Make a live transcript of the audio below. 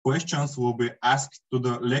questions will be asked to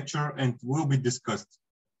the lecturer and will be discussed.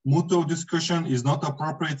 Mutual discussion is not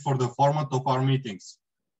appropriate for the format of our meetings.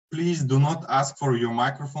 Please do not ask for your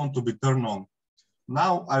microphone to be turned on.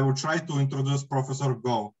 Now I will try to introduce Professor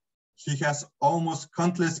Goel. He has almost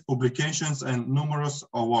countless publications and numerous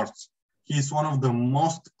awards. He is one of the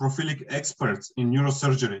most prolific experts in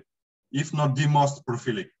neurosurgery, if not the most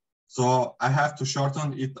prolific. So I have to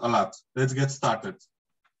shorten it a lot. Let's get started.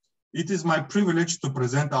 It is my privilege to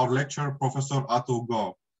present our lecturer, Professor Atul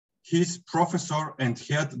Goel. He is professor and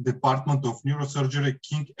head Department of Neurosurgery,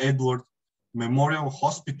 King Edward Memorial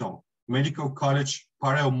Hospital, Medical College,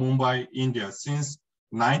 Parel, Mumbai, India, since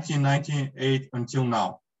 1998 until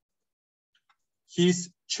now. He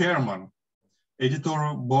is chairman,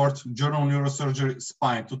 editorial board, Journal Neurosurgery,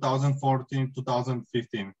 Spine,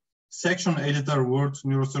 2014-2015, section editor, World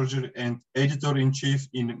Neurosurgery, and editor-in-chief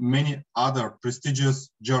in many other prestigious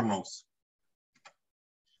journals.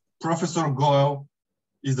 Professor Goel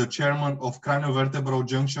is the chairman of Craniovertebral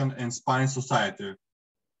Junction and Spine Society.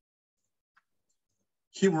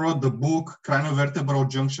 He wrote the book Craniovertebral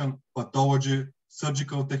Junction Pathology,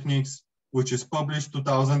 Surgical Techniques, which is published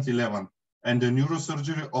 2011, and the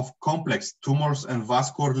Neurosurgery of Complex Tumors and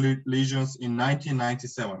Vascular Lesions in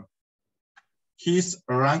 1997. He is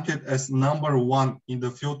ranked as #1 in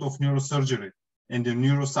the field of neurosurgery and the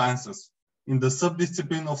neurosciences. In the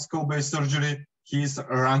subdiscipline of skull-base surgery, he is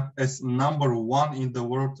ranked as #1 in the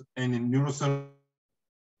world, and in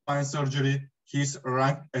neurosurgery surgery, he is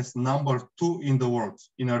ranked as #2 in the world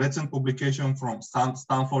in a recent publication from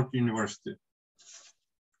Stanford University.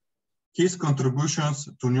 His contributions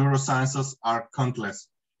to neurosciences are countless.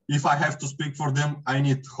 If I have to speak for them, I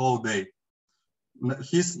need whole day.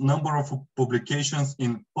 His number of publications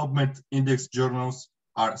in PubMed index journals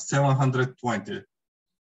are 720.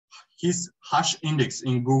 His hash index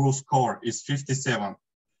in Google Scholar is 57.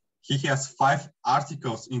 He has 5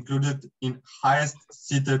 articles included in highest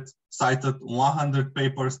cited 100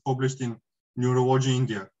 papers published in Neurology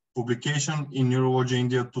India, publication in Neurology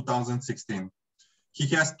India 2016. He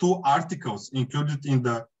has 2 articles included in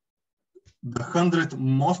the 100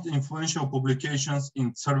 most influential publications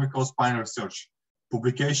in cervical spine research,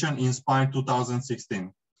 publication in Spine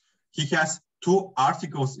 2016. He has 2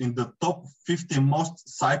 articles in the top 50 most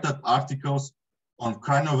cited articles on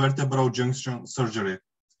craniovertebral junction surgery,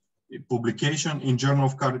 publication in Journal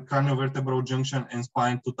of Craniovertebral Junction and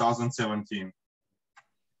Spine 2017.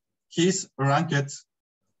 He's ranked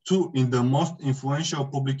 2 in the most influential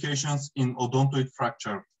publications in odontoid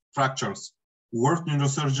fractures, World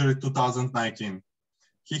Neurosurgery 2019.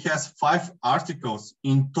 He has 5 articles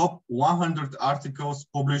in top 100 articles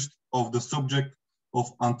published of the subject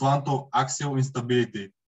of atlantoaxial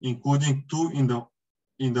instability, including 2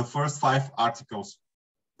 in the first 5 articles.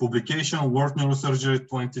 Publication World Neurosurgery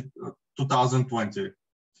 2020.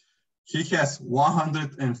 He has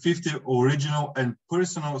 150 original and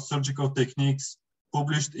personal surgical techniques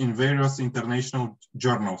published in various international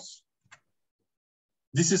journals.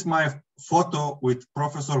 This is my photo with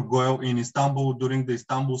Professor Goel in Istanbul during the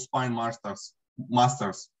Istanbul Spine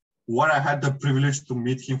Masters, where I had the privilege to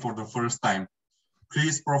meet him for the first time.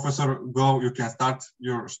 Please, Professor Goel, you can start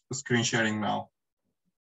your screen sharing now.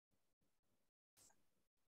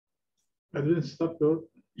 I didn't stop though.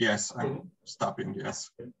 Yes, I'm stopping, yes.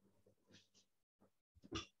 Okay.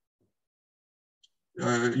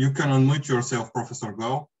 You can unmute yourself, Professor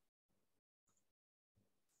Goel.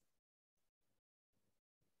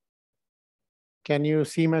 Can you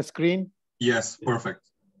see my screen? Yes, perfect.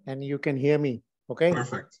 And you can hear me, okay?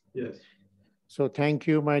 Perfect. Yes. So thank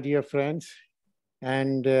you, my dear friends.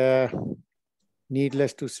 And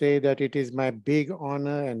needless to say that it is my big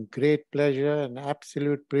honor and great pleasure and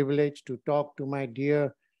absolute privilege to talk to my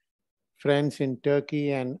dear friends in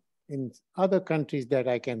Turkey and in other countries that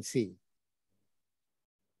I can see.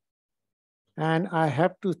 And I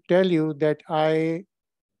have to tell you that I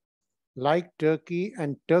like Turkey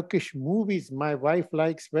and Turkish movies. My wife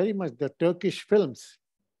likes very much the Turkish films.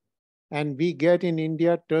 And we get in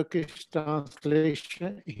India Turkish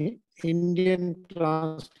translation, Indian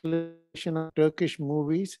translation of Turkish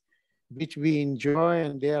movies, which we enjoy,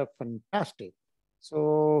 and they are fantastic.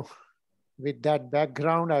 So with that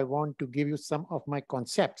background, I want to give you some of my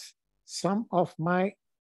concepts. Some of my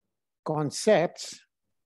concepts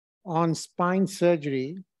on spine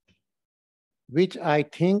surgery, which I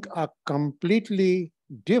think are completely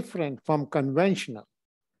different from conventional.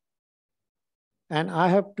 And I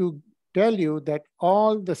have to tell you that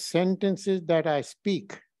all the sentences that I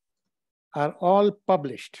speak are all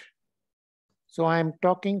published. So I'm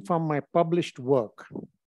talking from my published work.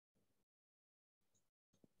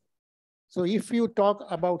 So if you talk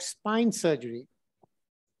about spine surgery,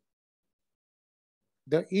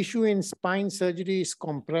 the issue in spine surgery is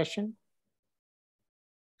compression,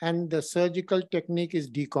 and the surgical technique is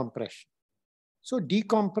decompression. So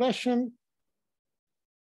decompression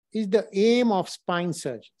is the aim of spine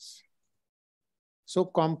surgeons. So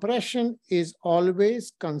compression is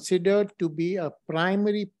always considered to be a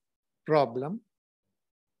primary problem.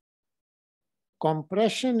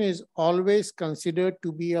 Compression is always considered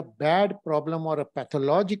to be a bad problem or a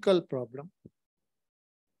pathological problem.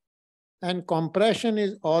 And compression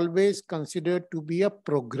is always considered to be a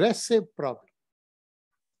progressive problem.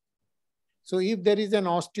 So if there is an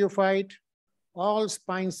osteophyte, all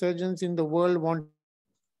spine surgeons in the world want.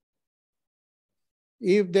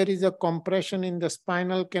 If there is a compression in the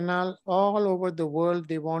spinal canal, all over the world,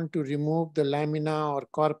 they want to remove the lamina or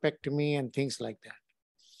corpectomy and things like that.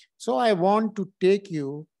 So I want to take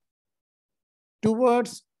you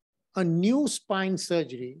towards a new spine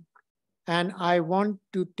surgery, and I want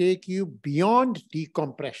to take you beyond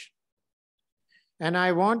decompression. And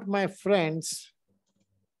I want my friends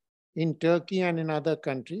in Turkey and in other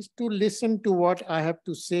countries to listen to what I have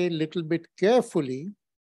to say a little bit carefully,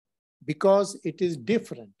 because it is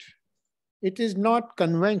different. It is not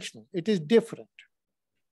conventional, it is different.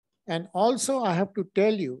 And also I have to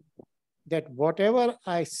tell you that whatever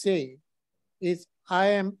I say is, I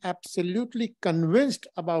am absolutely convinced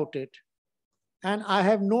about it, and I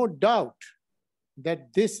have no doubt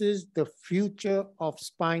that this is the future of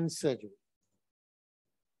spine surgery.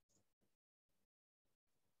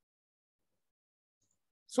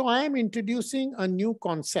 So I am introducing a new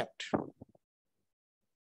concept.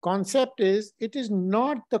 Concept is, it is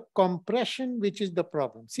not the compression which is the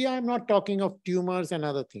problem. See, I am not talking of tumors and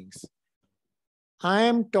other things. I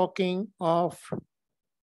am talking of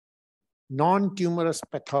non-tumorous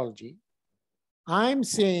pathology. I'm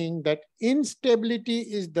saying that instability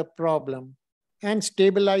is the problem and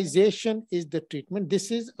stabilization is the treatment.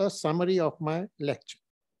 This is a summary of my lecture.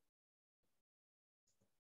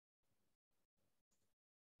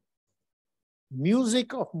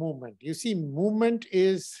 Music of movement. You see, movement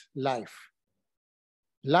is life.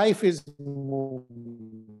 Life is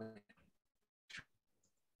movement.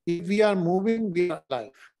 If we are moving, we are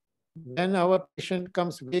alive. When our patient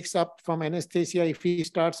comes, wakes up from anesthesia, if he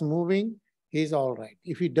starts moving, he's all right.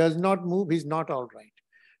 If he does not move, he's not all right.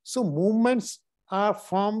 So movements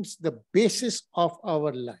forms the basis of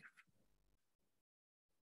our life.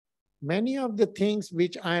 Many of the things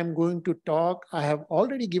which I am going to talk, I have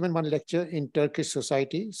already given one lecture in Turkish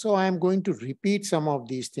society, so I am going to repeat some of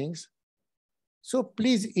these things. So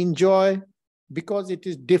please enjoy, because it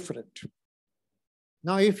is different.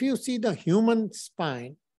 Now, if you see the human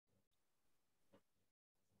spine,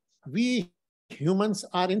 we humans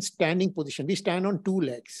are in standing position. We stand on two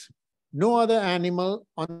legs. No other animal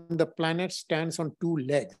on the planet stands on two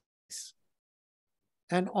legs.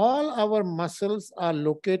 And all our muscles are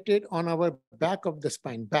located on our back of the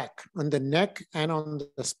spine, back, on the neck and on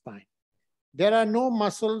the spine. There are no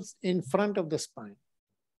muscles in front of the spine.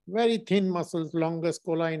 Very thin muscles, longus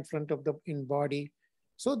cola in front of the body.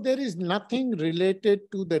 So there is nothing related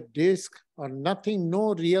to the disc or nothing,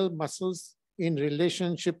 no real muscles in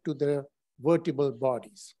relationship to the vertebral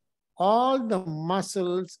bodies. All the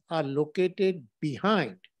muscles are located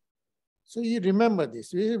behind. So you remember this,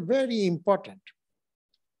 this is very important.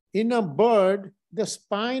 In a bird, the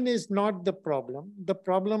spine is not the problem. The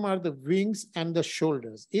problem are the wings and the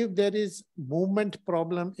shoulders. If there is movement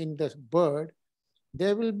problem in the bird,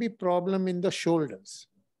 there will be problem in the shoulders.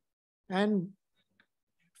 And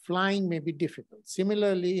flying may be difficult.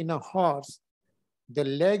 Similarly, in a horse, the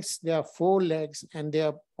legs, there are 4 legs and they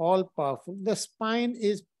are all powerful. The spine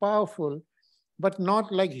is powerful, but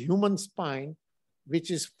not like human spine,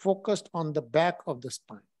 which is focused on the back of the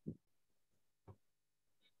spine.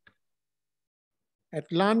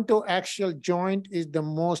 Atlantoaxial joint is the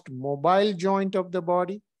most mobile joint of the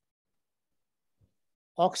body.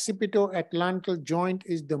 Occipito-atlantal joint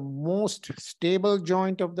is the most stable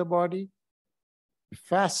joint of the body.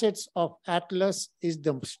 Facets of atlas is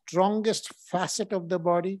the strongest facet of the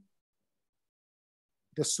body.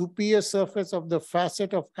 The superior surface of the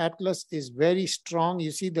facet of atlas is very strong.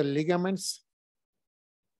 You see the ligaments.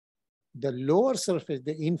 The lower surface,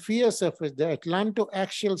 the inferior surface, the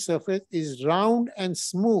atlantoaxial surface is round and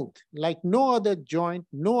smooth, like no other joint,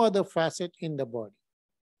 no other facet in the body.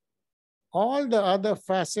 All the other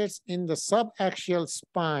facets in the subaxial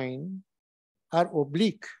spine are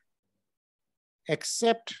oblique,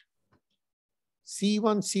 except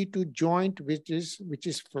C1, C2 joint, which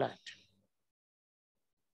is flat.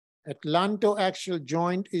 Atlantoaxial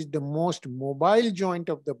joint is the most mobile joint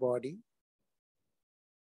of the body.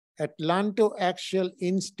 atlantoaxial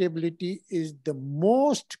instability is the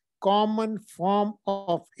most common form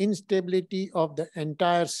of instability of the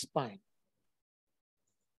entire spine.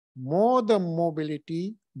 More the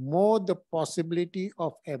mobility, more the possibility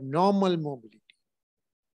of abnormal mobility.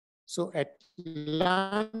 So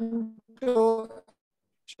atlantoaxial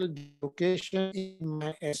dislocation, in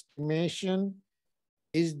my estimation,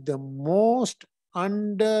 is the most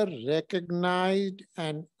under-recognized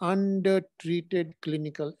and under-treated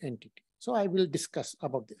clinical entity. So I will discuss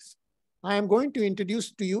about this. I am going to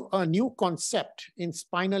introduce to you a new concept in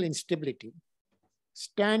spinal instability.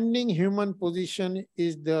 Standing human position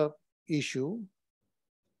is the issue,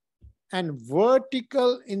 and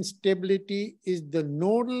vertical instability is the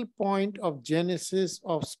nodal point of genesis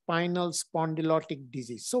of spinal spondylotic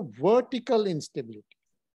disease. So vertical instability.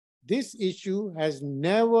 This issue has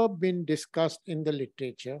never been discussed in the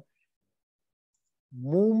literature.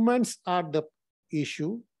 Movements are the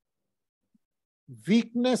issue.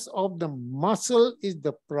 Weakness of the muscle is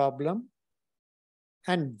the problem.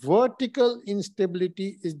 And vertical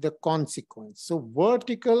instability is the consequence. So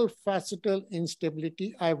vertical facetal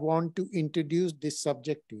instability, I want to introduce this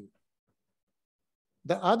subject to you.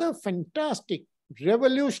 The other fantastic,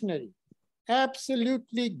 revolutionary,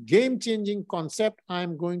 absolutely game-changing concept I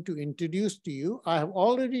am going to introduce to you. I have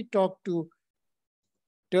already talked to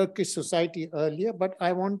Turkish society earlier, but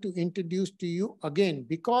I want to introduce to you again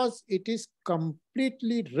because it is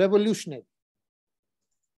completely revolutionary.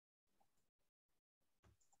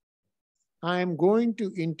 I am going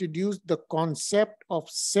to introduce the concept of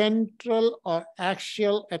central or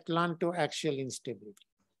axial atlantoaxial instability.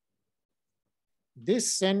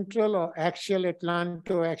 This central or axial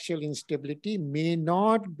atlantoaxial instability may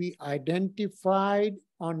not be identified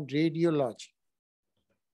on radiology.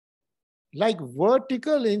 Like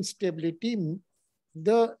vertical instability,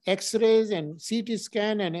 the X-rays and CT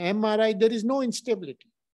scan and MRI, there is no instability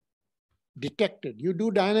detected. You do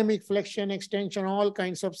dynamic flexion, extension, all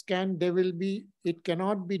kinds of scan, it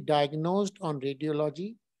cannot be diagnosed on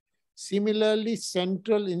radiology. Similarly,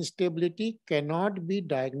 central instability cannot be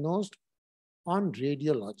diagnosed on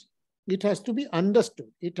radiology. It has to be understood.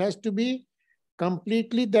 It has to be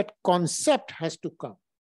completely, that concept has to come.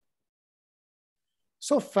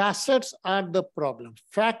 So facets are the problem.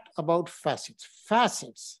 Fact about facets.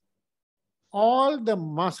 Facets. All the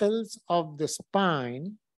muscles of the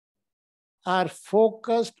spine are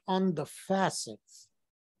focused on the facets.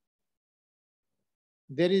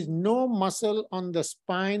 There is no muscle on the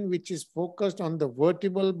spine which is focused on the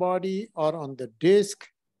vertebral body or on the disc.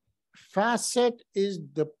 Facet is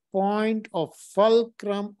the point of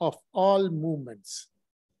fulcrum of all movements.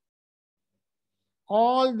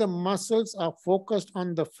 All the muscles are focused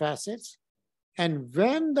on the facets, and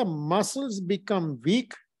when the muscles become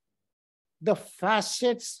weak, the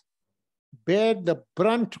facets bear the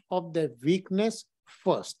brunt of their weakness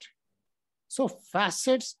first. So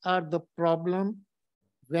facets are the problem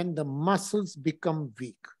when the muscles become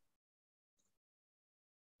weak.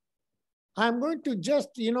 I'm going to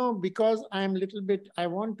just, because I'm I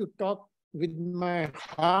want to talk with my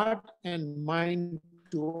heart and mind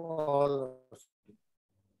to all of you.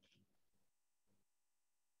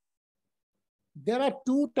 There are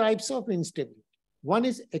two types of instability. One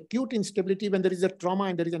is acute instability when there is a trauma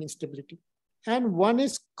and there is an instability. And one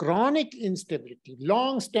is chronic instability,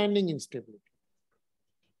 long-standing instability.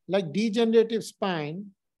 Like degenerative spine,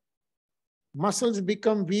 muscles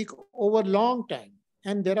become weak over a long time.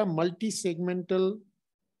 And there are multi-segmental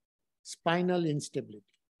spinal instability.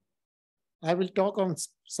 I will talk on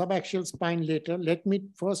subaxial spine later. Let me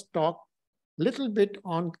first talk a little bit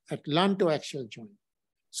on atlantoaxial joint.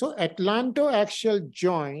 So atlantoaxial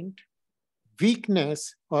joint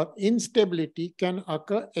weakness or instability can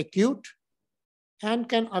occur acute and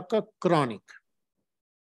can occur chronic.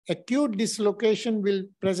 Acute dislocation will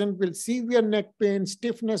present with severe neck pain,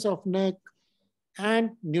 stiffness of neck,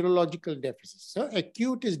 and neurological deficits. So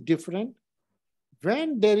acute is different.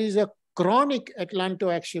 When there is a chronic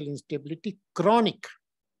atlantoaxial instability, chronic,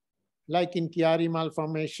 like in Chiari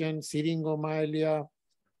malformation, syringomyelia,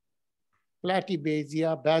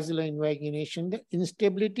 platybasia, basilar invagination, the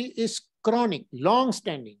instability is chronic,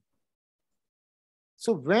 long-standing.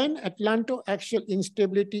 So when atlantoaxial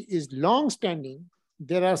instability is long-standing,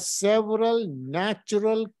 there are several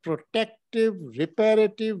natural protective,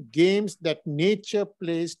 reparative games that nature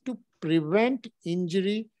plays to prevent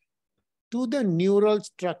injury to the neural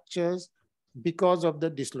structures because of the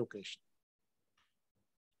dislocation.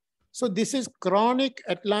 So this is chronic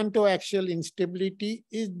atlantoaxial instability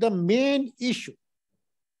is the main issue.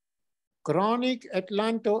 Chronic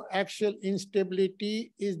atlantoaxial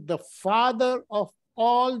instability is the father of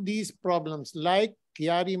all these problems like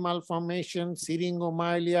Chiari malformation,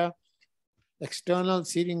 syringomyelia, external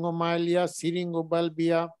syringomyelia,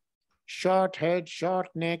 syringobulbia, short head, short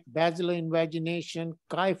neck, basilar invagination,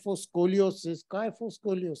 kyphoscoliosis,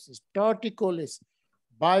 torticollis,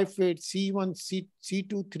 bifid, C1,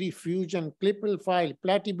 C2-3 fusion, Klippel file,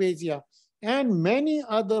 platybasia, and many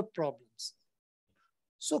other problems.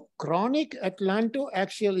 So chronic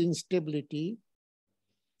atlantoaxial instability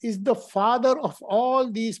is the father of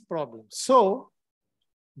all these problems. So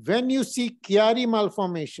when you see Chiari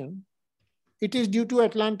malformation, it is due to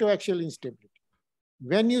atlantoaxial instability.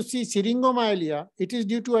 When you see syringomyelia, it is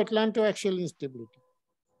due to atlantoaxial instability.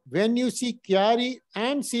 When you see Chiari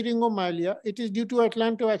and syringomyelia, it is due to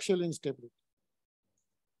atlantoaxial instability.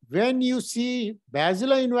 When you see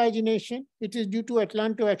basilar invagination, it is due to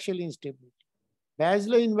atlantoaxial instability.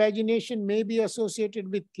 Basilar invagination may be associated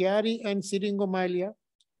with Chiari and syringomyelia.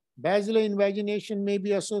 Basilar invagination may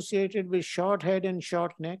be associated with short head and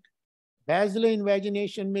short neck. Basilar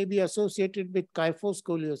invagination may be associated with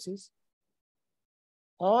kyphoscoliosis.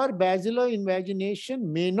 Or basilar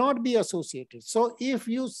invagination may not be associated. So if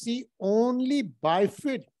you see only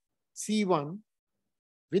bifid C1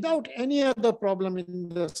 without any other problem in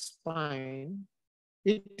the spine,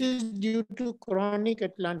 it is due to chronic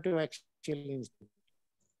atlantoaxial instability.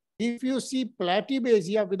 If you see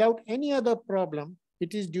platybasia without any other problem,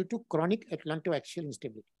 it is due to chronic atlantoaxial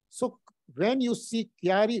instability. So when you see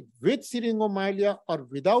Chiari with syringomyelia or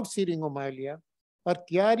without syringomyelia, or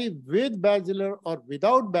Chiari with basilar or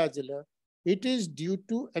without basilar, it is due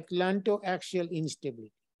to atlantoaxial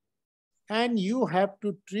instability. And you have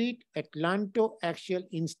to treat atlantoaxial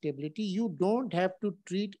instability. You don't have to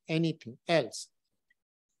treat anything else.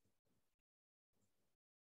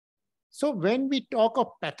 So when we talk of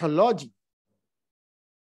pathology,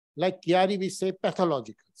 like Chiari, we say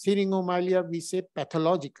pathological. Syringomyelia, we say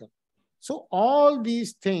pathological. So all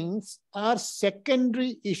these things are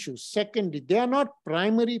secondary issues, secondary. They are not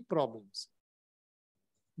primary problems.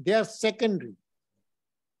 They are secondary.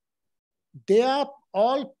 They are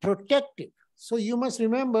all protective. So you must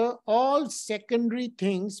remember all secondary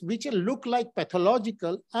things which look like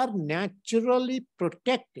pathological are naturally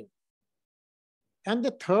protective. And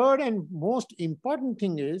the third and most important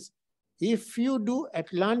thing is, if you do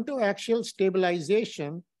atlantoaxial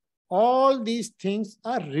stabilization, all these things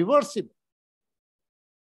are reversible.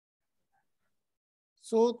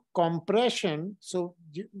 So compression, so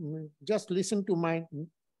just listen to my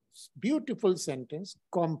beautiful sentence,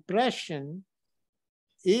 compression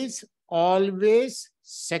is always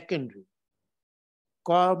secondary.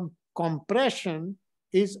 Compression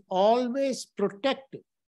is always protective.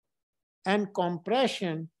 And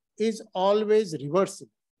compression is always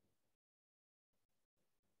reversible.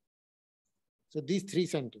 So these three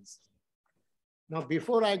sentences. Now,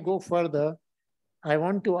 before I go further, I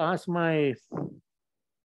want to ask my,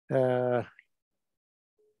 are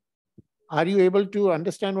you able to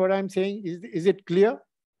understand what I'm saying? Is it clear?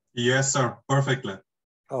 Yes, sir, perfectly.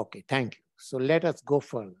 Okay, thank you. So let us go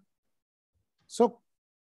further. So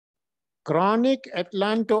chronic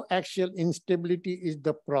atlantoaxial instability is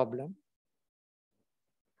the problem.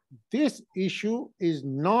 This issue is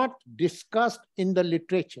not discussed in the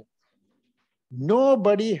literature.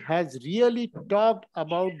 Nobody has really talked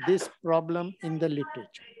about this problem in the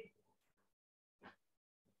literature.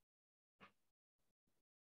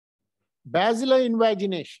 Basilar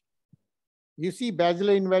invagination. You see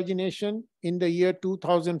basilar invagination in the year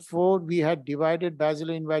 2004, we had divided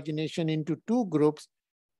basilar invagination into two groups.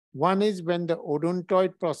 One is when the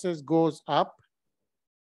odontoid process goes up,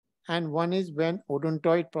 and one is when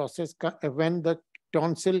odontoid process, when the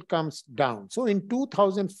tonsil comes down. So in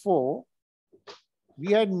 2004,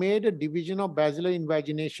 we had made a division of basilar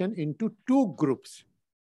invagination into two groups.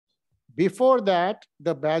 Before that,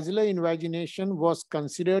 the basilar invagination was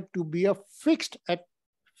considered to be a fixed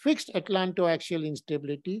atlantoaxial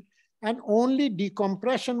instability, and only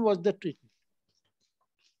decompression was the treatment.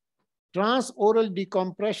 Transoral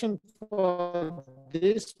decompression for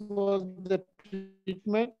this was the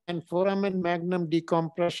treatment, and foramen magnum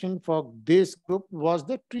decompression for this group was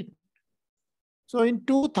the treatment. So in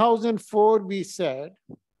 2004, we said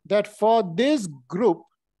that for this group,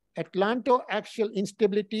 atlantoaxial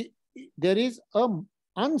instability, there is an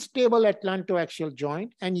unstable atlantoaxial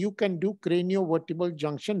joint, and you can do craniovertebral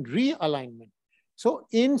junction realignment. So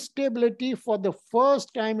instability, for the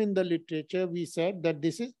first time in the literature, we said that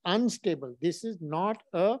this is unstable. This is not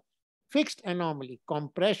a fixed anomaly.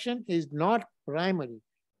 Compression is not primary.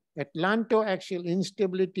 Atlantoaxial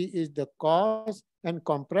instability is the cause, and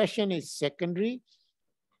compression is secondary.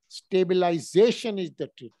 stabilization is the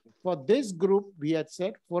treatment. For this group, we had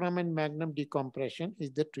said foramen magnum decompression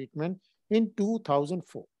is the treatment in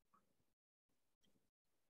 2004.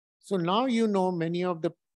 So now you know many of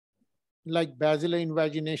the, like basilar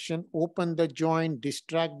invagination, open the joint,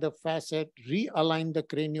 distract the facet, realign the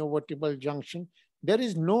craniovertebral junction. There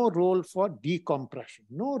is no role for decompression,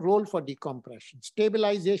 no role for decompression.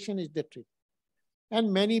 Stabilization is the treatment.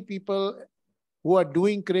 And many people who are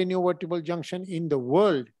doing craniovertebral junction in the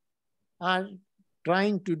world are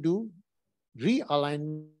trying to do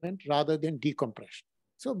realignment rather than decompression.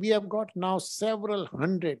 So we have got now several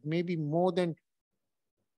hundred, maybe more than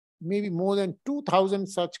 2,000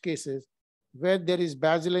 such cases where there is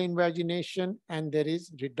basilar invagination and there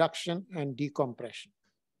is reduction and decompression.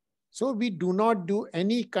 So we do not do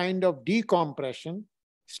any kind of decompression.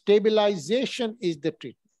 Stabilization is the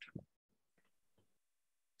treatment.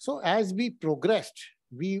 So as we progressed,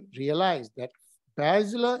 we realized that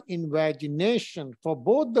basilar invagination for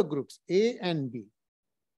both the groups A and B,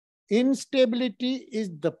 instability is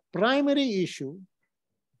the primary issue.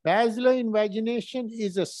 Basilar invagination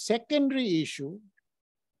is a secondary issue.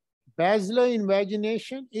 Basilar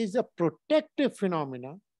invagination is a protective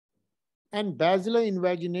phenomena, and basilar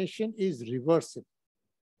invagination is reversible.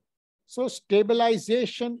 So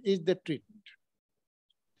stabilization is the treatment.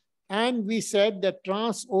 And we said that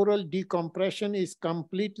transoral decompression is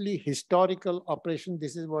completely historical operation.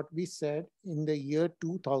 This is what we said in the year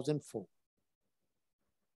 2004.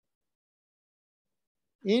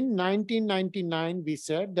 In 1999, we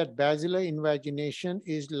said that basilar invagination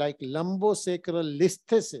is like lumbosacral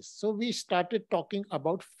listhesis. So we started talking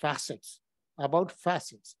about facets,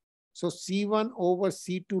 So C1 over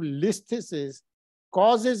C2 listhesis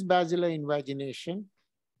causes basilar invagination.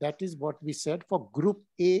 That is what we said for group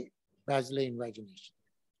A basilar invagination.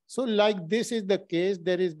 So like this is the case,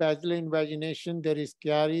 there is basilar invagination, there is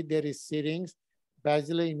Chiari, there is syrinx.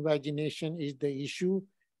 Basilar invagination is the issue.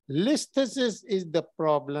 Listhesis is the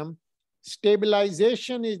problem.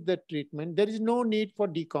 Stabilization is the treatment. There is no need for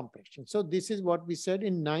decompression. So this is what we said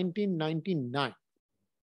in 1999.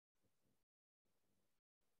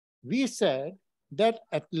 We said that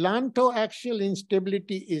atlantoaxial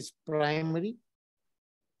instability is primary.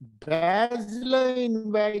 Basilar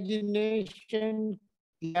invagination,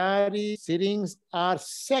 Chiari, syrinx are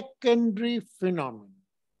secondary phenomena.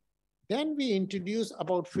 Then we introduced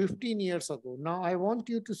about 15 years ago. Now I want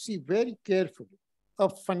you to see very carefully a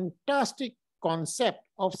fantastic concept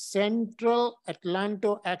of central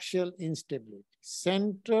atlantoaxial instability.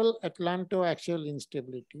 Central atlantoaxial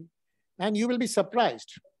instability. And you will be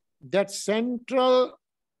surprised that central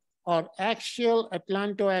or axial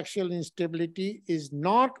atlantoaxial instability is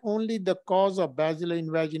not only the cause of basilar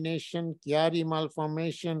invagination, Chiari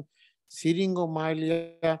malformation,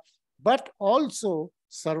 syringomyelia, but also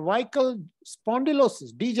cervical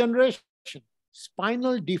spondylosis, degeneration,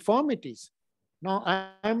 spinal deformities. Now,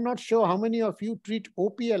 I'm not sure how many of you treat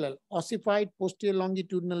OPLL, ossified posterior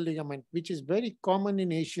longitudinal ligament, which is very common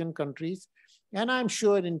in Asian countries, and I'm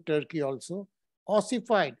sure in Turkey also,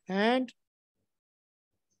 ossified and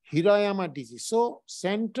Hirayama disease. So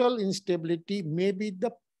central instability may be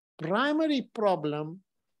the primary problem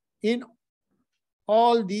in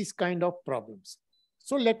all these kind of problems.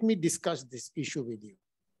 So let me discuss this issue with you.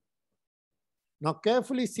 Now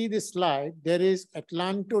carefully see this slide. There is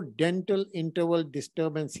atlantodental interval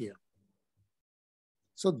disturbance here.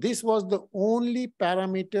 So this was the only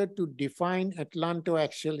parameter to define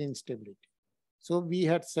atlantoaxial instability. So we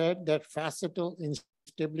had said that facetal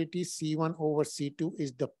instability C1 over C2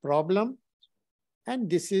 is the problem, and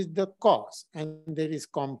this is the cause. And there is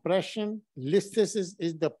compression, listhesis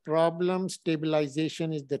is the problem,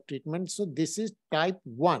 stabilization is the treatment. So this is type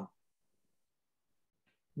 1.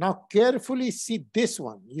 Now carefully see this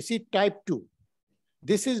one. You see type 2.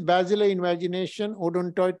 This is basilar invagination,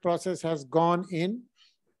 odontoid process has gone in.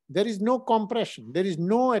 There is no compression. There is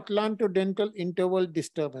no atlantodental interval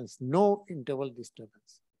disturbance, no interval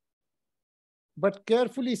disturbance. But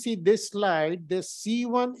carefully see this slide, the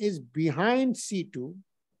C1 is behind C2.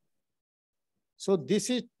 So this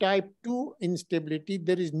is type 2 instability.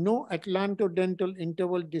 There is no atlantodental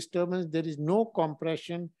interval disturbance. There is no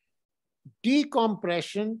compression.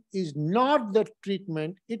 Decompression is not the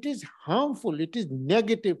treatment. It is harmful. It is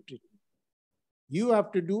negative treatment. You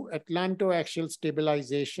have to do atlantoaxial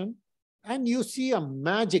stabilization, and you see a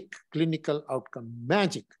magic clinical outcome,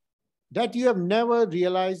 magic, that you have never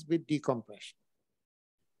realized with decompression.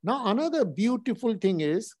 Now, another beautiful thing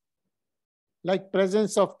is, like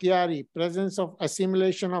presence of Chiari, presence of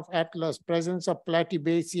assimilation of atlas, presence of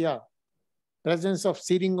platybasia, presence of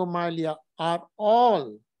syringomyelia are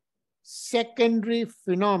all secondary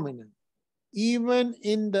phenomenon. Even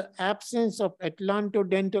in the absence of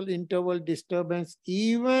atlantodental interval disturbance,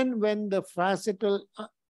 even when the facetal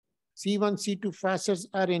C1, C2 facets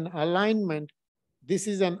are in alignment, this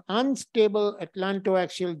is an unstable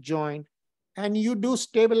atlantoaxial joint, and you do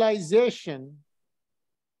stabilization,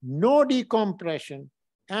 no decompression,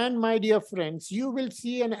 and my dear friends, you will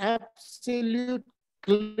see an absolute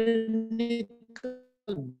clinical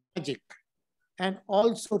magic and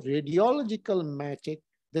also radiological magic.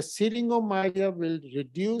 The syringomyelia will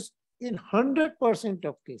reduce in 100%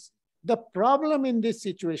 of cases. The problem in this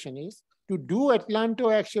situation is to do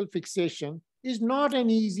atlantoaxial fixation is not an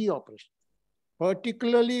easy operation,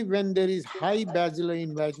 particularly when there is high basilar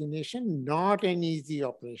invagination, not an easy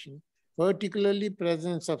operation, particularly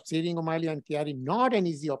presence of syringomyelia and Chiari, not an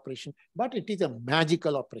easy operation, but it is a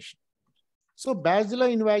magical operation. So basilar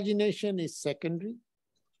invagination is secondary.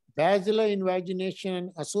 Basilar invagination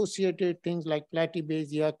and associated things like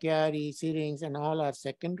platybasia, Chiari, syrinx, and all are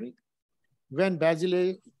secondary. When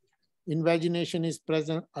basilar invagination is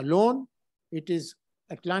present alone, it is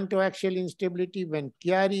atlantoaxial instability. When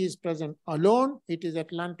Chiari is present alone, it is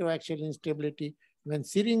atlantoaxial instability. When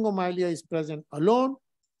syringomyelia is present alone,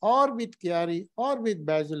 or with Chiari, or with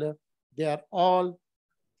basilar, they are all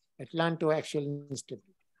atlantoaxial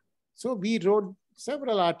instability. So we wrote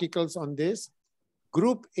several articles on this.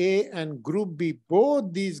 Group A and Group B,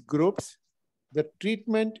 both these groups, the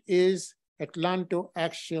treatment is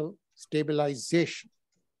atlantoaxial stabilization.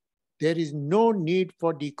 There is no need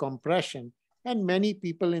for decompression, and many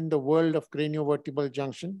people in the world of craniovertebral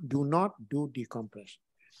junction do not do decompression.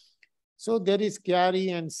 So there is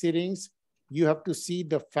Chiari and syrinx. You have to see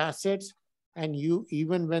the facets, and you,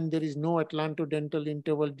 even when there is no atlantodental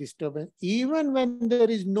interval disturbance, even when there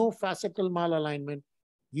is no facetal malalignment,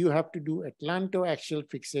 you have to do atlantoaxial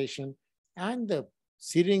fixation, and the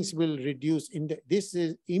syrinx will reduce. This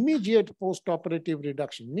is immediate post-operative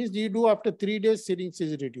reduction. Means you do after 3 days, syrinx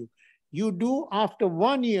is reduced. You do after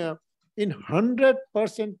 1 year, in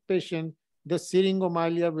 100% patient, the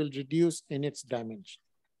syringomyelia will reduce in its dimension.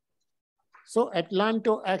 So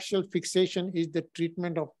atlantoaxial fixation is the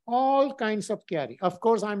treatment of all kinds of Chiari. Of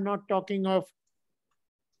course, I'm not talking of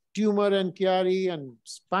tumor and Chiari and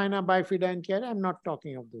spina bifida and Chiari. I'm not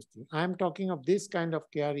talking of those things. I'm talking of this kind of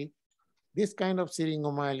Chiari, this kind of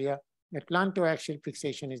syringomyelia. Atlantoaxial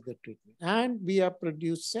fixation is the treatment. And we have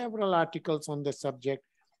produced several articles on the subject.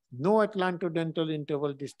 No atlantodental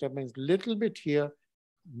interval disturbance, little bit here,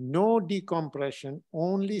 no decompression,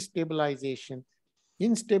 only stabilization.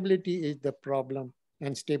 Instability is the problem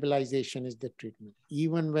and stabilization is the treatment.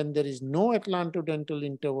 Even when there is no atlantodental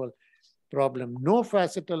interval problem, no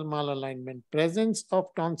facetal malalignment, presence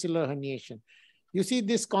of tonsillar herniation. You see,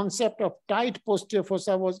 this concept of tight posterior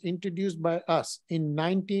fossa was introduced by us in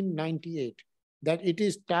 1998, that it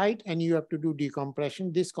is tight and you have to do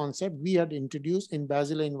decompression. This concept we had introduced in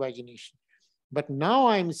basilar invagination. But now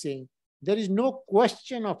I'm saying there is no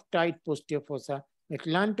question of tight posterior fossa.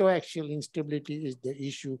 Atlantoaxial instability is the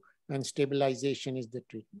issue and stabilization is the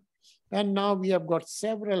treatment. And now we have got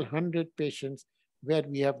several hundred patients where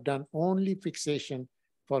we have done only fixation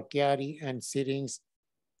for Chiari and syrinx,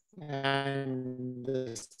 and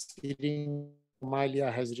the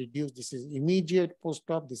syringomyelia has reduced. This is immediate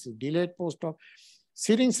post-op, this is delayed post-op.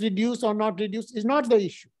 Syrinx reduced or not reduced is not the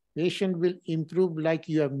issue. Patient will improve like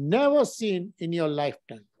you have never seen in your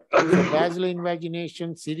lifetime. So basilar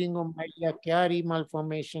invagination, syringomyelia, Chiari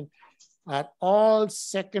malformation are all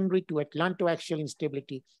secondary to atlantoaxial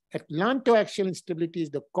instability. Atlantoaxial instability is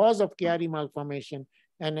the cause of Chiari malformation,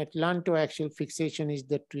 and atlantoaxial fixation is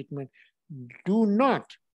the treatment. Do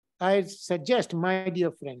not, I suggest, my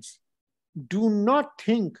dear friends, do not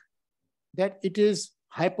think that it is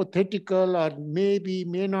hypothetical or maybe,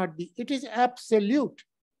 may not be. It is absolute.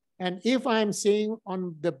 And if I'm saying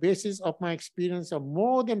on the basis of my experience of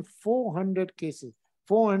more than 400 cases,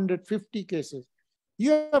 450 cases,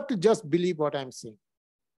 you have to just believe what I'm saying.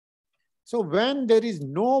 So when there is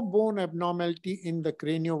no bone abnormality in the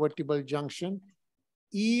craniovertebral junction,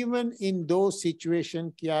 even in those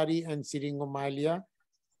situations, Chiari and syringomyelia,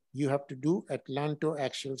 you have to do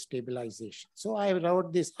atlantoaxial stabilization. So I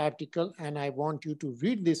wrote this article and I want you to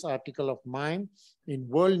read this article of mine in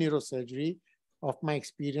World Neurosurgery of my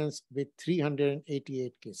experience with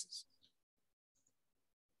 388 cases.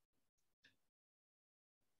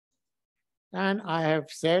 And I have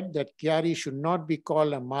said that Chiari should not be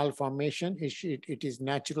called a malformation. It is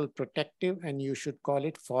natural protective and you should call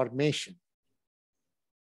it formation.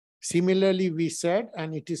 Similarly, we said,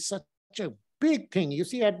 and it is such a big thing. You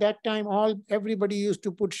see, at that time, everybody used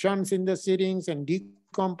to put shunts in the syrinx and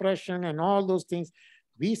decompression and all those things.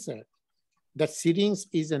 We said that syringe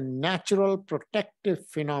is a natural protective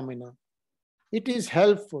phenomenon. It is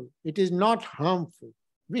helpful. It is not harmful.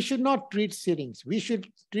 We should not treat syringe. We should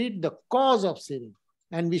treat the cause of syringe,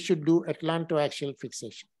 and we should do atlantoaxial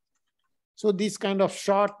fixation. So these kind of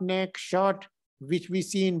short neck, which we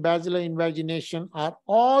see in basilar invagination, are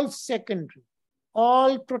all secondary,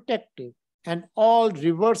 all protective, and all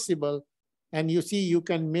reversible. And you see, you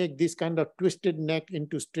can make this kind of twisted neck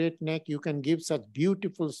into straight neck. You can give such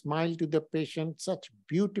beautiful smile to the patient, such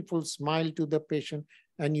beautiful smile to the patient,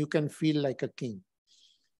 and you can feel like a king.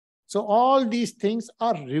 So all these things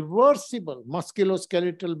are reversible.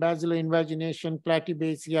 Musculoskeletal, basilar invagination,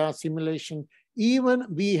 platybasia, simulation. Even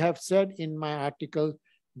we have said in my article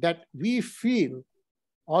that we feel,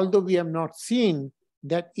 although we have not seen,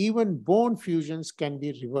 that even bone fusions can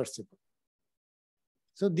be reversible.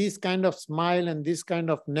 So this kind of smile and this kind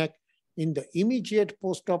of neck, in the immediate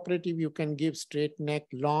postoperative, you can give straight neck,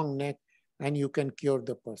 long neck, and you can cure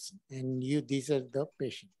the person. And these are the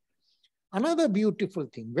patient. Another beautiful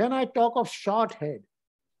thing, when I talk of short head,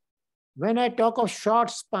 when I talk of short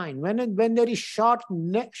spine, when there is short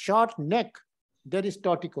neck, there is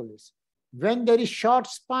torticollis. When there is short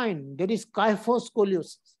spine, there is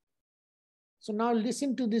kyphoscoliosis. So now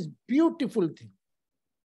listen to this beautiful thing.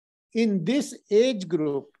 In this age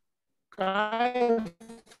group,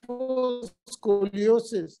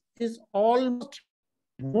 kyphoscoliosis is almost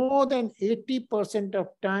more than 80% of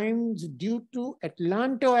times due to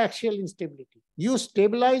atlantoaxial instability. You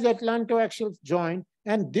stabilize atlantoaxial joint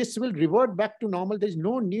and this will revert back to normal. There's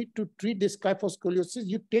no need to treat this kyphoscoliosis.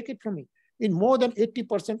 You take it from me. In more than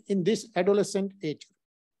 80% in this adolescent age group.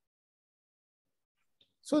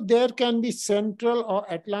 So there can be central or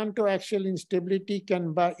atlantoaxial instability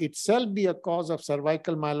can by itself be a cause of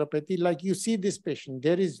cervical myelopathy. Like you see this patient,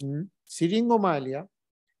 there is syringomyelia.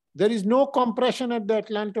 There is no compression at the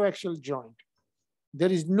atlantoaxial joint.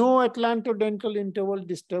 There is no atlantodental interval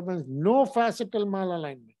disturbance, no facetal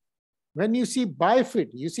malalignment. When you see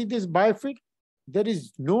bifid, you see this bifid, there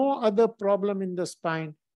is no other problem in the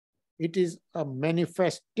spine. It is a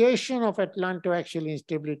manifestation of atlantoaxial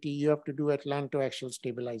instability. You have to do atlantoaxial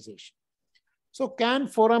stabilization. So can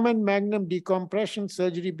foramen magnum decompression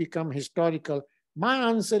surgery become historical? My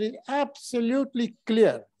answer is absolutely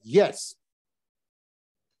clear, yes.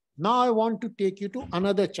 Now I want to take you to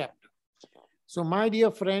another chapter. So my dear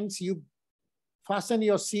friends, you fasten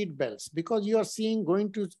your seat belts because you are seeing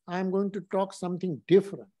I'm going to talk something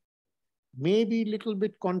different, maybe a little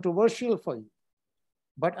bit controversial for you.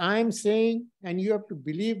 But I'm saying, and you have to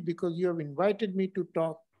believe because you have invited me to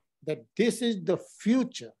talk, that this is the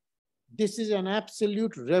future. This is an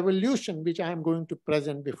absolute revolution which I am going to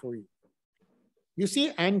present before you. You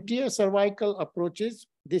see, anterior cervical approaches.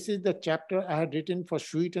 This is the chapter I had written for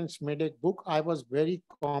Schuit and Smedek book. I was very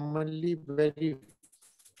commonly, very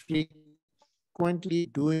frequently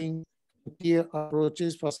doing anterior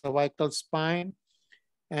approaches for cervical spine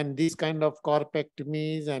and these kind of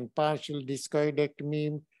corpectomies and partial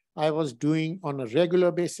discoidectomy. I was doing on a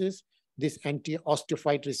regular basis this anterior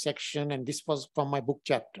osteophyte resection, and this was from my book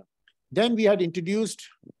chapter. Then we had introduced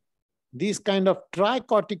these kind of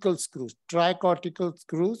tricortical screws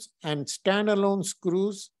and standalone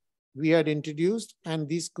screws we had introduced, and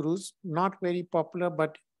these screws, not very popular,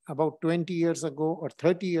 but about 20 years ago or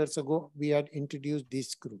 30 years ago, we had introduced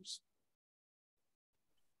these screws.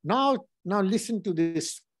 Now listen to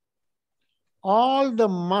this. All the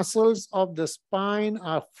muscles of the spine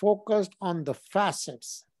are focused on the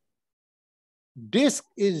facets. Disc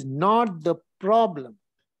is not the problem.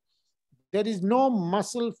 There is no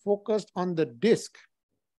muscle focused on the disc.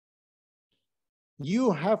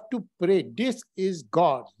 You have to pray. Disc is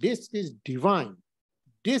God. Disc is divine.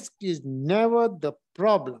 Disc is never the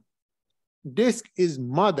problem. Disc is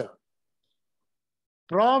mother.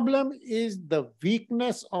 Problem is the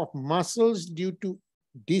weakness of muscles due to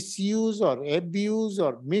disuse or abuse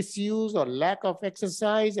or misuse or lack of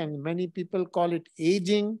exercise, and many people call it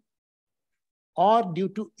aging, or due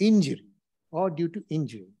to injury,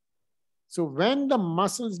 So when the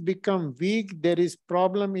muscles become weak, there is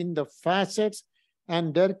problem in the facets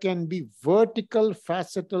and there can be vertical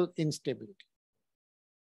facetal instability.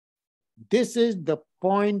 This is the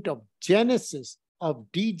point of genesis of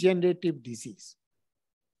degenerative disease.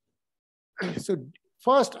 So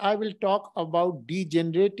first, I will talk about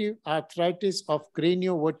degenerative arthritis of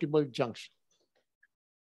craniovertebral junction.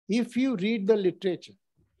 If you read the literature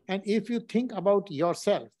and if you think about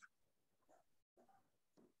yourself,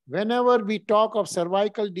 whenever we talk of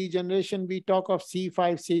cervical degeneration, we talk of C5,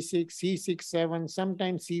 C6, C6, 7,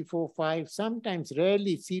 sometimes C4, 5, sometimes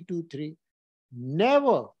rarely C2, 3,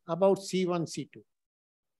 never about C1, C2.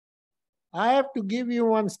 I have to give you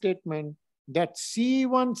one statement that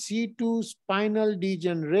C1, C2 spinal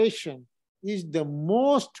degeneration is the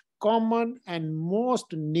most common and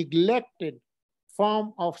most neglected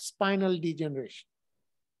form of spinal degeneration.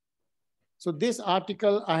 So this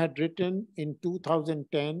article I had written in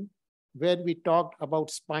 2010, where we talked about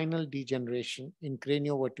spinal degeneration in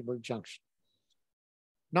craniovertebral junction.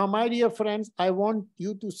 Now, my dear friends, I want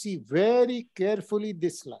you to see very carefully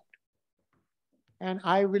this slide. And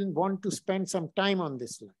I will want to spend some time on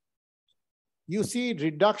this slide. You see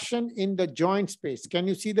reduction in the joint space. Can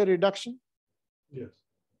you see the reduction? Yes.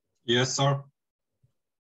 Yes, sir.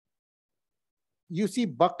 You see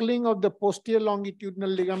buckling of the posterior longitudinal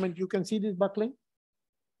ligament. You can see this buckling?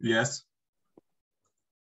 Yes.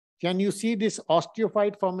 Can you see this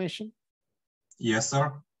osteophyte formation? Yes,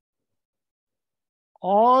 sir.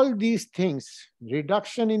 All these things,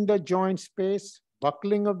 reduction in the joint space,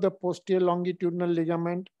 buckling of the posterior longitudinal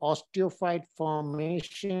ligament, osteophyte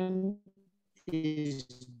formation is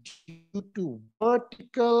due to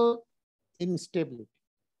vertical instability.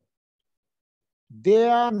 They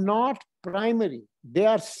are not primary, they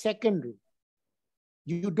are secondary.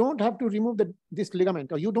 You don't have to remove this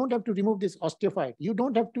ligament, or you don't have to remove this osteophyte. You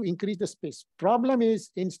don't have to increase the space. Problem is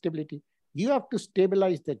instability. You have to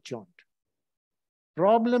stabilize the joint.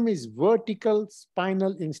 Problem is vertical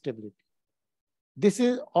spinal instability. This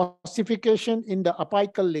is ossification in the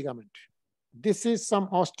apical ligament. This is some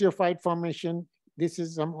osteophyte formation. This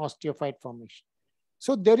is some osteophyte formation.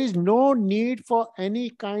 So there is no need for any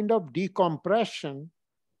kind of decompression.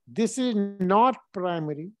 This is not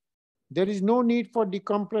primary. There is no need for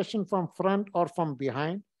decompression from front or from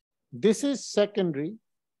behind. This is secondary.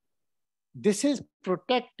 This is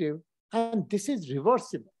protective, and this is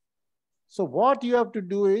reversible. So what you have to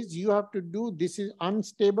do is this is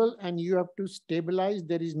unstable and you have to stabilize.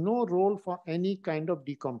 There is no role for any kind of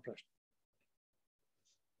decompression.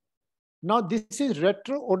 Now this is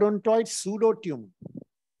retroodontoid pseudotumor.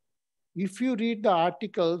 If you read the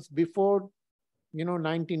articles before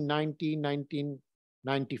 1990,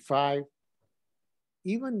 1995,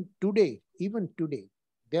 even today,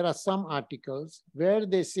 there are some articles where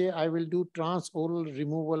they say, I will do transoral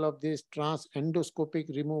removal of this, transendoscopic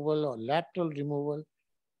removal or lateral removal.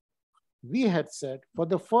 We had said for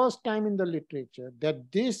the first time in the literature that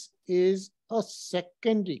this is a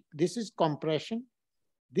secondary. This is compression.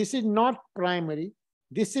 This is not primary.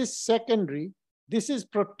 This is secondary. This is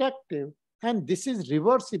protective. And this is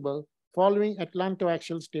reversible following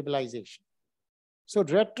atlantoaxial stabilization. So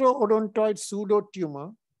retroodontoid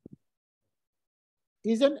pseudotumor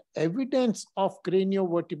is an evidence of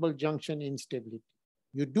craniovertebral junction instability.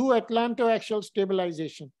 You do atlantoaxial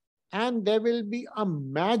stabilization and there will be a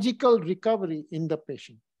magical recovery in the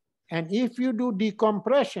patient. And if you do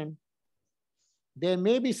decompression, there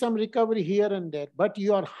may be some recovery here and there, but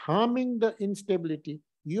you are harming the instability.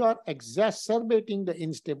 You are exacerbating the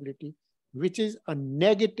instability, which is a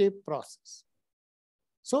negative process.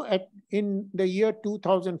 So in the year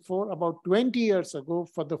 2004, about 20 years ago,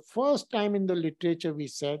 for the first time in the literature, we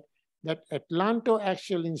said that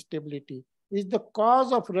atlantoaxial instability is the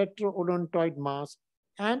cause of retroodontoid mass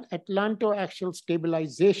and atlantoaxial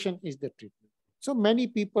stabilization is the treatment. So many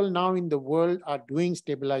people now in the world are doing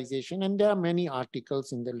stabilization and there are many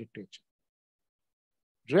articles in the literature.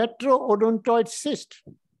 Retroodontoid cyst.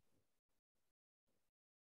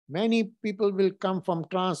 Many people will come from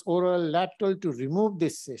transoral lateral to remove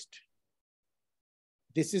this cyst.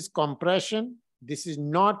 This is compression. This is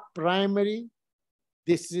not primary.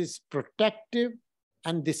 This is protective,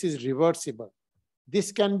 and this is reversible.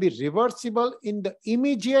 This can be reversible in the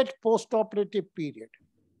immediate postoperative period.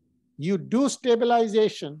 You do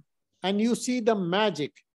stabilization and you see the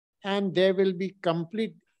magic, and there will be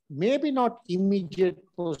complete, maybe not immediate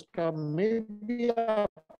postop, maybe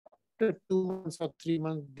after 2 months or 3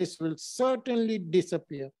 months, this will certainly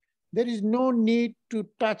disappear. There is no need to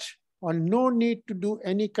touch or no need to do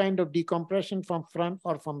any kind of decompression from front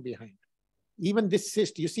or from behind. Even this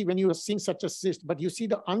cyst, you see when you are seeing such a cyst, but you see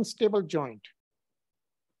the unstable joint.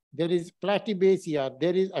 There is platybasia,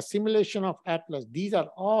 there is assimilation of atlas. These are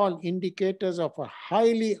all indicators of a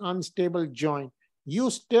highly unstable joint. You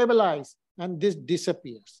stabilize and this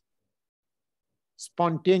disappears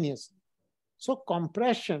spontaneously. So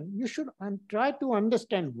compression, you should try to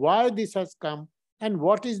understand why this has come and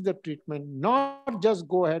what is the treatment, not just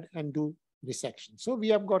go ahead and do resection. So we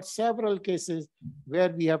have got several cases where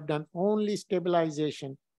we have done only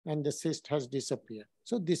stabilization and the cyst has disappeared.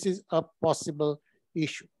 So this is a possible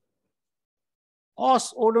issue.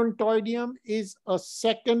 Os odontoideum is a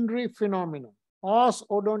secondary phenomenon. Os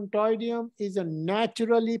odontoideum is a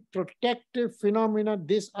naturally protective phenomena.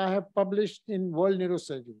 This I have published in World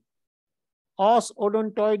Neurosurgery. Os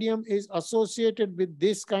odontoideum is associated with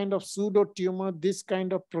this kind of pseudotumor, this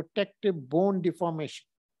kind of protective bone deformation.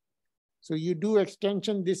 So you do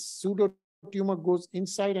extension, this pseudotumor goes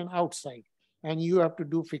inside and outside, and you have to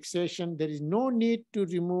do fixation. There is no need to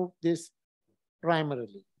remove this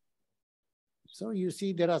primarily. So you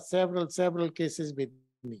see there are several cases with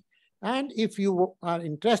me. And if you are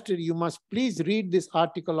interested, you must please read this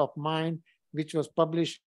article of mine, which was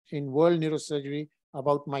published in World Neurosurgery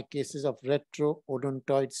about my cases of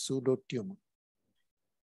retroodontoid pseudotumor.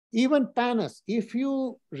 Even pannus, if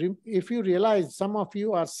you realize, some of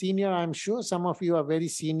you are senior, I'm sure some of you are very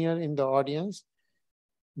senior in the audience.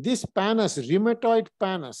 This pannus, rheumatoid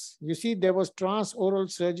pannus, you see there was transoral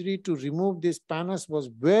surgery to remove this pannus, was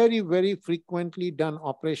very frequently done,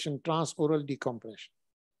 operation transoral decompression.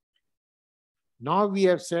 Now we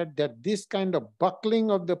have said that this kind of buckling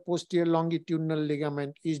of the posterior longitudinal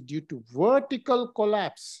ligament is due to vertical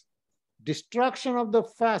collapse, destruction of the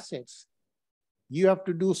facets. You have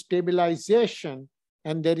to do stabilization,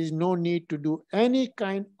 and there is no need to do any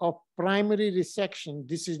kind of primary resection.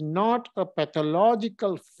 This is not a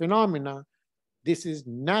pathological phenomena. This is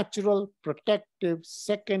natural protective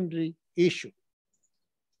secondary issue.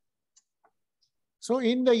 So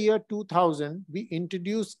in the year 2000, we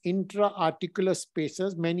introduced intra-articular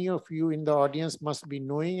spacers. Many of you in the audience must be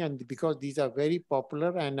knowing, and because these are very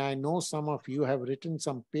popular, and I know some of you have written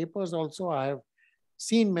some papers also. I have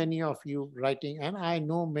seen many of you writing, and I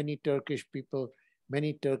know many Turkish people,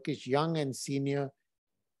 many Turkish young and senior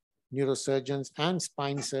neurosurgeons and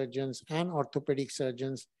spine surgeons and orthopedic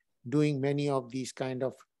surgeons doing many of these kind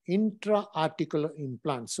of intra-articular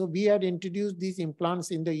implants. So we had introduced these implants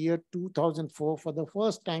in the year 2004 for the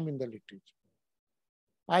first time in the literature.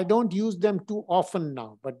 I don't use them too often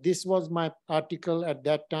now, but this was my article at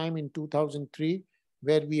that time in 2003,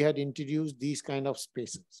 where we had introduced these kind of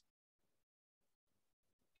spacers.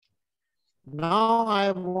 Now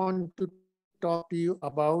I want to talk to you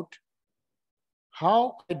about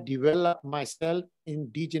how I developed myself in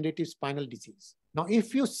degenerative spinal disease. Now,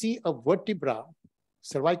 if you see a vertebra,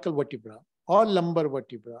 cervical vertebra or lumbar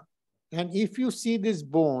vertebra, and if you see this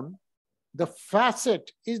bone, the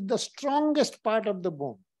facet is the strongest part of the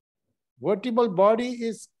bone. Vertebral body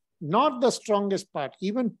is not the strongest part.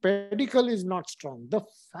 Even pedicle is not strong. The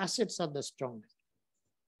facets are the strongest.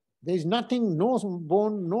 There is nothing, no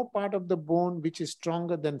bone, no part of the bone which is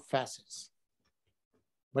stronger than facets.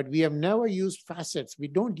 But we have never used facets. We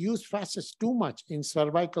don't use facets too much in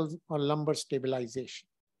cervical or lumbar stabilization.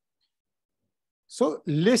 So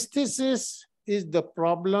listhesis is the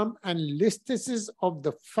problem, and listhesis of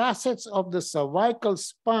the facets of the cervical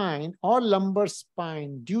spine or lumbar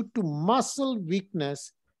spine due to muscle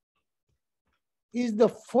weakness is the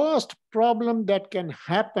first problem that can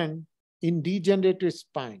happen in degenerative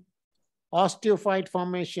spine. Osteophyte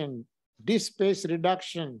formation, disc space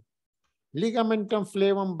reduction, ligamentum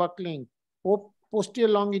flavum buckling, posterior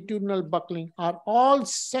longitudinal buckling are all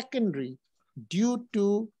secondary due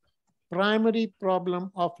to primary problem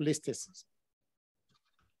of listhesis.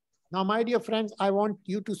 Now, my dear friends, I want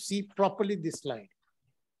you to see properly this slide.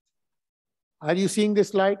 Are you seeing this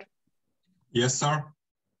slide? Yes, sir.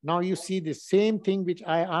 Now you see the same thing which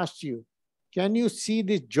I asked you. Can you see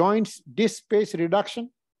this joints disc space reduction?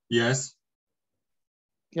 Yes.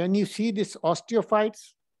 Can you see this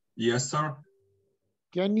osteophytes? Yes, sir.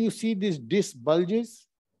 Can you see this disc bulges?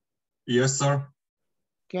 Yes, sir.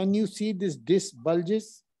 Can you see this disc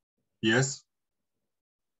bulges? Yes.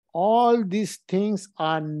 All these things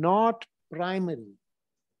are not primary.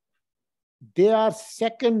 They are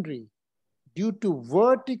secondary due to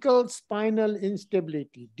vertical spinal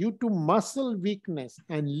instability, due to muscle weakness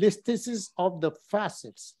and listhesis of the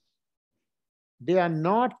facets. They are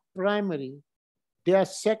not primary. They are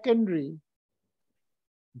secondary.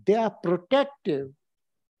 They are protective,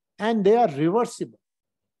 and they are reversible.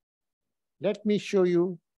 Let me show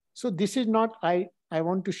you. So this is not, I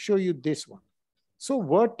want to show you this one. So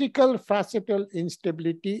vertical facetal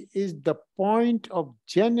instability is the point of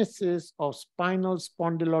genesis of spinal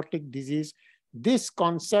spondylotic disease. This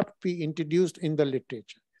concept we introduced in the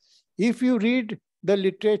literature. If you read the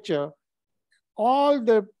literature, all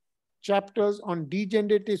the chapters on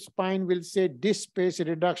degenerative spine will say disc space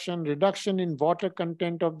reduction, reduction in water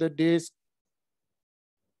content of the disc,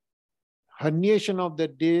 herniation of the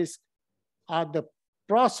disc are the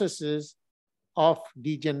processes of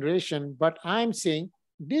degeneration. But I'm saying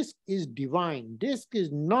disc is divine. Disc is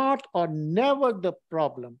not or never the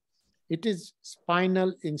problem. It is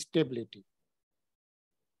spinal instability.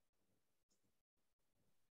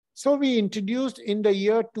 So we introduced in the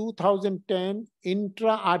year 2010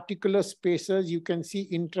 intra-articular spacers. You can see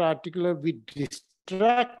intra-articular. We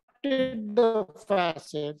distracted the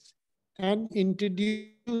facets and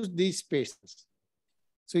introduced these spacers.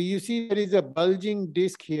 So you see there is a bulging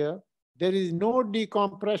disc here. There is no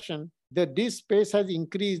decompression. The disc space has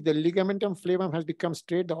increased. The ligamentum flavum has become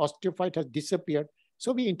straight. The osteophyte has disappeared.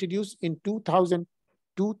 So we introduced in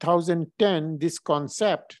 2010 this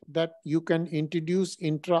concept that you can introduce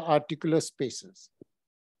intra-articular spacers.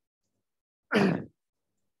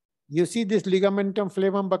 You see this ligamentum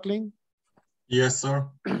flavum buckling? Yes, sir.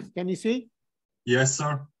 Can you see? Yes,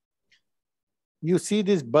 sir. You see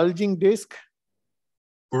this bulging disc?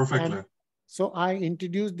 Perfectly. And so I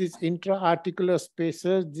introduced these intra-articular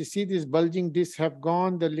spacers. You see these bulging discs have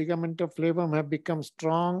gone, the ligamentum flavum have become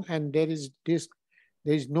strong, and there is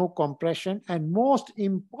no compression. And most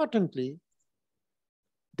importantly,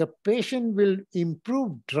 the patient will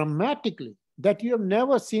improve dramatically that you have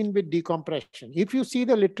never seen with decompression. If you see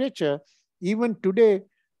the literature, even today,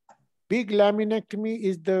 big laminectomy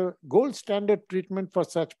is the gold standard treatment for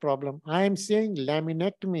such problem. I am saying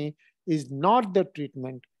laminectomy is not the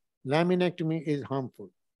treatment. Laminectomy is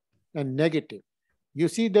harmful and negative. You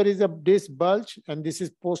see there is a disc bulge, and this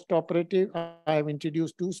is post-operative. I have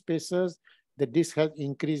introduced 2 spacers. The disc has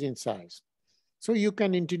increased in size. So you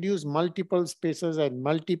can introduce multiple spacers at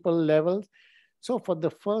multiple levels. So for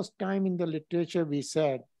the first time in the literature, we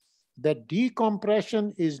said that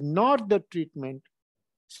decompression is not the treatment,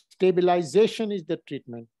 stabilization is the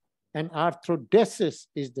treatment, and arthrodesis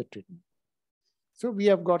is the treatment. So we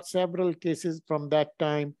have got several cases from that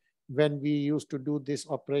time when we used to do this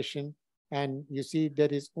operation. And you see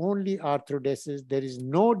there is only arthrodesis, there is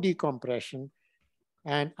no decompression,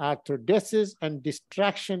 and arthrodesis and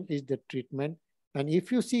distraction is the treatment. And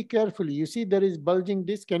if you see carefully, you see there is bulging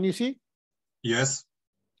disc. Can you see? Yes.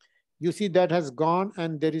 You see that has gone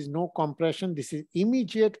and there is no compression. This is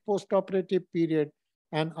immediate post-operative period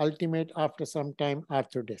and ultimate after some time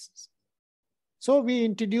arthrodesis. So we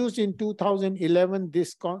introduced in 2011,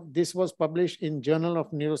 this was published in Journal of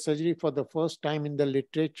Neurosurgery for the first time in the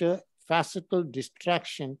literature, facetal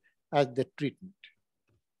distraction as the treatment.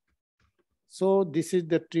 So this is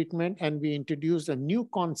the treatment, and we introduced a new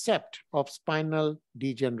concept of spinal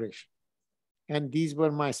degeneration. And these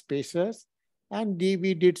were my spacers. And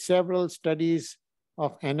we did several studies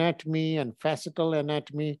of anatomy and facetal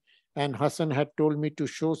anatomy. And Hassan had told me to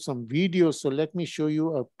show some videos. So let me show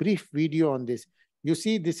you a brief video on this. You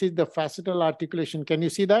see, this is the facetal articulation. Can you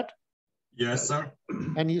see that? Yes, sir.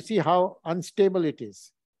 And you see how unstable it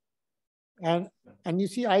is. And you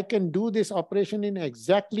see, I can do this operation in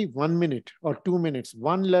exactly 1 minute or 2 minutes,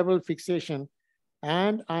 1 level fixation.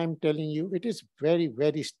 And I'm telling you, it is very,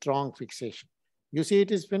 very strong fixation. You see, it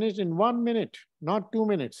is finished in 1 minute, not 2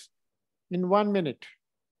 minutes, in 1 minute.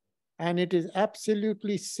 And it is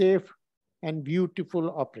absolutely safe and beautiful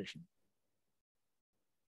operation.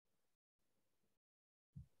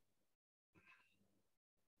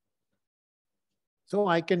 So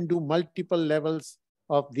I can do multiple levels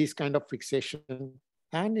of this kind of fixation.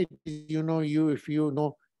 And it is, if you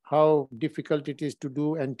know how difficult it is to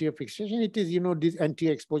do anterior fixation, it is, this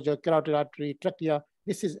anterior exposure, carotid artery, trachea.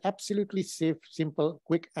 This is absolutely safe, simple,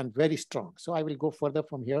 quick, and very strong. So I will go further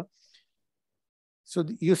from here. So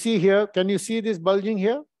you see here, can you see this bulging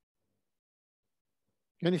here?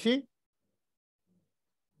 Can you see?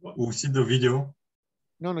 We see the video.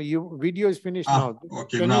 No, your video is finished now.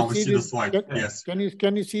 Okay, can now we see the slide. Yes.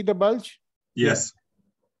 Can you see the bulge? Yes.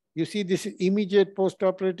 You see this immediate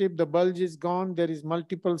post-operative, the bulge is gone. There is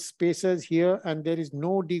multiple spacers here and there is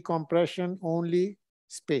no decompression, only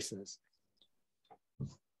spacers.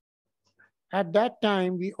 At that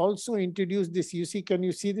time, we also introduced this, can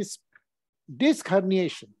you see this disc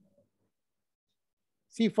herniation?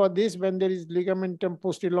 See, for this, when there is ligamentum,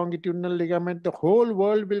 posterior longitudinal ligament, the whole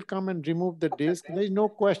world will come and remove the disc. There is no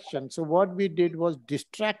question. So what we did was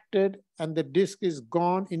distracted and the disc is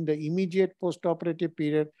gone in the immediate post-operative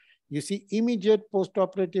period. You see immediate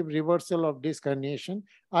post-operative reversal of disc herniation.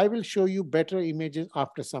 I will show you better images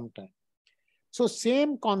after some time. So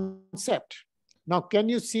same concept. Now, can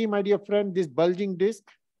you see, my dear friend, this bulging disc?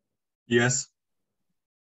 Yes.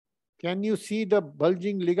 Can you see the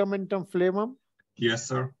bulging ligamentum flavum? Yes,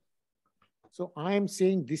 sir. So I am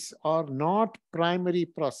saying these are not primary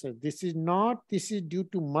process. This is due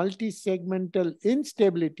to multi-segmental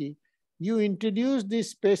instability. You introduce these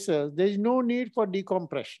spacers, there is no need for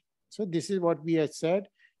decompression. So this is what we had said.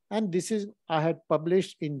 And this is, I had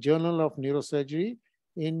published in Journal of Neurosurgery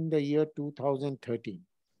in the year 2013.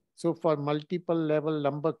 So for multiple level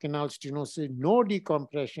lumbar canal stenosis, no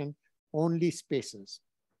decompression, only spacers.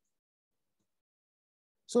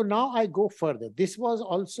 So now I go further. This was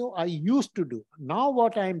also I used to do. Now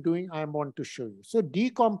what I am doing, I want to show you. So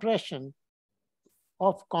decompression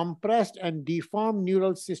of compressed and deformed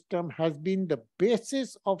neural system has been the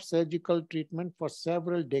basis of surgical treatment for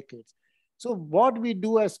several decades. So what we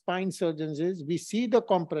do as spine surgeons is we see the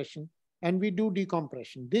compression and we do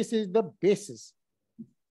decompression. This is the basis.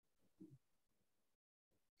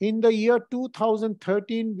 In the year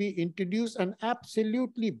 2013, we introduced an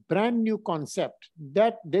absolutely brand new concept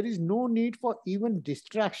that there is no need for even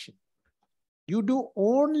distraction. You do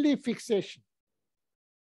only fixation.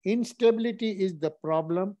 Instability is the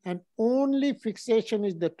problem and only fixation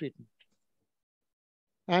is the treatment.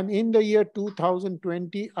 And in the year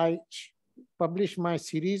 2020, I published my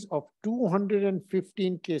series of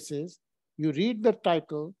 215 cases. You read the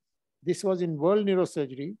title. This was in World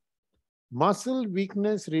Neurosurgery. Muscle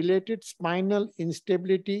weakness related spinal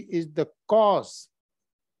instability is the cause.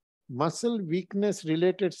 Muscle weakness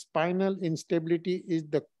related spinal instability is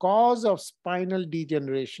the cause of spinal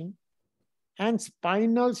degeneration, and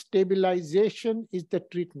spinal stabilization is the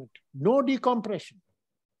treatment. No decompression,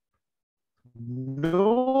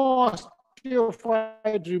 no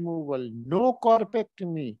osteophyte removal, no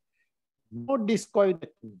corpectomy, no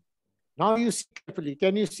discoidectomy. Now you see carefully.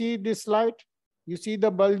 Can you see this slide? You see the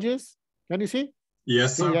bulges? Can you see?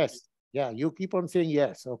 Yes, sir. Yes. Yeah, you keep on saying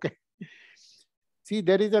yes. Okay. See,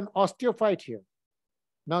 there is an osteophyte here.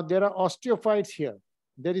 Now there are osteophytes here.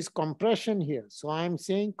 There is compression here. So I'm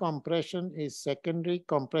saying compression is secondary,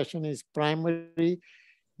 compression is primary.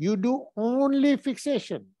 You do only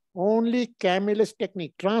fixation, only Camillus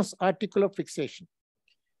technique, transarticular fixation.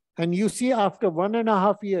 And you see after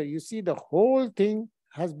 1.5 years, you see the whole thing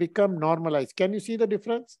has become normalized. Can you see the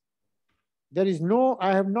difference? There is no,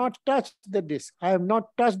 I have not touched the disc. I have not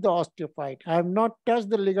touched the osteophyte. I have not touched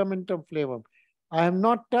the ligamentum flavum. I have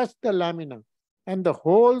not touched the lamina. And the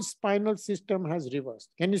whole spinal system has reversed.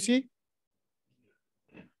 Can you see?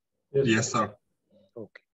 Yes, sir.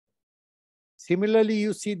 Okay. Similarly,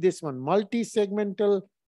 you see this one, multi-segmental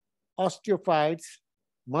osteophytes,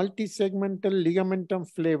 multi-segmental ligamentum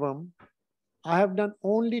flavum. I have done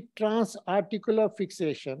only transarticular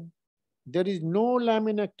fixation. There is no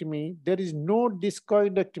laminectomy, there is no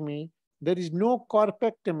discoidectomy, there is no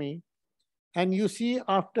corpectomy. And you see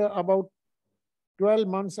after about 12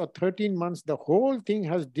 months or 13 months, the whole thing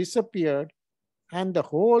has disappeared and the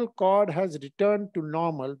whole cord has returned to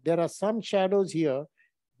normal. There are some shadows here,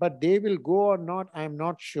 but they will go or not, I'm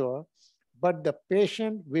not sure. But the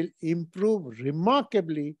patient will improve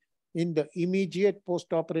remarkably in the immediate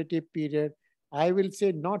postoperative period. I will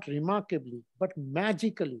say not remarkably, but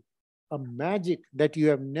magically. A magic that you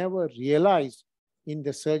have never realized in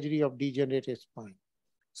the surgery of degenerative spine.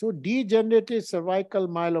 So degenerative cervical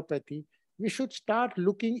myelopathy, we should start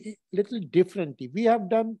looking a little differently. We have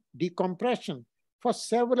done decompression for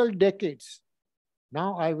several decades.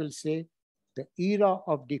 Now I will say the era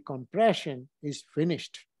of decompression is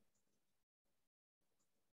finished.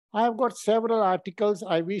 I have got several articles.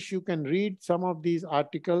 I wish you can read some of these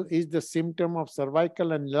articles. Is the symptom of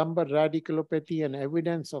cervical and lumbar radiculopathy and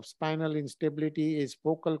evidence of spinal instability? Is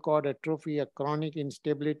focal cord atrophy a chronic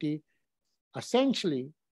instability? Essentially,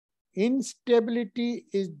 instability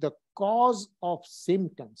is the cause of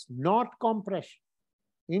symptoms, not compression.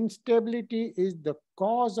 Instability is the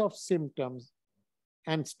cause of symptoms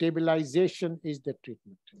and stabilization is the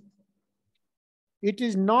treatment. It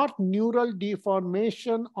is not neural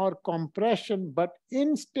deformation or compression, but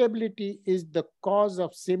instability is the cause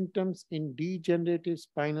of symptoms in degenerative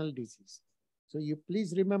spinal disease. So you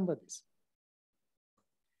please remember this.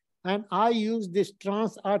 And I use this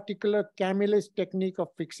transarticular Camillus technique of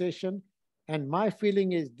fixation. And my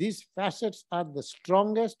feeling is these facets are the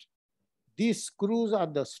strongest. These screws are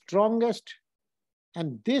the strongest.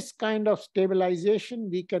 And this kind of stabilization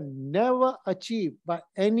we can never achieve by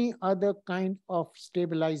any other kind of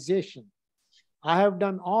stabilization. I have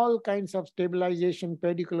done all kinds of stabilization,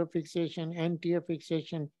 pedicular fixation, anterior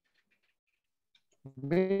fixation,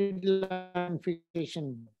 midline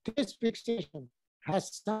fixation. This fixation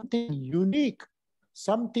has something unique,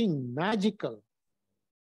 something magical,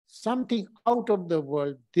 something out of the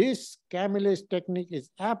world. This Camillus technique is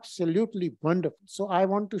absolutely wonderful. So I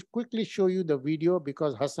want to quickly show you the video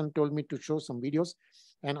because Hassan told me to show some videos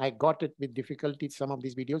and I got it with difficulty. Some of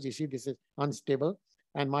these videos, you see, this is unstable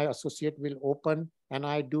and my associate will open and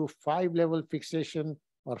I do 5-level fixation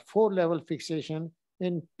or 4-level fixation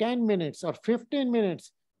in 10 minutes or 15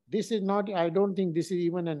 minutes. This is not, I don't think this is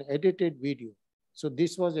even an edited video. So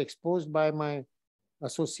this was exposed by my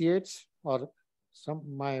associates or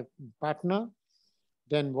my partner.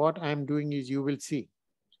 Then what I'm doing is you will see.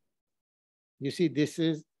 You see, this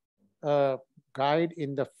is a guide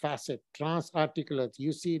in the facet, transarticular.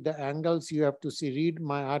 You see the angles, you have to see, read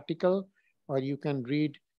my article, or you can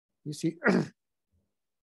read, you see,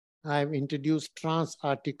 I've introduced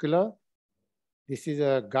transarticular. This is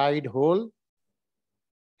a guide hole.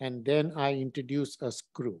 And then I introduce a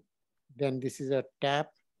screw. Then this is a tap.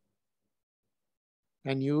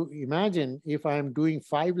 And you imagine if I'm doing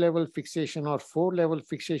 5-level fixation or 4-level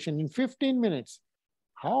fixation in 15 minutes,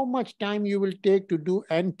 how much time you will take to do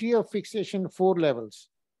anterior fixation 4 levels?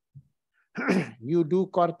 You do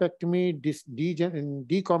corpectomy,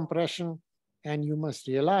 decompression, and you must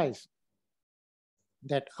realize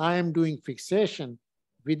that I am doing fixation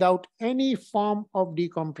without any form of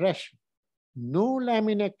decompression. No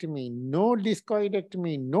laminectomy, no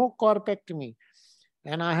discoidectomy, no corpectomy.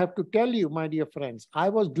 And I have to tell you, my dear friends, I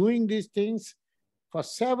was doing these things for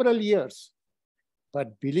several years.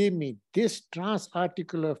 But believe me, this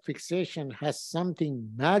transarticular fixation has something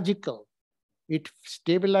magical. It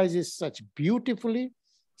stabilizes such beautifully,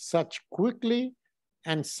 such quickly,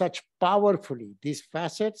 and such powerfully. These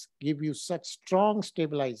facets give you such strong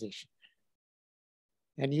stabilization.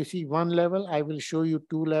 And you see 1 level, I will show you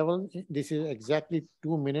 2 levels. This is exactly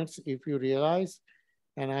 2 minutes if you realize.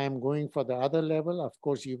 And I am going for the other level. Of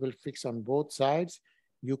course, you will fix on both sides.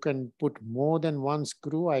 You can put more than 1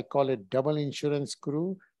 screw. I call it double insurance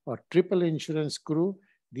screw or triple insurance screw.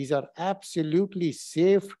 These are absolutely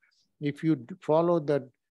safe if you follow the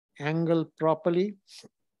angle properly.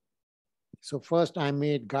 So first I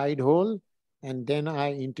made guide hole. And then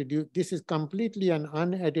I introduced, this is completely an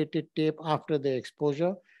unedited tape after the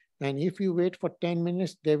exposure. And if you wait for 10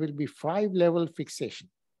 minutes, there will be 5-level fixation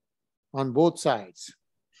on both sides.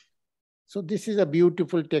 So this is a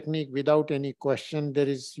beautiful technique without any question. There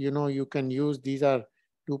is, you can use, these are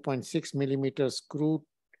 2.6 millimeter screw.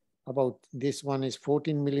 About this one is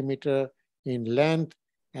 14 millimeter in length.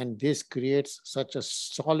 And this creates such a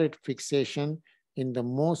solid fixation in the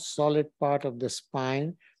most solid part of the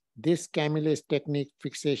spine. This Camillus technique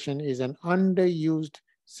fixation is an underused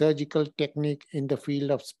surgical technique in the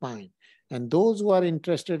field of spine. And those who are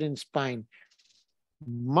interested in spine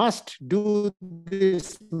must do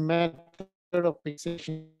this method of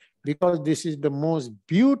fixation because this is the most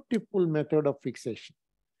beautiful method of fixation.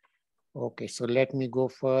 Okay, so let me go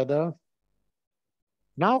further.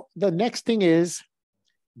 Now, the next thing is,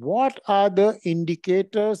 what are the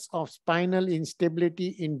indicators of spinal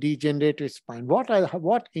instability in degenerative spine?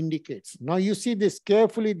 What indicates? Now you see this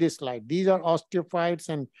carefully, this slide. These are osteophytes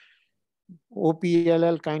and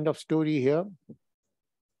OPLL kind of story here.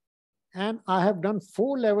 And I have done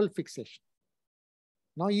 4-level fixation.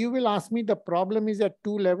 Now you will ask me, the problem is at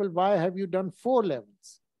 2 level. Why have you done 4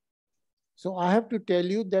 levels? So I have to tell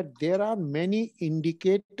you that there are many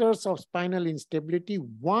indicators of spinal instability.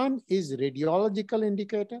 One is radiological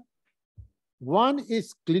indicator, one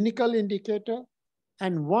is clinical indicator,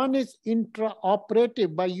 and one is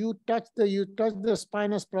intraoperative. By you touch the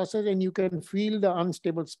spinous process and you can feel the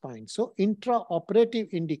unstable spine. So intraoperative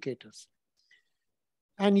indicators.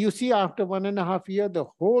 And you see after 1.5 years, the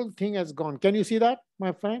whole thing has gone. Can you see that,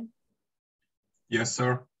 my friend? Yes,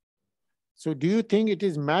 sir. So do you think it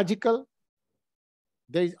is magical?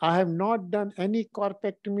 I have not done any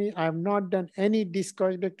corpectomy. I have not done any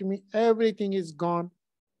discoidectomy. Everything is gone.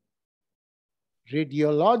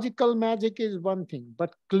 Radiological magic is one thing,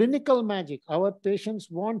 but clinical magic, our patients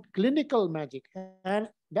want clinical magic. And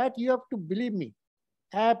that you have to believe me,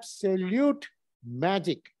 absolute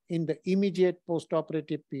magic in the immediate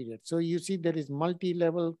postoperative period. So you see there is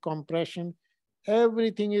multi-level compression.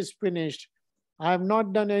 Everything is finished. I have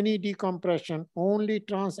not done any decompression, only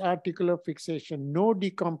transarticular fixation, no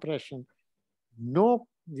decompression. No,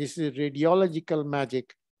 this is radiological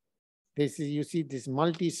magic. This is, you see this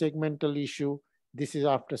multi-segmental issue. This is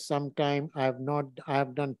after some time. I have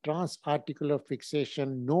done transarticular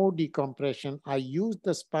fixation, no decompression. I used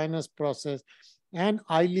the spinous process and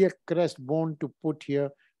iliac crest bone to put here.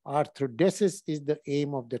 Arthrodesis is the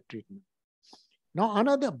aim of the treatment. Now,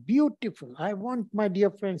 another beautiful, I want my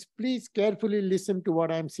dear friends, please carefully listen to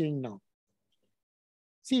what I'm saying now.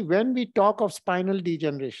 See, when we talk of spinal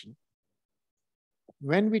degeneration,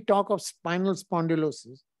 when we talk of spinal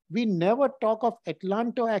spondylosis, we never talk of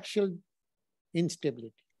atlantoaxial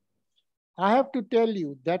instability. I have to tell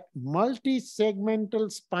you that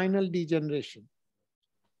multi-segmental spinal degeneration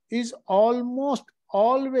is almost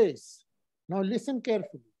always, now listen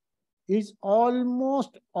carefully, is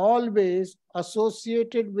almost always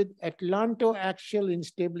associated with atlantoaxial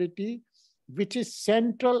instability, which is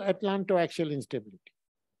central atlantoaxial instability.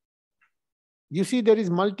 You see there is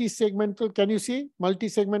multi-segmental, can you see?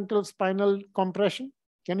 Multi-segmental spinal compression,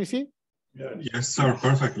 can you see? Yes, sir,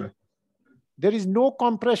 perfectly. There is no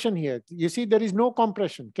compression here. You see, there is no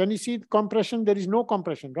compression. Can you see compression? There is no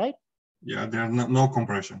compression, right? Yeah, there's no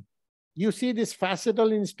compression. You see this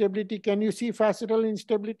facetal instability. Can you see facetal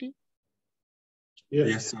instability?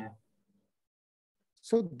 Yes, sir.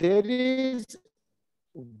 So there is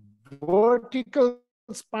vertical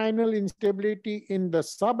spinal instability in the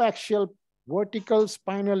subaxial, vertical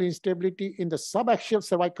spinal instability in the subaxial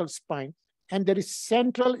cervical spine, and there is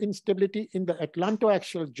central instability in the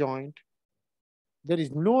atlantoaxial joint. There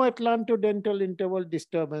is no atlantodental interval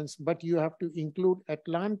disturbance, but you have to include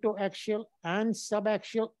atlantoaxial and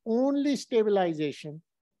subaxial only stabilization,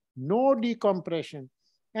 no decompression.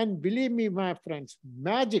 And believe me, my friends,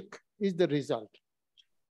 magic is the result.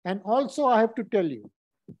 And also I have to tell you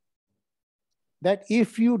that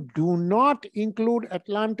if you do not include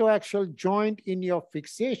atlantoaxial joint in your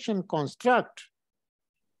fixation construct,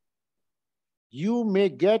 you may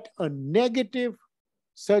get a negative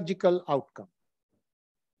surgical outcome.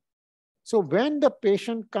 So when the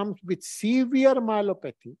patient comes with severe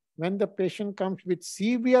myelopathy,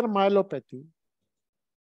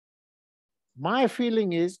 my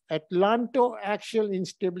feeling is atlantoaxial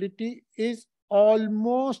instability is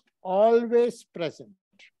almost always present.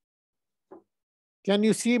 Can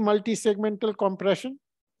you see multisegmental compression?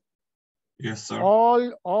 Yes, sir.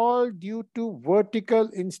 All due to vertical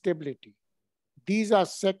instability. These are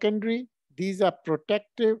secondary, these are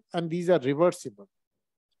protective, and these are reversible.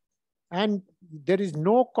 And there is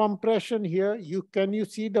no compression here. Can you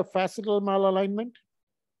see the facetal malalignment?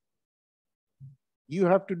 You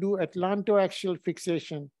have to do atlantoaxial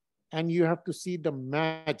fixation, and you have to see the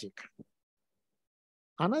magic.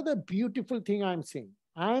 Another beautiful thing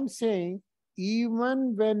I'm saying,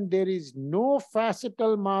 even when there is no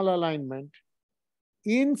facetal malalignment,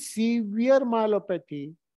 in severe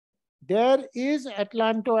myelopathy, there is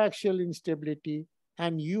atlantoaxial instability,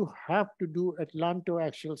 and you have to do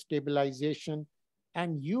atlantoaxial stabilization.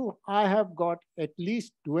 And I have got at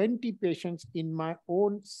least 20 patients in my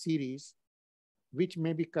own series, which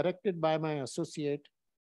may be corrected by my associate,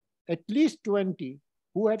 at least 20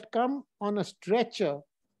 who had come on a stretcher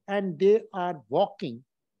and they are walking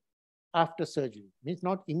after surgery. Means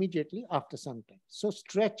not immediately, after some time. So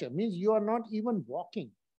stretcher means you are not even walking.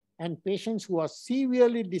 And patients who are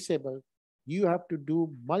severely disabled, you have to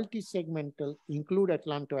do multi-segmental, include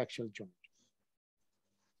atlantoaxial joint.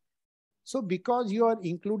 So because you are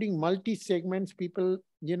including multi-segments, people,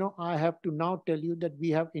 I have to now tell you that we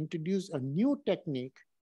have introduced a new technique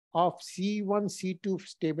of C1, C2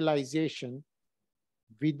 stabilization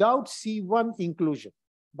without C1 inclusion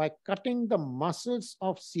by cutting the muscles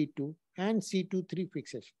of C2 and C2-3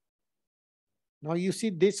 fixation. Now you see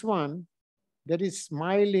this one, there is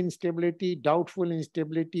smile instability, doubtful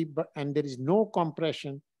instability, and there is no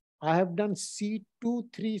compression. I have done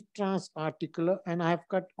C2-3 transarticular, and I have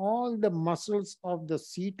cut all the muscles of the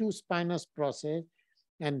C2 spinous process,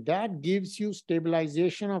 and that gives you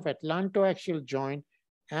stabilization of atlantoaxial joint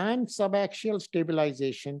and subaxial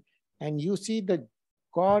stabilization. And you see the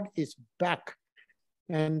cord is back,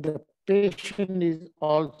 and the patient is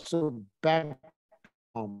also back to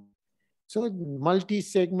normal. So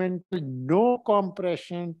multi-segmental, no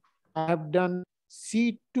compression. I have done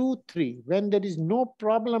C2-3 when there is no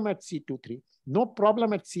problem at C2-3, no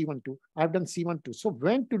problem at C1-2. I've done C1-2. So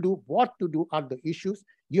when to do, what to do are the issues.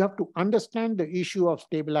 You have to understand the issue of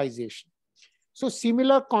stabilization. So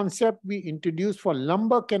similar concept we introduced for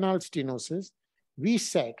lumbar canal stenosis. We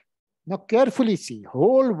said, now carefully see,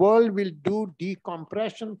 whole world will do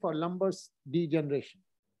decompression for lumbar degeneration.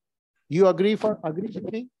 You agree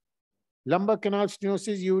with me? Lumbar canal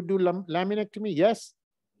stenosis, you would do laminectomy, yes?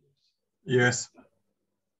 Yes.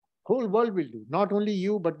 Whole world will do. Not only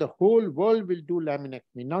you, but the whole world will do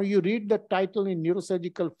laminectomy. Now you read the title in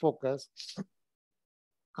Neurosurgical Focus.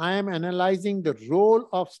 I am analyzing the role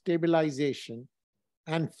of stabilization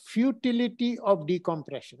and futility of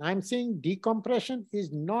decompression. I'm saying decompression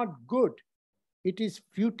is not good. It is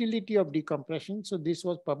futility of decompression. So this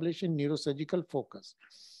was published in Neurosurgical Focus.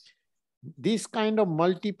 These kind of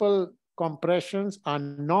multiple compressions are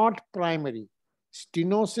not primary.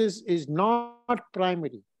 Stenosis is not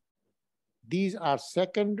primary. These are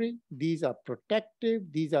secondary, these are protective,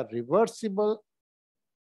 these are reversible,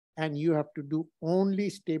 and you have to do only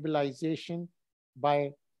stabilization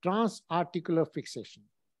by transarticular fixation.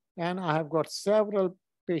 And I have got several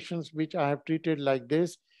patients which I have treated like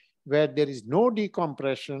this, where there is no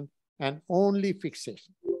decompression and only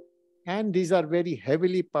fixation. And these are very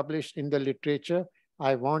heavily published in the literature.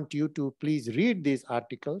 I want you to please read these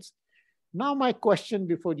articles. Now my question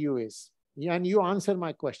before you is, and you answer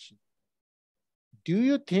my question. Do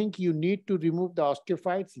you think you need to remove the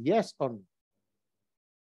osteophytes? Yes or no?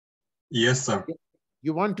 Yes, sir.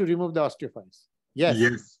 You want to remove the osteophytes? Yes.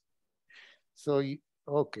 Yes. So,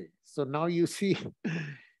 okay. So now you see,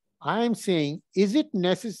 I am saying, is it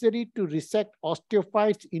necessary to resect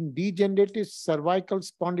osteophytes in degenerative cervical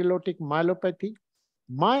spondylotic myelopathy?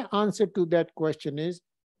 My answer to that question is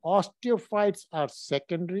osteophytes are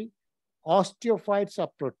secondary, osteophytes are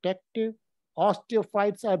protective,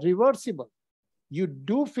 osteophytes are reversible. You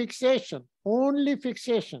do fixation, only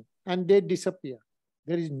fixation, and they disappear.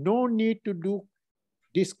 There is no need to do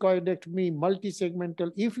discoidectomy,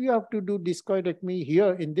 multisegmental. If you have to do discoidectomy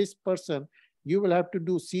here in this person, you will have to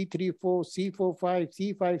do C34,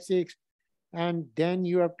 C45, C56, and then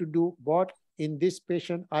you have to do what in this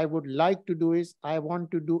patient I would like to do is I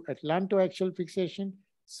want to do atlantoaxial fixation,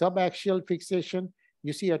 subaxial fixation.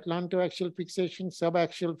 You see atlantoaxial fixation,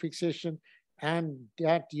 subaxial fixation, and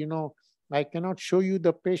that, you know, I cannot show you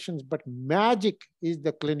the patients, but magic is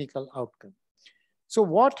the clinical outcome. So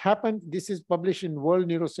what happened? This is published in World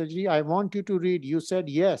Neurosurgery. I want you to read. You said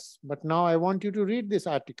yes, but now I want you to read this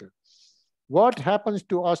article. What happens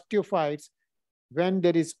to osteophytes when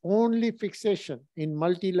there is only fixation in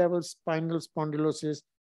multi-level spinal spondylosis,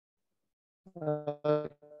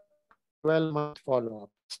 12-month follow-up.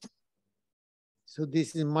 So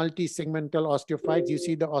this is multi-segmental osteophytes. You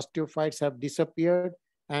see the osteophytes have disappeared,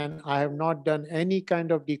 and I have not done any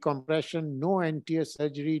kind of decompression, no anterior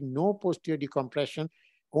surgery, no posterior decompression,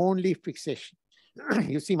 only fixation.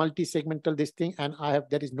 You see multi-segmental this thing, and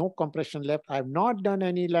there is no compression left. I have not done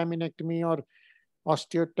any laminectomy or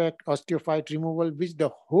osteophyte removal, which the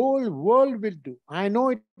whole world will do. I know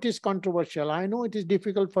it is controversial. I know it is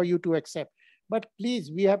difficult for you to accept, but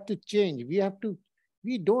please, we have to change.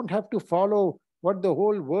 We don't have to follow what the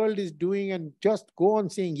whole world is doing and just go on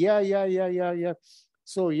saying, yeah.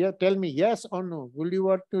 So yeah, tell me yes or no. Will you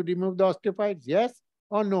want to remove the osteophytes? Yes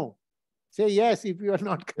or no? Say yes if you are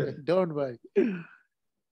not correct. Don't worry.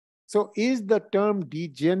 So is the term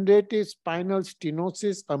degenerative spinal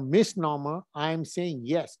stenosis a misnomer? I am saying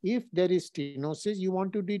yes. If there is stenosis, you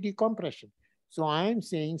want to do decompression. So I am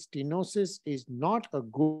saying stenosis is not a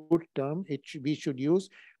good term. We should use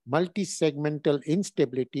multisegmental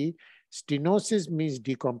instability. Stenosis means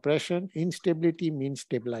decompression. Instability means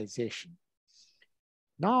stabilization.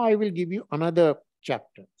 Now I will give you another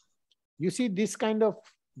chapter. You see this kind of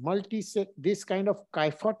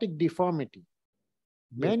kyphotic deformity.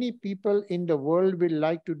 Many people in the world will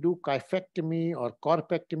like to do kyphectomy or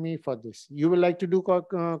corpectomy for this. You will like to do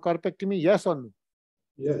corpectomy, yes or no?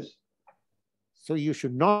 Yes. So you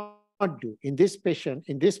should not do. In this patient,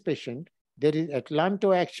 there is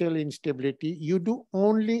atlantoaxial instability. You do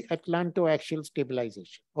only atlantoaxial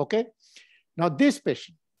stabilization, okay? Now this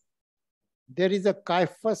patient, there is a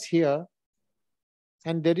kyphus here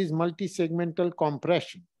and there is multisegmental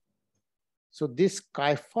compression. So this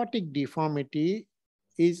kyphotic deformity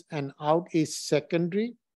is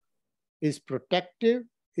secondary, is protective,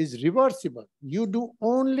 is reversible. You do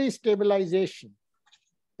only stabilization.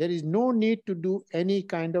 There is no need to do any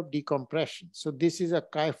kind of decompression. So this is a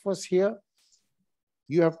kyphus here.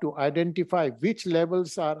 You have to identify which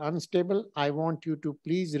levels are unstable. I want you to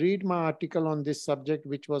please read my article on this subject,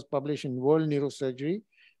 which was published in World Neurosurgery,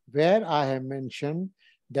 where I have mentioned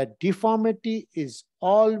that deformity is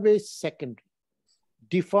always secondary.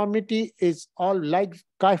 Deformity is all like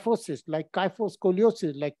kyphosis, like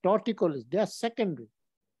kyphoscoliosis, like torticollis. They are secondary.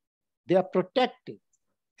 They are protective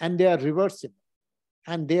and they are reversible.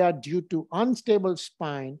 And they are due to unstable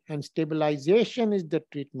spine, and stabilization is the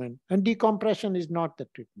treatment and decompression is not the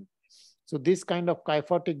treatment. So this kind of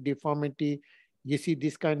kyphotic deformity, you see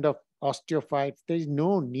this kind of osteophytes, there is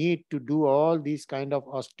no need to do all these kind of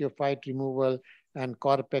osteophyte removal and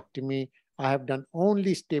corpectomy. I have done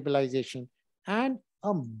only stabilization and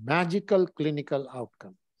a magical clinical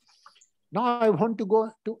outcome. Now I want to go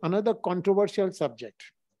to another controversial subject.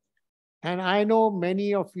 And I know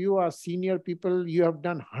many of you are senior people. You have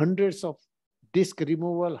done hundreds of disc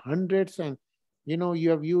removal, hundreds, and you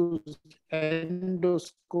have used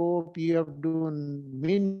endoscope, you have done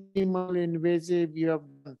minimal invasive, you have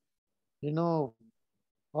done,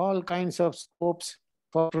 all kinds of scopes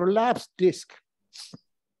for prolapsed disc.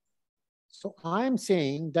 So I'm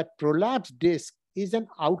saying that prolapsed disc is an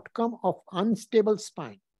outcome of unstable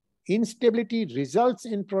spine. Instability results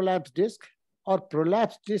in prolapsed disc, or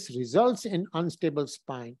prolapsed disc results in unstable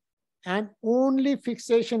spine, and only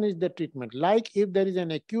fixation is the treatment. Like if there is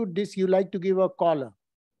an acute disc, you like to give a collar,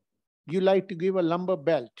 you like to give a lumbar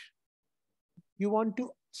belt, you want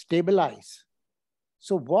to stabilize.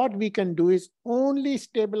 So what we can do is only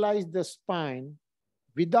stabilize the spine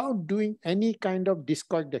without doing any kind of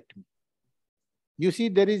discoidectomy. You see,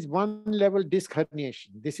 there is one level disc herniation.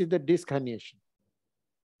 This is the disc herniation.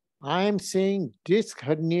 I am saying disc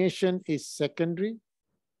herniation is secondary,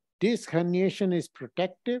 disc herniation is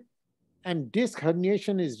protective, and disc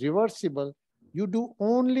herniation is reversible. You do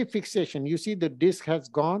only fixation. You see the disc has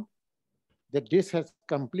gone, the disc has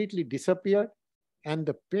completely disappeared, and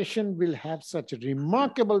the patient will have such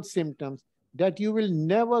remarkable symptoms that you will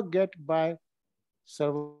never get by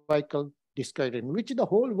cervical discoidectomy, which the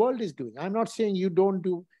whole world is doing. I'm not saying you don't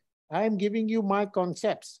do. I am giving you my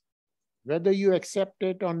concepts. Whether you accept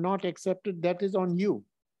it or not accept it, that is on you.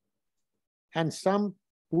 And some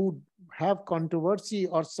who have controversy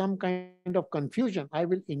or some kind of confusion, I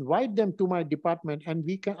will invite them to my department, and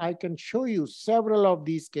I can show you several of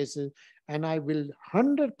these cases, and I will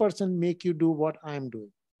 100% make you do what I'm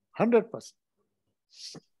doing, 100%.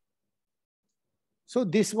 So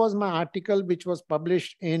this was my article, which was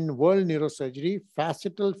published in World Neurosurgery,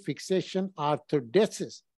 Facetal Fixation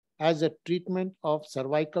Arthrodesis as a treatment of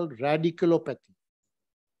cervical radiculopathy.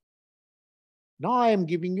 Now I am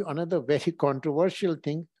giving you another very controversial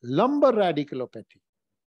thing, lumbar radiculopathy.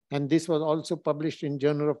 And this was also published in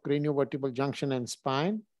Journal of Craniovertebral Junction and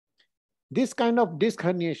Spine. This kind of disc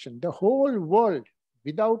herniation, the whole world,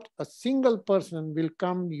 without a single person, will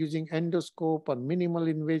come using endoscope or minimal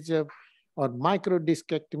invasive or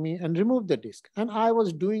microdiscectomy and remove the disc. And I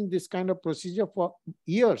was doing this kind of procedure for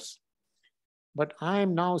years. But I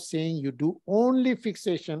am now saying you do only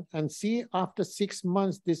fixation, and see after 6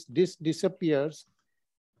 months, this disc disappears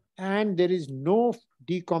and there is no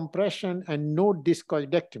decompression and no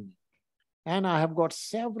discoidectomy. And I have got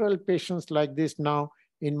several patients like this now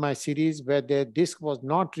in my series where their disc was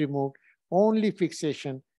not removed, only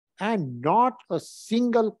fixation, and not a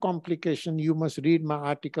single complication. You must read my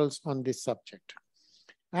articles on this subject.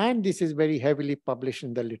 And this is very heavily published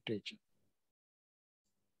in the literature.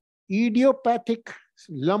 Idiopathic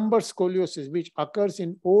lumbar scoliosis, which occurs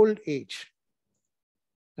in old age.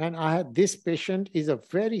 And this patient is a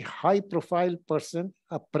very high profile person,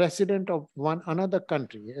 a president of another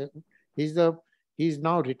country. He's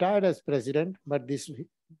now retired as president, but this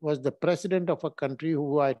was the president of a country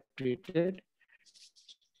who I treated.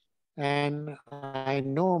 And I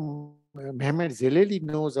know Mehmet Zeleli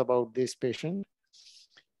knows about this patient.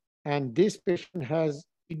 And this patient has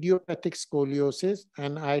idiopathic scoliosis,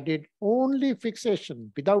 and I did only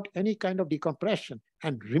fixation without any kind of decompression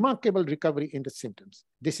and remarkable recovery in the symptoms.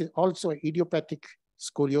 This is also idiopathic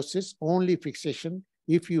scoliosis, only fixation.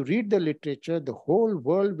 If you read the literature, the whole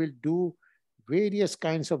world will do various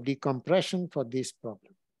kinds of decompression for this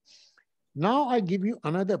problem. Now I give you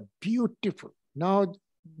another beautiful. Now,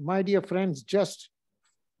 my dear friends, just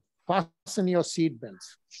fasten your seat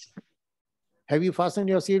belts. Have you fastened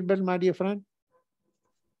your seat belt, my dear friend?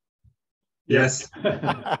 Yes.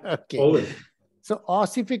 Okay. Always. So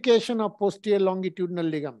ossification of posterior longitudinal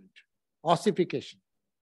ligament. Ossification.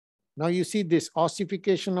 Now you see this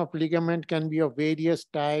ossification of ligament can be of various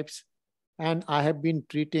types, and I have been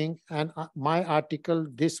treating, and my article,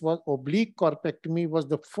 this was oblique corpectomy, was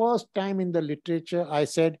the first time in the literature I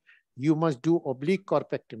said you must do oblique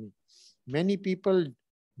corpectomy. Many people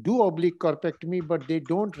do oblique corpectomy, but they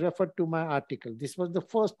don't refer to my article. This was the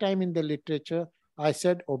first time in the literature I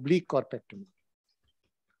said oblique corpectomy.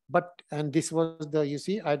 And this was you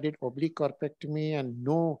see, I did oblique corpectomy and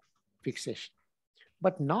no fixation.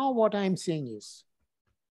 But now what I'm saying is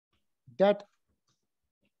that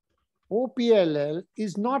OPLL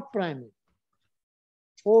is not primary.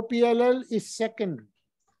 OPLL is secondary.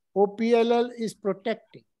 OPLL is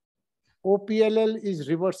protecting. OPLL is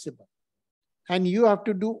reversible. And you have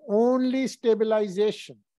to do only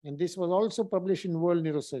stabilization. And this was also published in World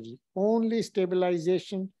Neurosurgery. Only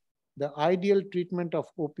stabilization, the ideal treatment of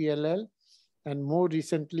OPLL. And more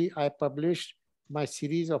recently, I published my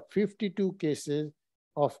series of 52 cases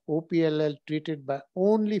of OPLL treated by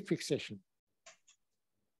only fixation.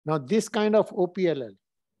 Now, this kind of OPLL,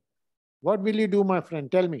 what will you do, my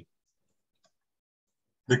friend? Tell me.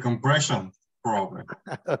 The compression problem.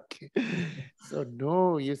 Okay. So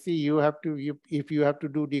no, you see, you have to, if you have to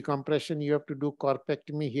do decompression, you have to do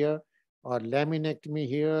corpectomy here, or laminectomy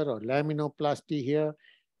here, or laminoplasty here.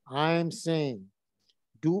 I am saying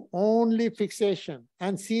do only fixation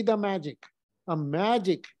and see the magic, a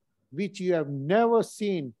magic which you have never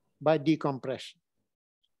seen by decompression.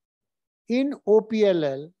 In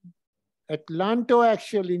OPLL,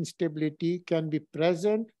 atlantoaxial instability can be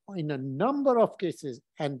present in a number of cases,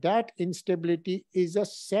 and that instability is a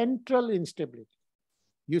central instability.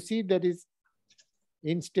 You see, there is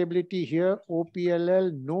instability here,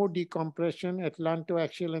 OPLL, no decompression,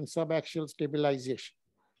 atlantoaxial and subaxial stabilization.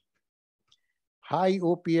 high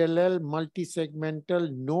OPLL,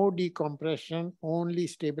 multi-segmental, no decompression, only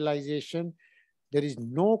stabilization. There is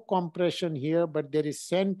no compression here, but there is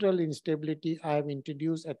central instability. I have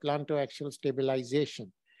introduced atlantoaxial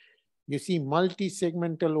stabilization. You see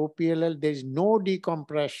multi-segmental OPLL, there is no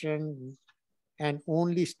decompression and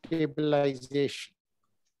only stabilization.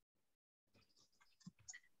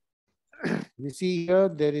 You see here,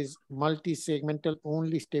 there is multi-segmental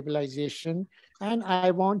only stabilization. And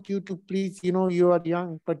I want you to please, you know, you are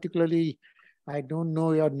young, particularly, I don't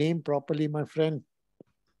know your name properly, my friend,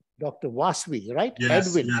 Dr. Vasvi, right? Yes,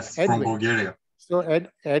 Edwin. yes, Edwin. from Bulgaria. So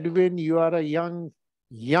Edwin, you are a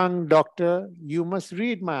young doctor. You must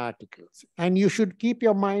read my articles and you should keep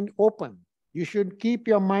your mind open. You should keep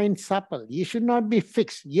your mind supple. You should not be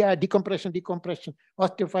fixed. Yeah, decompression,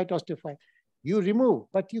 osteophyte. You remove,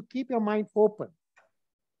 but you keep your mind open.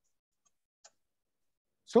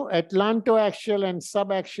 So atlantoaxial and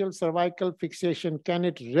subaxial cervical fixation, can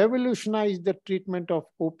it revolutionize the treatment of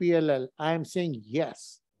OPLL? I am saying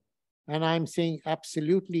yes. And I'm saying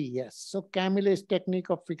absolutely yes. So Camille's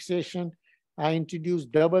technique of fixation, I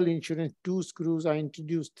introduced double insurance, 2 screws. I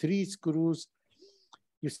introduced 3 screws.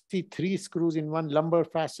 You see 3 screws in one lumbar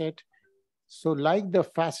facet. So like the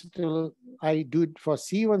facetal, I do it for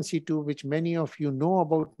C1, C2, which many of you know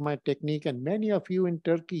about my technique, and many of you in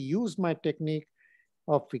Turkey use my technique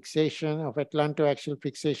of fixation, of atlantoaxial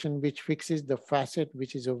fixation, which fixes the facet,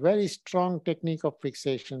 which is a very strong technique of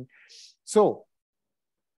fixation. So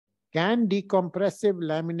can decompressive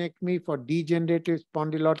laminectomy for degenerative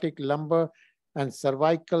spondylotic lumbar and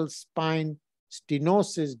cervical spine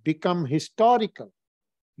stenosis become historical?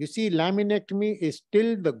 You see, laminectomy is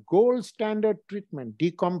still the gold standard treatment.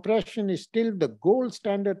 Decompression is still the gold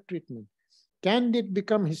standard treatment. Can it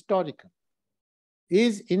become historical?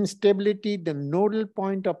 Is instability the nodal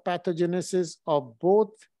point of pathogenesis of both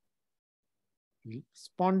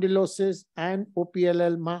spondylosis and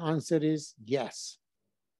OPLL? My answer is yes.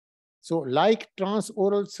 So like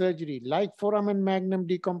transoral surgery, like foramen magnum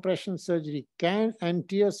decompression surgery, can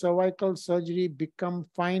anterior cervical surgery become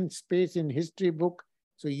fine space in history book?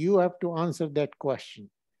 So you have to answer that question.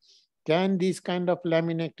 Can this kind of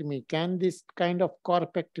laminectomy, can this kind of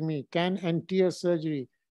corpectomy, can anterior surgery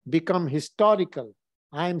become historical?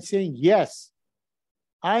 I'm saying yes.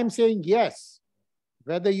 I'm saying yes,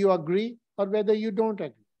 whether you agree or whether you don't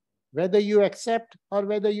agree, whether you accept or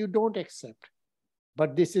whether you don't accept.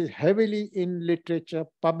 But this is heavily in literature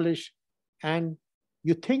published, and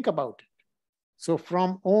you think about it. So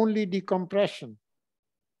from only decompression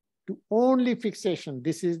to only fixation,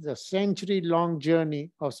 this is the century-long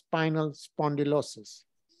journey of spinal spondylosis.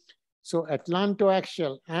 So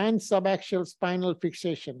atlantoaxial and subaxial spinal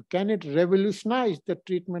fixation, can it revolutionize the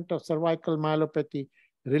treatment of cervical myelopathy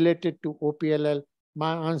related to OPLL?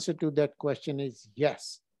 My answer to that question is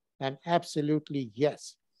yes, and absolutely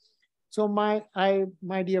yes. So my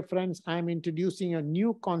dear friends, I'm introducing a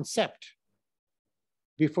new concept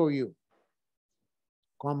before you.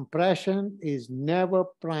 Compression is never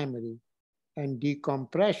primary and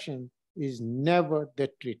decompression is never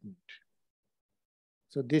the treatment.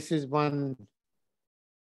 So this is one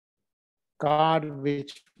card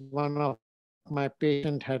which one of my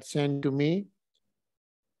patients had sent to me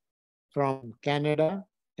from Canada,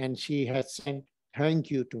 and she has sent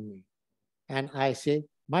thank you to me. And I say,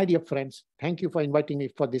 my dear friends, thank you for inviting me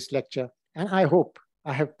for this lecture. And I hope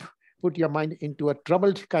I have put your mind into a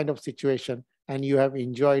troubled kind of situation and you have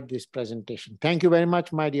enjoyed this presentation. Thank you very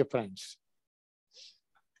much, my dear friends.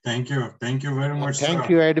 Thank you. Thank you very much, Thank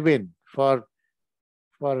you, Edwin, for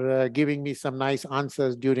giving me some nice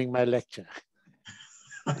answers during my lecture.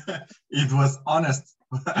 It was honest.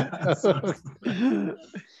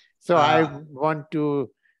 So I want to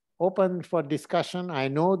open for discussion. I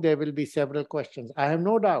know there will be several questions. I have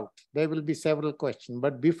no doubt there will be several questions.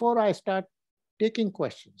 But before I start taking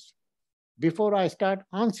questions, before I start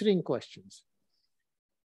answering questions,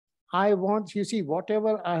 I want, you see,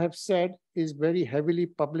 whatever I have said is very heavily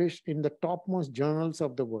published in the topmost journals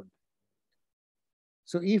of the world.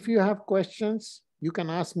 So if you have questions, you can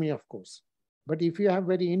ask me, of course. But if you have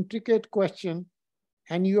very intricate question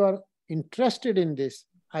and you are interested in this,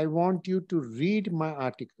 I want you to read my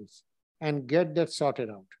articles and get that sorted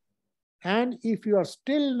out. And if you are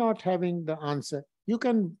still not having the answer, you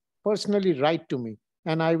can personally write to me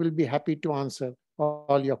and I will be happy to answer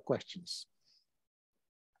all your questions.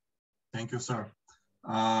 Thank you, sir.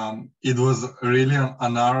 It was really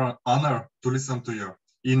an honor to listen to you.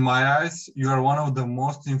 In my eyes, you are one of the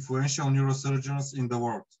most influential neurosurgeons in the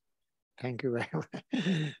world. Thank you very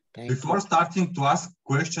much. Before starting to ask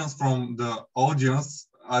questions from the audience,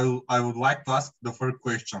 I would like to ask the first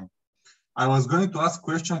question. I was going to ask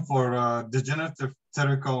question for degenerative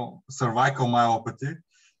cervical myopathy,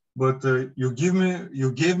 but you gave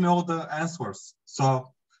me all the answers.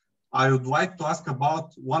 So I would like to ask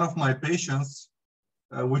about one of my patients,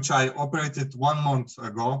 which I operated 1 month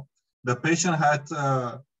ago. The patient had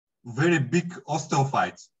very big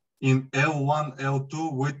osteophytes in L1,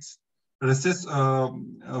 L2 with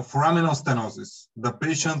foraminal stenosis. The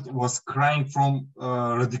patient was crying from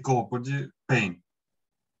radiculopathy pain.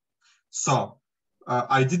 So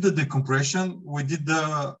I did the decompression. We did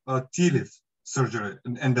the T-leaf surgery,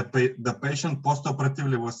 and the patient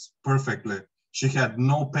postoperatively was perfectly. She had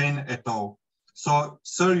no pain at all. So,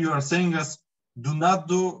 sir, you are saying us, do not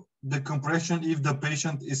do the compression if the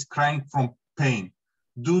patient is crying from pain.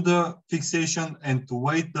 Do the fixation and to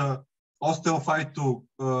wait the osteophyte to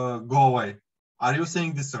go away. Are you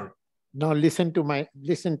saying this, sir? Now listen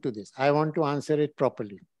to this. I want to answer it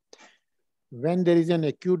properly. When there is an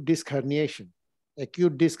acute disc herniation,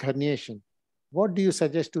 what do you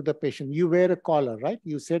suggest to the patient? You wear a collar, right?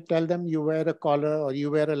 You tell them you wear a collar or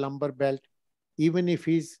you wear a lumbar belt, even if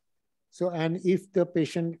he's, and if the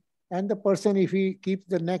patient, and the person, if he keeps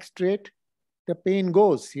the neck straight, the pain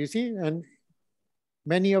goes, you see, and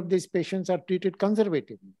many of these patients are treated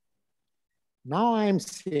conservatively. Now I am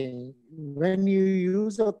saying, when you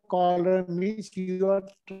use a collar, means you are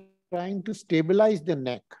trying to stabilize the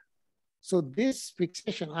neck. So this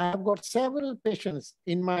fixation, I have got several patients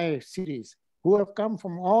in my series who have come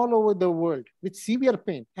from all over the world with severe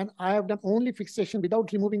pain. And I have done only fixation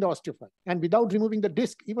without removing the osteophyte and without removing the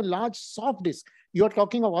disc, even large soft disc. You are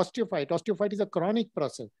talking of osteophyte. Osteophyte is a chronic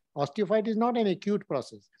process. Osteophyte is not an acute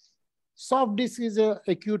process. Soft disc is an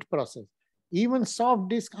acute process. Even soft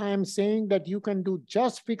disc, I am saying that you can do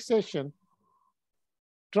just fixation,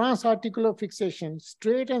 transarticular fixation,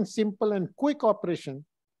 straight and simple and quick operation,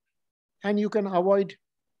 and you can avoid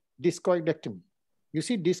discoidectomy. You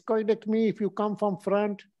see, discoidectomy, if you come from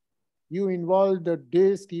front, you involve the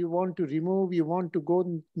disc, you want to remove, you want to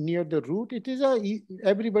go near the root. It is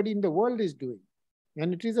everybody in the world is doing.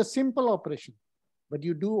 And it is a simple operation. But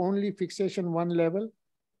you do only fixation one level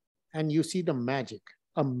and you see the magic.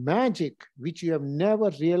 A magic which you have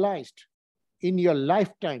never realized in your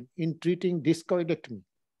lifetime in treating discoidectomy.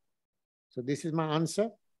 So this is my answer.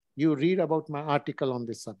 You read about my article on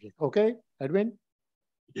this subject. Okay, Edwin?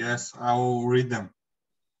 Yes, I will read them.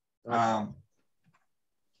 Okay.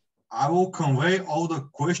 I will convey all the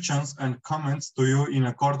questions and comments to you in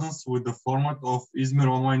accordance with the format of İzmir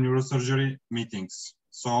online neurosurgery meetings.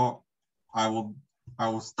 So I will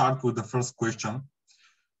start with the first question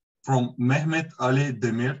from Mehmet Ali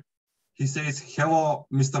Demir. He says, hello,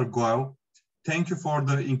 Mr. Goel. Thank you for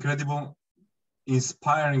the incredible,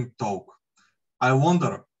 inspiring talk. I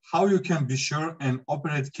wonder how you can be sure and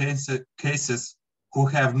operate cases who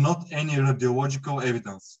have not any radiological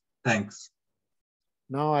evidence. Thanks.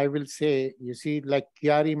 Now I will say, you see, like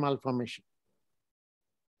Chiari malformation.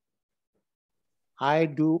 I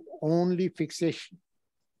do only fixation.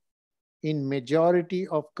 In majority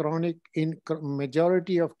of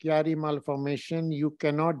majority of Chiari malformation, you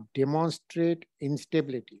cannot demonstrate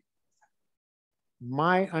instability.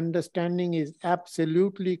 My understanding is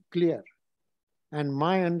absolutely clear. And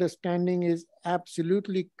my understanding is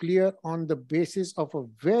absolutely clear on the basis of a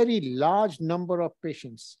very large number of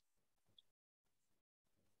patients.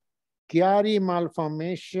 Chiari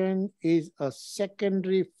malformation is a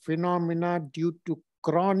secondary phenomena due to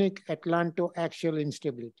chronic atlantoaxial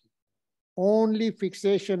instability. Only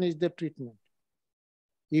fixation is the treatment.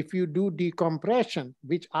 If you do decompression,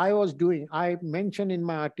 which I was doing, I mentioned in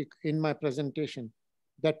my article, in my presentation,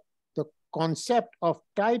 that the concept of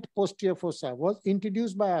tight posterior fossa was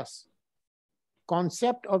introduced by us.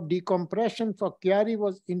 Concept of decompression for Chiari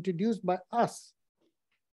was introduced by us.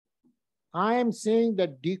 I am saying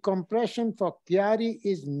that decompression for Chiari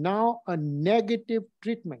is now a negative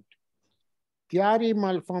treatment. Chiari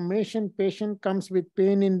malformation patient comes with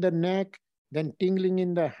pain in the neck, then tingling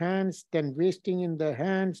in the hands, then wasting in the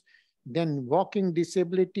hands, then walking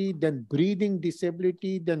disability, then breathing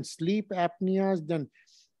disability, then sleep apneas, then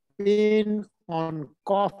pain on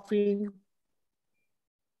coughing.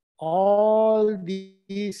 All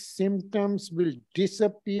these symptoms will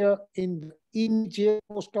disappear in the immediate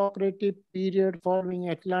postoperative period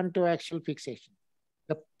following atlantoaxial fixation.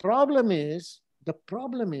 The problem is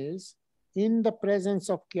in the presence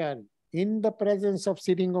of Chiari, in the presence of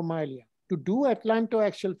syringomyelia, to do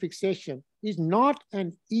atlantoaxial fixation is not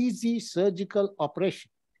an easy surgical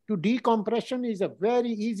operation. To decompression is a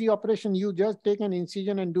very easy operation. You just take an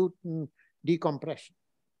incision and do decompression.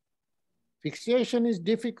 Fixation is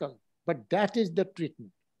difficult, but that is the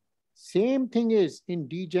treatment. Same thing is in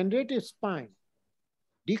degenerative spine.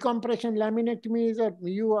 Decompression laminectomy is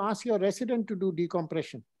you ask your resident to do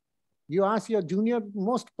decompression. You ask your junior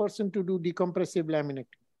most person to do decompressive laminectomy.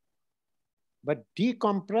 But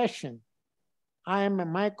decompression,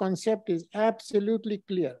 my concept is absolutely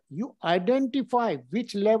clear. You identify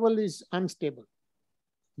which level is unstable.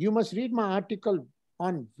 You must read my article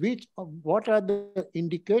on what are the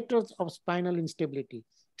indicators of spinal instability.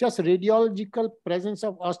 Just radiological presence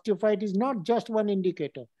of osteophyte is not just one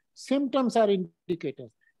indicator. Symptoms are indicators.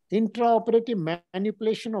 Intraoperative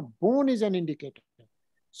manipulation of bone is an indicator.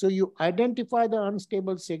 So you identify the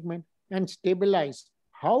unstable segment and stabilize.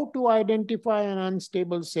 How to identify an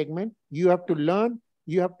unstable segment? You have to learn,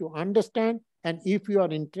 you have to understand, and if you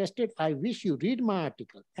are interested, I wish you read my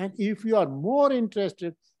article. And if you are more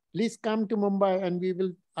interested, please come to Mumbai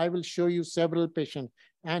and I will show you several patients.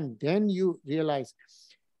 And then you realize,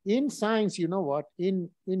 in science, you know what? In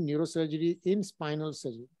neurosurgery, in spinal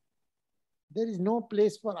surgery, there is no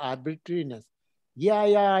place for arbitrariness. Yeah,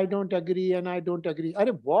 I don't agree and I don't agree.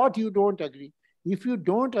 What you don't agree? If you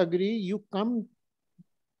don't agree, you come,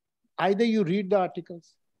 either you read the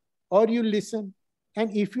articles or you listen.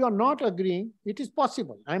 And if you are not agreeing, it is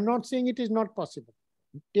possible. I'm not saying it is not possible.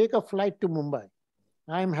 Take a flight to Mumbai.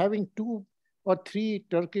 I'm having 2 or 3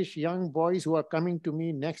 Turkish young boys who are coming to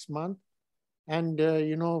me next month. And,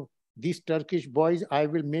 these Turkish boys, I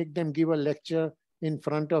will make them give a lecture in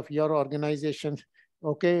front of your organization.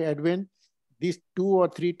 Okay, Edwin? These 2 or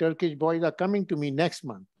 3 Turkish boys are coming to me next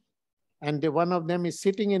month. And one of them is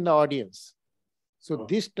sitting in the audience. So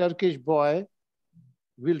this Turkish boy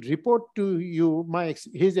will report to you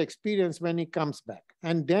his experience when he comes back.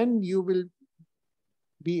 And then you will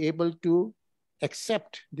be able to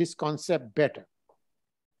accept this concept better.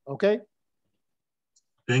 Okay?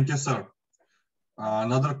 Thank you, sir.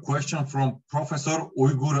 Another question from Professor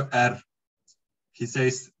Uygur Er. He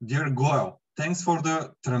says, Dear Goel, thanks for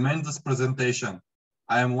the tremendous presentation.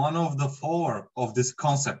 I am one of the followers of this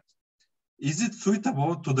concept. Is it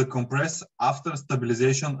suitable to decompress after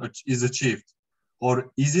stabilization is achieved?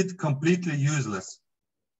 Or is it completely useless?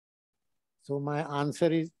 So my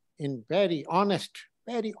answer is very honest.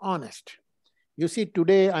 You see,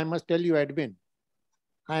 today I must tell you, Edwin,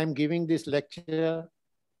 I am giving this lecture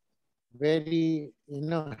very,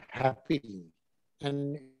 happily.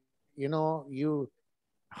 And,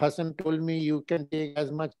 Hassan told me you can take as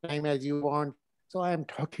much time as you want. So I am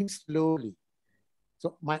talking slowly.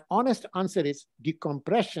 So my honest answer is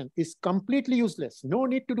decompression is completely useless. No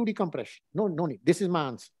need to do decompression. No need. This is my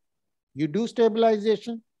answer. You do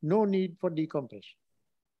stabilization, no need for decompression.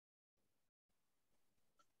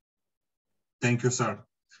 Thank you, sir.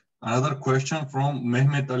 Another question from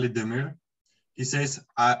Mehmet Ali Demir. He says,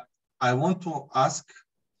 I want to ask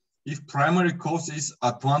if primary cause is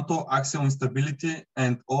atlantoaxial instability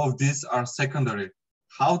and all of these are secondary,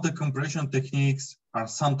 how the compression techniques are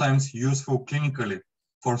sometimes useful clinically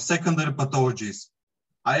for secondary pathologies.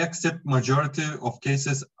 I accept majority of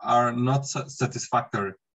cases are not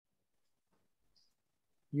satisfactory.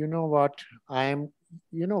 You know what?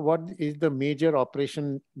 What is the major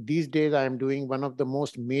operation these days I am doing? One of the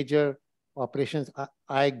most major operations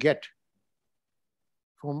I get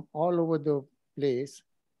from all over the place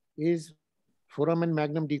is foramen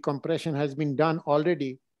magnum decompression has been done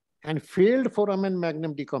already and failed foramen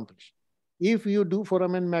magnum decompression. If you do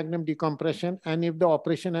foramen magnum decompression and if the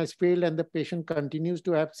operation has failed and the patient continues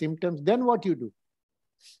to have symptoms, then what you do?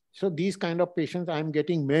 So these kind of patients, I'm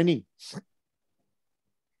getting many.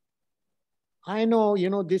 I know,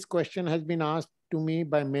 this question has been asked to me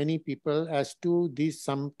by many people as to these,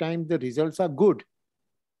 sometimes the results are good.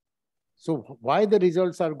 So why the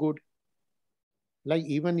results are good? Like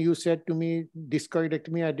even you said to me,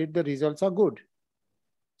 discoidectomy, I did, the results are good.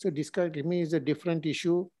 So discoidectomy is a different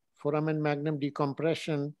issue. Foramen magnum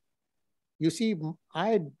decompression. You see,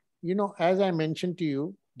 as I mentioned to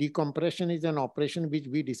you, decompression is an operation which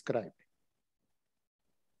we described.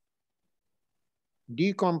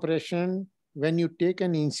 Decompression, when you take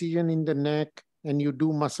an incision in the neck and you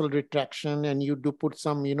do muscle retraction and you do put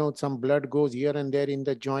some, some blood goes here and there in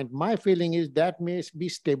the joint, my feeling is that may be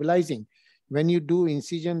stabilizing. When you do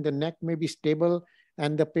incision, the neck may be stable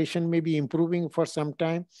and the patient may be improving for some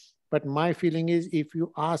time. But my feeling is if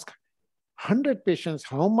you ask 100 patients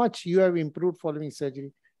how much you have improved following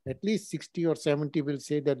surgery, at least 60 or 70 will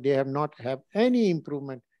say that they have not have any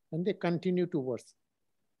improvement and they continue to worsen.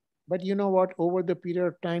 But you know what? Over the period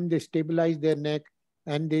of time, they stabilize their neck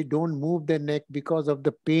and they don't move their neck because of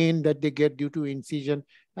the pain that they get due to incision.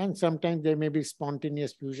 And sometimes there may be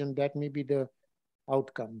spontaneous fusion. That may be the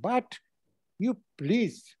outcome. But you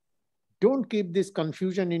please Don't keep this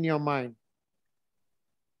confusion in your mind.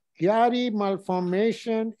 Chiari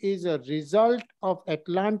malformation is a result of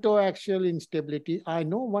atlantoaxial instability. I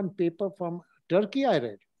know one paper from Turkey I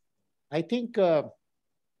read. I think,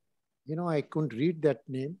 you know, I couldn't read that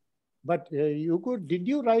name, but you could, did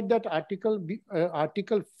you write that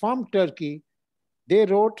article from Turkey? They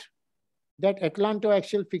wrote that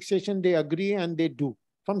atlantoaxial fixation, they agree and they do,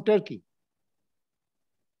 from Turkey.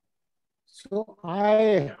 So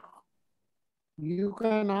you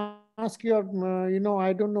can ask your, you know,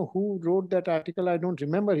 I don't know who wrote that article. I don't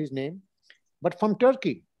remember his name, but from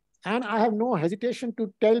Turkey. And I have no hesitation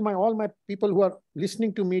to tell all my people who are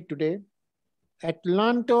listening to me today,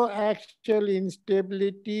 atlantoaxial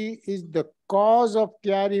instability is the cause of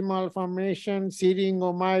Chiari malformation,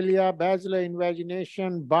 syringomyelia, basilar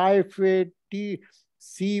invagination, bifid,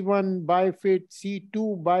 C1 bifid,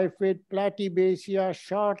 C2 bifid, platybasia,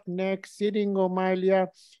 short neck, syringomyelia,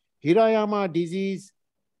 Hirayama disease,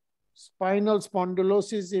 spinal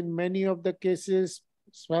spondylosis in many of the cases,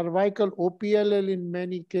 cervical OPLL in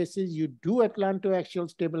many cases. You do atlantoaxial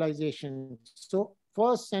stabilization. So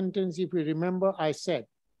first sentence, if you remember, I said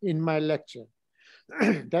in my lecture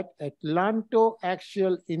that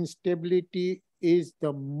atlantoaxial instability is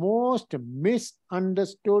the most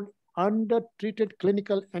misunderstood, undertreated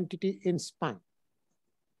clinical entity in spine.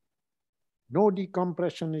 No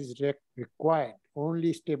decompression is required,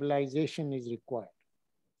 only stabilization is required.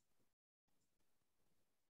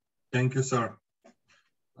 Thank you, sir.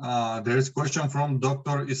 There is a question from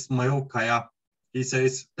Dr. Ismail Kaya. He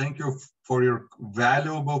says, thank you for your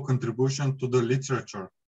valuable contribution to the literature.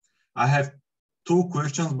 I have 2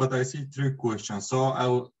 questions, but I see 3 questions, so I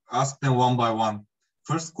will ask them one by one.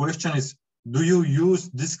 First question is, do you use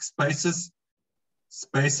disk spacers,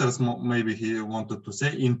 maybe he wanted to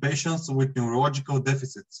say, in patients with neurological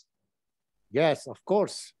deficits? Yes, of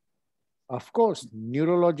course. Of course,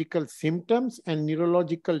 neurological symptoms and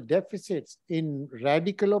neurological deficits in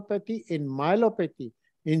radiculopathy, in myelopathy,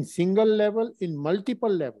 in single level, in multiple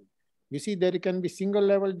level. You see, there can be single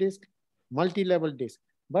level disc, multi-level disc.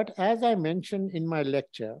 But as I mentioned in my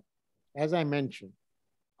lecture,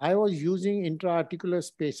 I was using intra-articular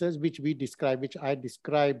spacers, which I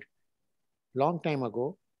described long time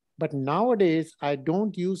ago. But nowadays, I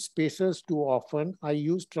don't use spacers too often. I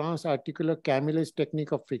use transarticular Camillus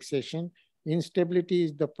technique of fixation. Instability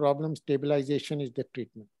is the problem, stabilization is the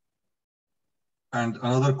treatment. And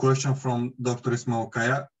another question from Dr. Ismail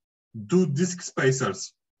Kaya. Do disc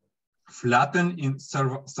spacers flatten in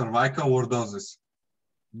cervical lordosis?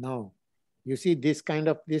 No. You see, this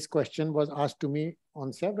question was asked to me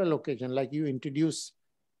on several occasions. Like, you introduce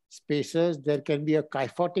spacers, there can be a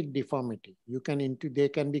kyphotic deformity. They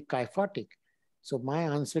can be kyphotic. So my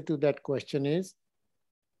answer to that question is,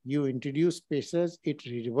 you introduce spacers, it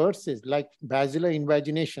reverses, like basilar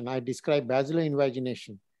invagination. I describe basilar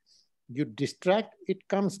invagination. You distract, it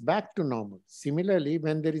comes back to normal. Similarly,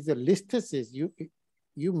 when there is a listhesis,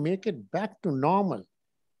 you make it back to normal.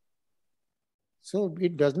 So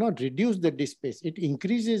it does not reduce the disc space, it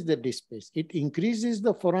increases the disc space. It increases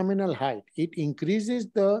the foraminal height. It increases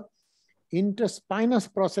the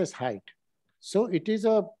interspinous process height. So it is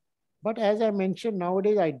but as I mentioned,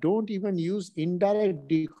 nowadays, I don't even use indirect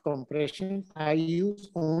decompression. I use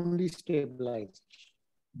only stabilization.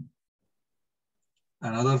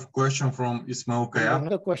 Another question from Ismail Kaya.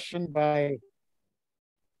 Another question by...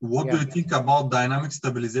 What do you think about dynamic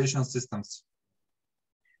stabilization systems?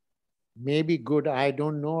 Maybe good. I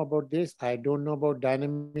don't know about this. I don't know about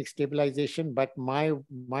dynamic stabilization, but my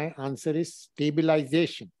answer is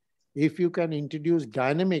stabilization. If you can introduce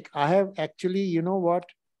dynamic, I have actually, you know what?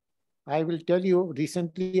 I will tell you,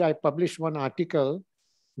 recently I published one article,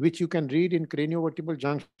 which you can read in Craniovertebral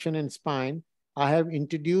Junction and Spine. I have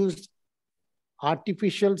introduced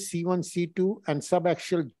artificial C1, C2 and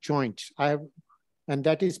subaxial joints. And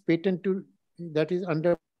that is that is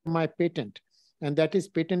under my patent. And that is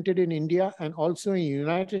patented in India and also in the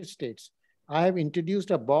United States. I have introduced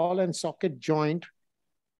a ball and socket joint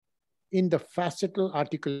in the facetal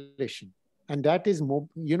articulation. And that is,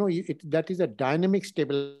 that is a dynamic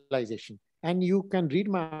stabilization. And you can read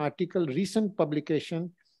my article, recent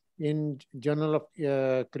publication in Journal of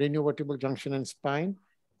Craniovertebral Junction and Spine,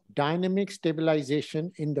 dynamic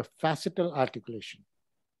stabilization in the facetal articulation.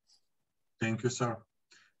 Thank you, sir.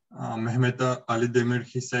 Mehmet Ali Demir,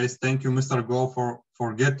 he says, thank you, Mr. Goel, for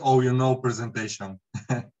Forget All You Know presentation.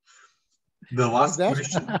 The last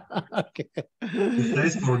question, okay. He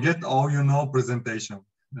says, forget all you know presentation.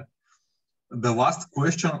 The last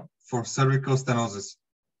question for cervical stenosis.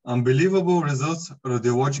 Unbelievable results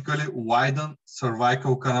radiologically widen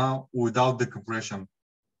cervical canal without decompression.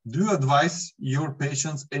 Do you advise your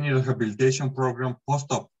patients any rehabilitation program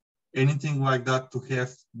post-op, anything like that to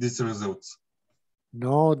have these results?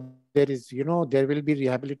 No, there is, there will be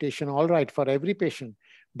rehabilitation, all right, for every patient.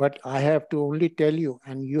 But I have to only tell you,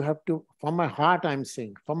 and you have to, from my heart, I'm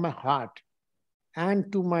saying, from my heart,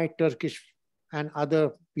 and to my Turkish and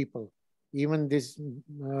other people, even this,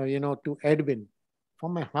 to Edwin,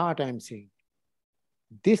 from my heart, I'm saying,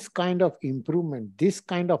 this kind of improvement, this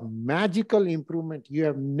kind of magical improvement you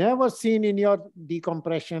have never seen in your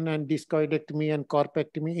decompression and discoidectomy and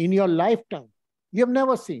corpectomy in your lifetime. You have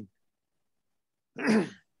never seen.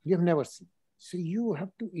 You have never seen. So you have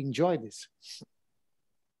to enjoy this.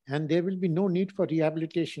 And there will be no need for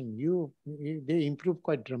rehabilitation. They improve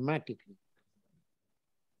quite dramatically.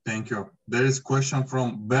 Thank you. There is a question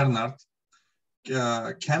from Bernard.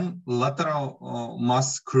 Can lateral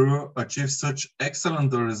mass screw achieve such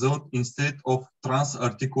excellent result instead of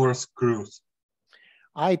transarticular screws?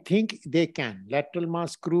 I think they can. Lateral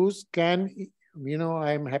mass screws can,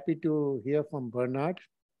 I'm happy to hear from Bernard.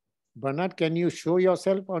 Bernard, can you show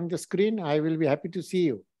yourself on the screen? I will be happy to see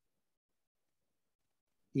you.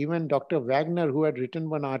 Even Dr. Wagner, who had written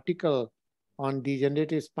one article on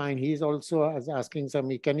degenerative spine, he's also asking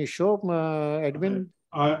something. Can you show Edwin?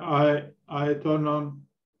 I turn on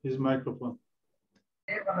his microphone.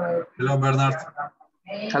 Hello, Bernard.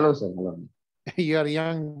 Hello, sir. Hello. You're a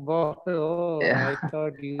young boy. Oh, Yeah. I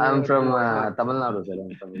thought you I'm were from Tamil Nadu, sir.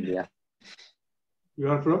 I'm from India. You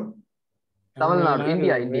are from? Tamil Nadu,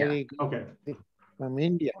 India. Very good. Okay. From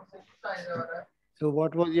India. So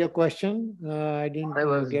what was your question? I didn't get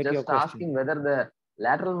your question. I was just asking whether the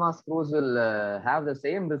lateral mass screws will have the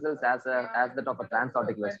same results as that of a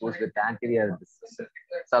transarticular screws with anterior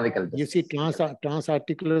cervical disc. You see,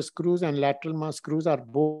 transarticular screws and lateral mass screws are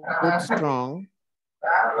both strong.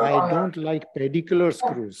 I don't like pedicular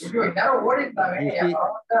screws. You see,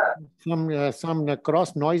 some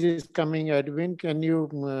cross noise is coming. Edwin, can you?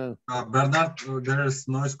 Bernard, there is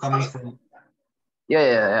noise coming from.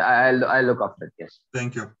 Yeah. I'll look after it. Yes.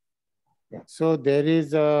 Thank you. Yeah. So there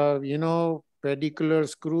is, pedicular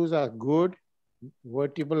screws are good.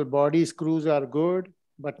 Vertebral body screws are good,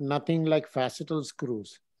 but nothing like facetal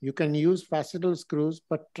screws. You can use facetal screws,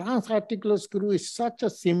 but transarticular screw is such a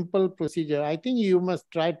simple procedure. I think you must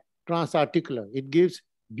try transarticular. It gives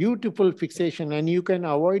beautiful fixation, and you can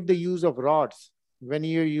avoid the use of rods. When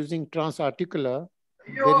you're using transarticular,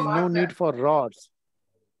 there is no need for rods.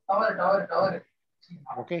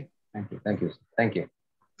 Okay. Thank you. Thank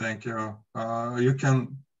you. You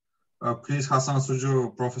can please, Hasan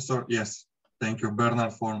Sucu, Professor. Yes. Thank you,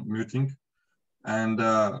 Bernard, for muting. And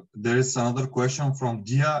there is another question from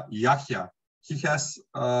Dia Yahya. He has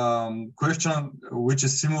a question which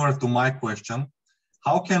is similar to my question.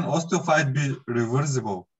 How can osteophyte be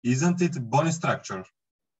reversible? Isn't it bone structure?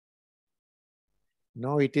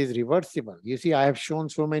 No, it is reversible. You see, I have shown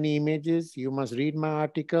so many images. You must read my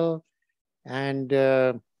article. And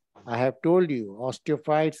I have told you,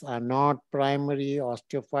 osteophytes are not primary.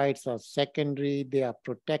 Osteophytes are secondary. They are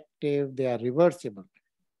protective. They are reversible.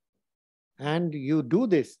 And you do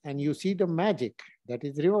this and you see the magic that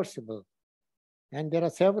is reversible. And there are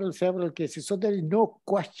several cases. So there is no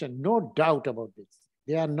question, no doubt about this.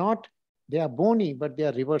 They are bony, but they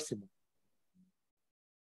are reversible.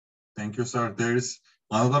 Thank you, sir. There is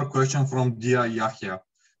another question from Dia Yahya.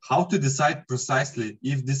 How to decide precisely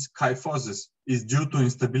if this kyphosis is due to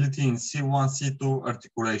instability in C1, C2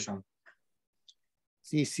 articulation?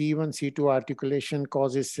 See, C1, C2 articulation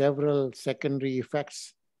causes several secondary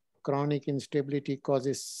effects. Chronic instability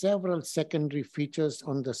causes several secondary features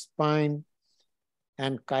on the spine,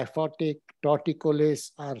 and kyphotic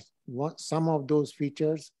torticollis are some of those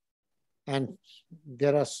features. And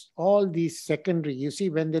there are all these secondary. You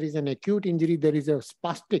see, when there is an acute injury, there is a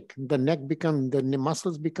spastic. The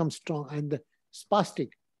muscles become strong and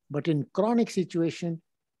spastic. But in chronic situation,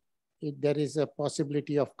 there is a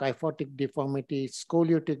possibility of kyphotic deformity,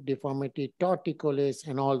 scoliotic deformity, torticollis,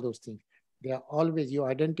 and all those things. They are always, you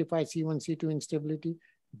identify C1, C2 instability,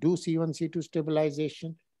 do C1, C2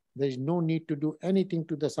 stabilization. There is no need to do anything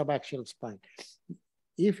to the subaxial spine.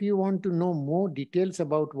 If you want to know more details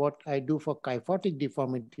about what I do for kyphotic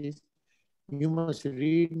deformities, you must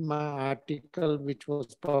read my article, which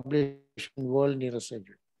was published in World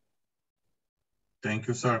Neurosurgery. Thank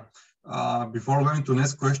you, sir. Before going to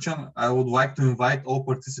next question, I would like to invite all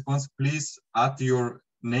participants, please add your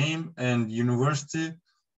name and university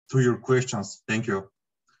to your questions. Thank you.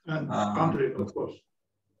 And country, of course.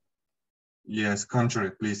 Yes,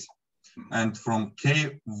 country, please. And from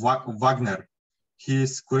K. Wagner,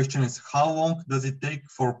 his question is, how long does it take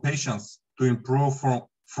for patients to improve from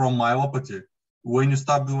myopathy when you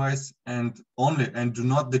stabilize and do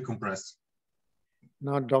not decompress.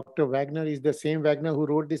 Now, Dr. Wagner is the same Wagner who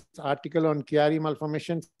wrote this article on Chiari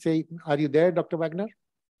malformation. Say, are you there, Dr. Wagner?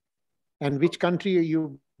 And which country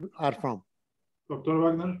you are from? Dr.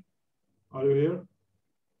 Wagner, are you here?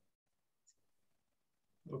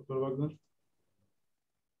 Dr. Wagner?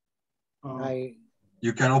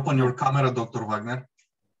 You can open your camera, Dr. Wagner.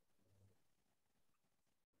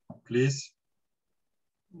 Please.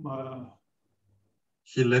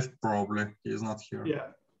 He left probably. He is not here. Yeah,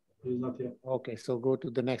 he's not here. Okay, so go to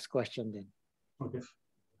the next question then. Okay.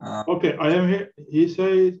 Okay, I am here. He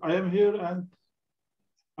says, I am here and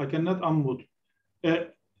I cannot unmute.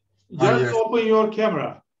 Just yes. open your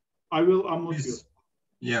camera. I will unmute you.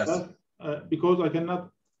 Yes. Because I cannot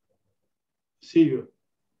see you.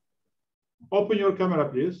 Open your camera,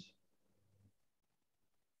 please.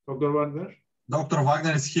 Dr. Wagner? Dr.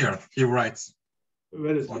 Wagner is here. He writes.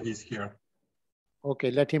 Where is he? He's here.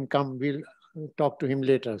 Okay, let him come. We'll talk to him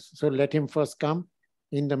later. So let him first come.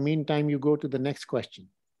 In the meantime, you go to the next question.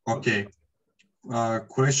 Okay.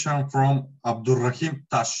 Question from Abdurrahim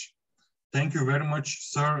Tash. Thank you very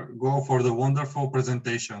much, Sir Goel, for the wonderful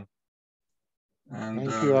presentation. And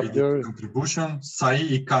thank you, Abdur. Contribution. Sai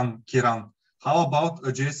Ikan Kiran. How about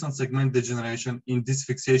adjacent segment degeneration in this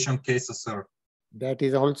fixation cases, sir? That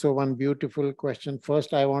is also one beautiful question.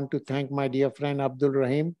 First, I want to thank my dear friend Abdul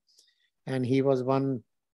Rahim. And he was one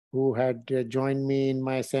who had joined me in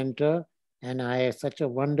my center. And I have such a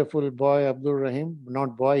wonderful boy, Abdul Rahim.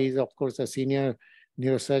 Not boy, he's of course a senior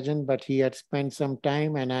neurosurgeon, but he had spent some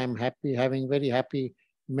time and I'm happy, having very happy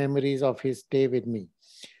memories of his stay with me.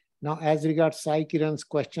 Now, as regards Sai Kiran's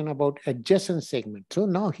question about adjacent segment. So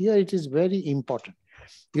now here it is very important.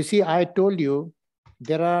 You see, I told you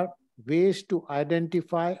there are ways to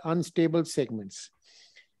identify unstable segments.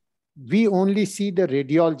 We only see the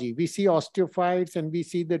radiology. We see osteophytes and we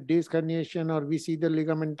see the disc herniation or we see the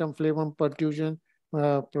ligamentum flavum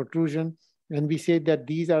protrusion, and we say that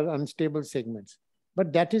these are unstable segments.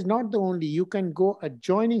 But that is not the only. You can go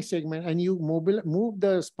adjoining segment and you move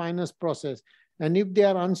the spinous process. And if they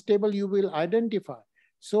are unstable, you will identify.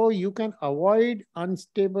 So you can avoid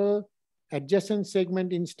unstable adjacent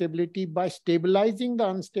segment instability by stabilizing the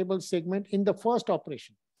unstable segment in the first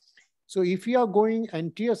operation. So if you are going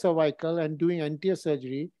anterior cervical and doing anterior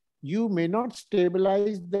surgery, you may not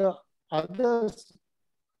stabilize the other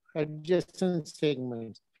adjacent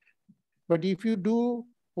segments. But if you do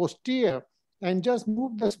posterior and just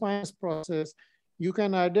move the spinous process, you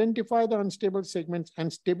can identify the unstable segments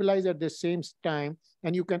and stabilize at the same time,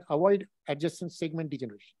 and you can avoid adjacent segment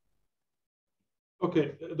degeneration.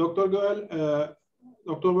 Okay, Dr. Goel,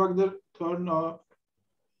 Dr. Wagner, turn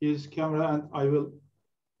his camera and I will.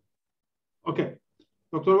 Okay,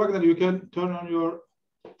 Dr. Wagner, you can turn on your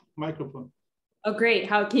microphone. Oh, great.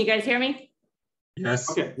 How can you guys hear me? Yes.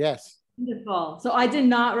 Okay. Yes. Wonderful. So I did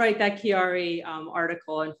not write that Chiari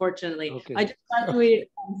article, unfortunately. Okay. I just graduated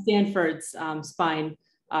from Stanford's spine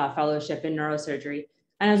fellowship in neurosurgery.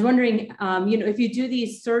 And I was wondering, if you do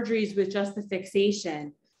these surgeries with just the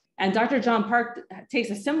fixation, and Dr. John Park takes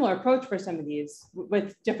a similar approach for some of these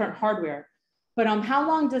with different hardware, but how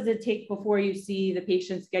long does it take before you see the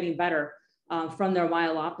patients getting better from their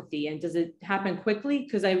myelopathy? And does it happen quickly?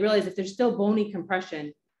 Because I realize if there's still bony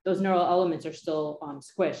compression, those neural elements are still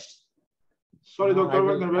squished. Sorry, Dr.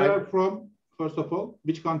 Wagner, where are you from, first of all?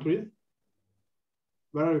 Which country?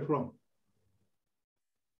 Where are you from?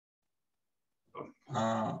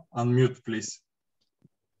 Unmute, please.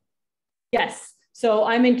 Yes. So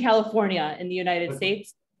I'm in California in the United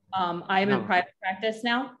States. I'm in private practice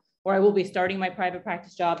now, or I will be starting my private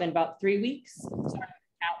practice job in about 3 weeks. Sorry,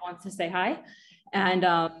 Kat wants to say hi. And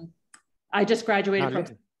I just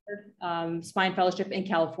graduated from spine fellowship in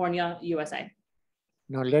California, USA.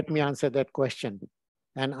 Now let me answer that question.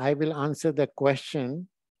 And I will answer that question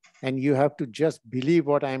and you have to just believe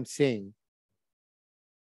what I'm saying.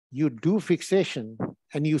 You do fixation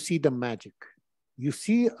and you see the magic. You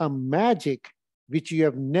see a magic which you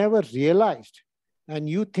have never realized. And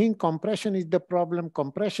you think compression is the problem,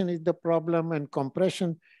 and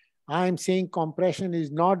compression, I'm saying compression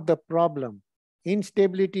is not the problem.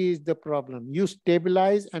 Instability is the problem. You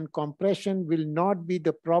stabilize and compression will not be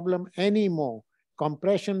the problem anymore.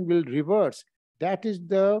 Compression will reverse. That is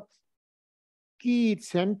the key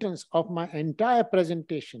sentence of my entire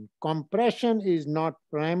presentation. Compression is not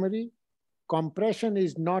primary. Compression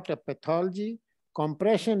is not a pathology.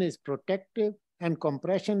 Compression is protective and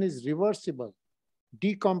compression is reversible.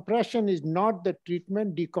 Decompression is not the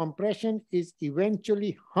treatment. Decompression is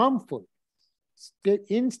eventually harmful.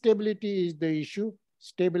 Instability is the issue.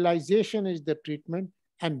 Stabilization is the treatment.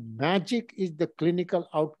 And magic is the clinical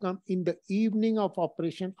outcome in the evening of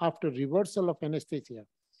operation after reversal of anesthesia.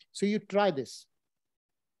 So you try this.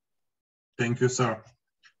 Thank you, sir.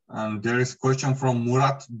 And there is a question from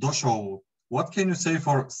Murat Doshov. What can you say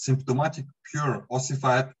for symptomatic pure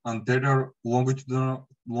ossified anterior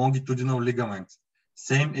longitudinal ligament?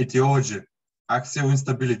 Same etiology, axial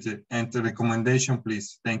instability, and recommendation,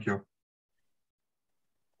 please. Thank you.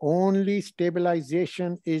 Only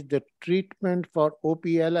stabilization is the treatment for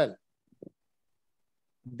OPLL.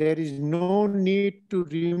 There is no need to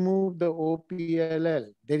remove the OPLL.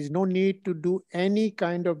 There is no need to do any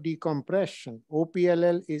kind of decompression.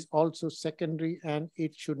 OPLL is also secondary and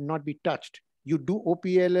it should not be touched. You do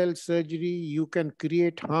OPLL surgery, you can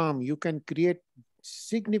create harm. You can create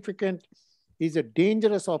significant, is a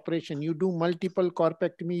dangerous operation. You do multiple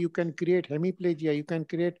corpectomy, you can create hemiplegia, you can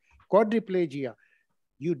create quadriplegia.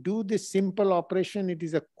 You do this simple operation, it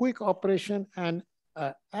is a quick operation and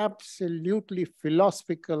absolutely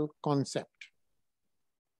philosophical concept.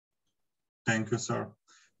 Thank you, sir.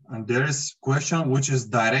 And there is a question which is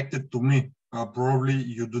directed to me. Probably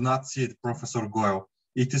you do not see it, Professor Goel.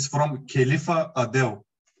 It is from Khalifa Adel.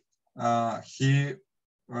 He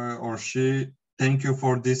or she, thank you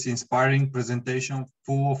for this inspiring presentation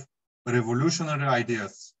full of revolutionary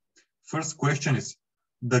ideas. First question is,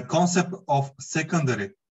 the concept of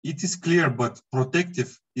secondary, it is clear, but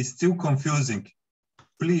protective is still confusing.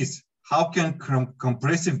 Please, how can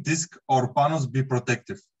compressive disc or panos be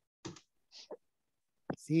protective?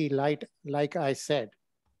 See, like I said,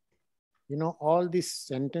 you know, all these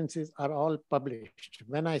sentences are all published.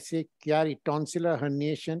 When I say Chiari, tonsillar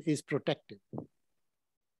herniation is protective.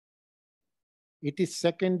 It is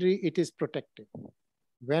secondary, it is protective.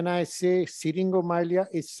 When I say syringomyelia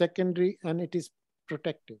is secondary and it is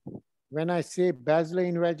protective. When I say basilar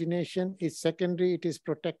invagination is secondary, it is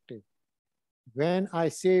protective. When I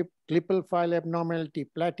say clipal file abnormality,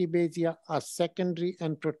 platybasia are secondary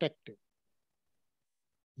and protective.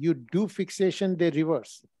 You do fixation, they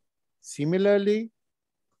reverse. Similarly,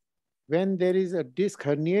 when there is a disc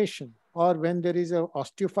herniation or when there is an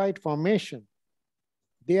osteophyte formation,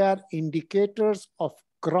 they are indicators of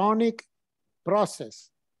chronic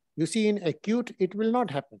process. You see, in acute, it will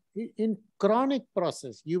not happen. In chronic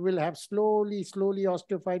process, you will have slowly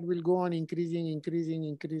osteophyte will go on increasing.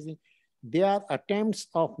 They are attempts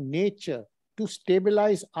of nature to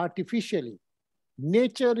stabilize artificially.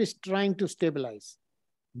 Nature is trying to stabilize.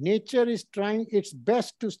 Nature is trying its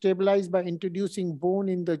best to stabilize by introducing bone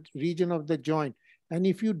in the region of the joint. And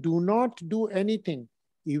if you do not do anything,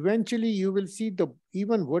 eventually you will see the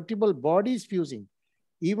even vertebral bodies fusing.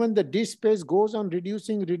 Even the disc space goes on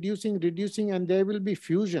reducing, and there will be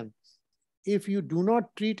fusion. If you do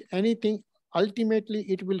not treat anything, ultimately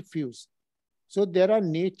it will fuse. So there are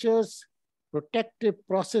nature's protective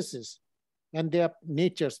processes, and they are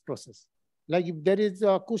nature's process. Like if there is a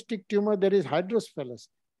acoustic tumor, there is hydrocephalus.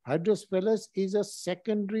 Hydrocephalus is a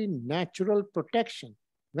secondary natural protection.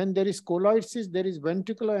 When there is colloids, there is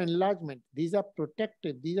ventricular enlargement. These are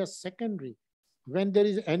protective, these are secondary. When there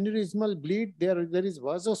is aneurysmal bleed, there is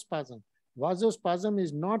vasospasm. Vasospasm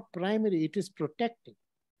is not primary, it is protective.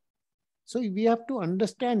 So we have to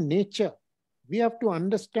understand nature. We have to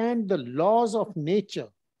understand the laws of nature,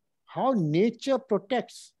 how nature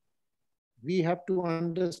protects. We have to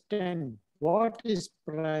understand what is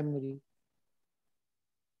primary,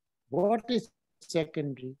 what is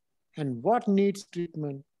secondary, and what needs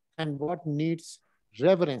treatment and what needs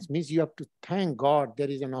reverence. Means you have to thank God there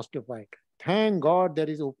is an osteophyte. Thank God there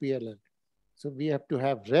is OPLL. So we have to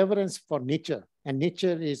have reverence for nature, and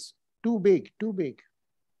nature is too big.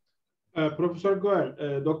 Professor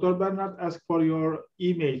Goel, Dr. Bernard asked for your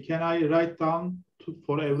email. Can I write down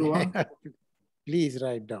for everyone? Please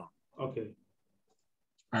write down. Okay.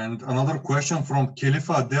 And another question from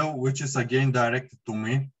Khalifa Adel, which is again directed to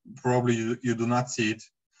me. Probably you do not see it.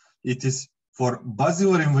 It is for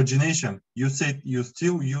basilar invagination. You said you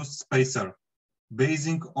still use spacer,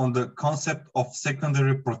 basing on the concept of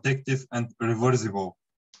secondary protective and reversible.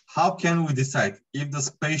 How can we decide if this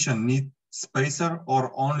patient needs spacer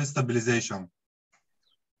or only stabilization?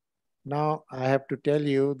 Now I have to tell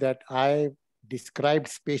you that I described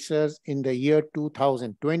spacers in the year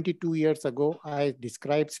 2000. 22 years ago, I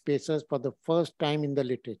described spacers for the first time in the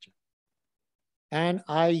literature. And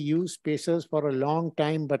I use spacers for a long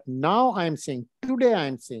time, but now today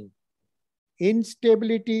I'm saying,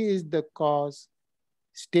 instability is the cause,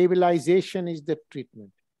 stabilization is the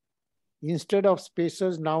treatment. Instead of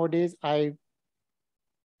spacers nowadays, I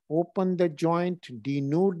open the joint,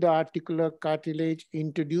 denude the articular cartilage,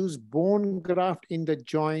 introduce bone graft in the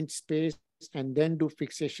joint space, and then do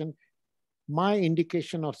fixation. my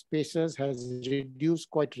indication of spacers has reduced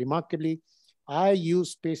quite remarkably. I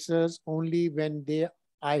use spacers only when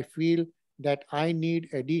I feel that I need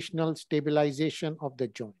additional stabilization of the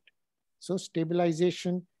joint. So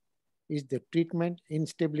stabilization is the treatment,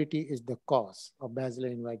 instability is the cause of basilar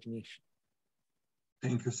invagination.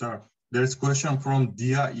 Thank you, sir. There is a question from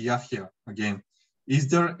Dia Yahya again. Is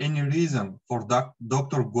there any reason for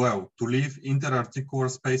Dr. Goel to leave interarticular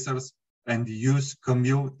spacers and use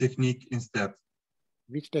Camille technique instead?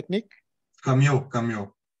 Which technique? Camille.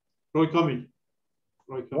 Roy Camille.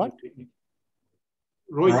 What? Technique.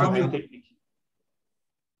 Roy Camille technique.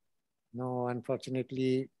 No,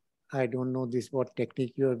 unfortunately, I don't know what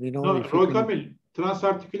technique you have. No, Roy Camille,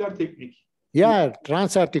 transarticular technique. Yeah,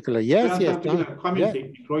 transarticular. Yes, transarticular, Camille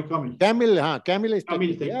technique. Roy Camille. Camille's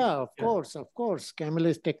technique. technique. Yeah, of course.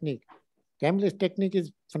 Camille's technique. Camille's technique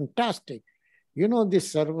is fantastic. You know,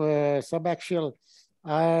 this subaxial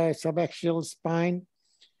spine,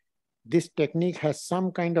 this technique has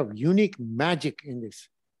some kind of unique magic in this.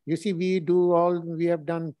 You see, we have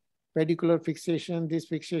done pedicular fixation, this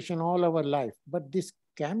fixation all our life, but this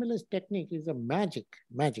Camille's technique is a magic.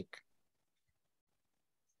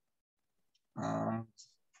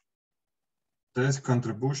 There is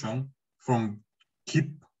contribution from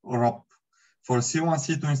Keep or Up. For C1,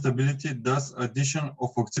 C2 instability, does addition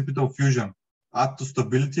of occipital fusion add to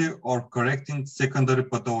stability or correcting secondary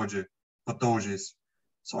pathologies?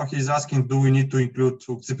 So he's asking, do we need to include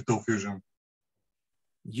occipital fusion?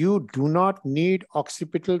 You do not need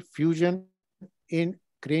occipital fusion in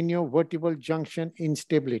craniovertebral junction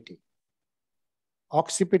instability.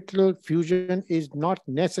 Occipital fusion is not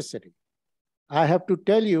necessary. I have to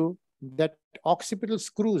tell you that occipital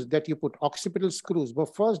screws that you put, occipital screws, were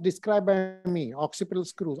first described by me, occipital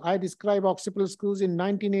screws. I described occipital screws in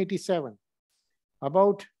 1987.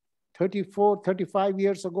 About 35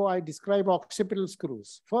 years ago, I described occipital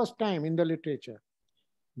screws, first time in the literature.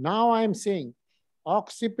 Now I'm saying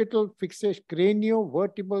occipital fixation,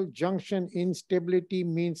 craniovertebral junction instability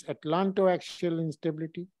means atlantoaxial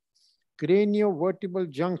instability. Craniovertebral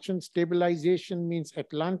junction stabilization means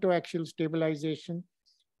atlantoaxial stabilization.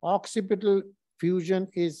 Occipital fusion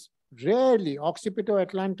is rarely,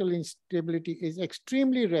 occipito-atlantal instability is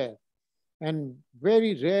extremely rare, and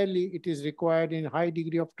very rarely it is required in high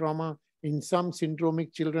degree of trauma in some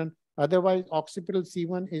syndromic children. Otherwise, occipital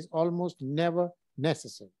C1 is almost never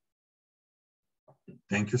necessary.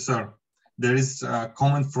 Thank you, sir. There is a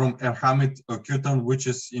comment from Erhamid Acute, which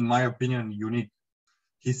is, in my opinion, unique.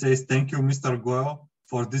 He says, thank you, Mr. Goel,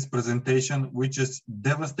 for this presentation, which is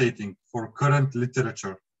devastating for current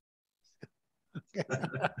literature.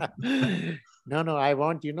 No, I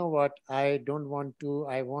want, you know what, I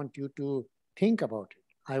want you to think about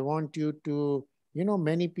it. I want you to,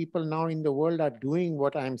 many people now in the world are doing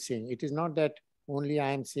what I'm saying. It is not that only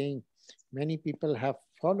I am saying, many people have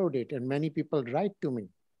followed it and many people write to me.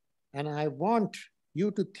 And I want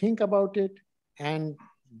you to think about it and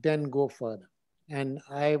then go further. And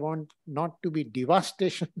I want not to be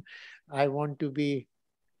devastation. I want to be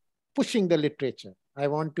pushing the literature. I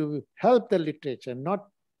want to help the literature, not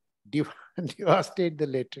devastate the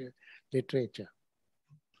literature.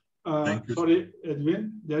 Sorry,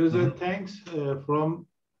 Edwin. There is a thanks from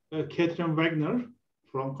Catherine Wagner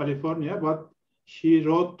from California, but she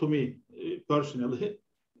wrote to me personally,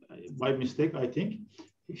 by mistake, I think.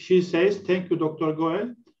 She says, thank you, Dr.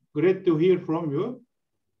 Goel. Great to hear from you.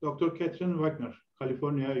 Dr. Catherine Wagner,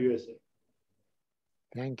 California, USA.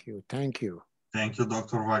 Thank you. Thank you,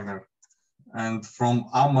 Dr. Wagner. And from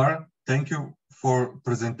Amar, thank you for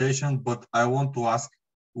presentation, but I want to ask,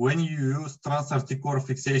 when you use transarticular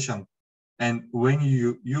fixation and when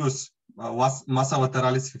you use massa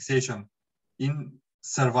lateralis fixation in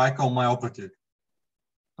cervical myopathy?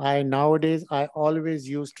 Nowadays, I always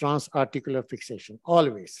use transarticular fixation,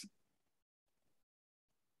 always.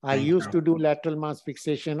 I used to do lateral mass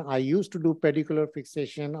fixation. I used to do pedicular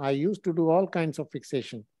fixation. I used to do all kinds of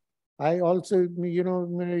fixation. I also,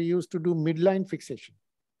 used to do midline fixation.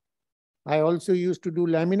 I also used to do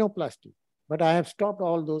laminoplasty, but I have stopped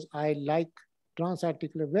all those. I like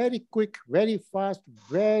transarticular, very quick, very fast,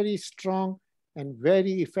 very strong, and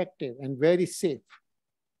very effective and very safe.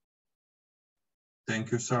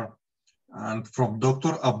 Thank you, sir. And from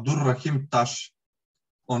Dr. Abdur Rahim Tash,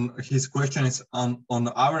 on his question is, on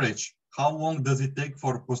average, how long does it take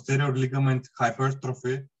for posterior ligament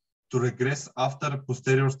hypertrophy to regress after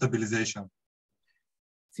posterior stabilization?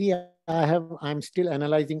 See, I'm still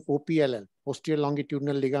analyzing OPLL, posterior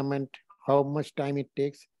longitudinal ligament, how much time it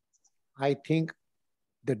takes. I think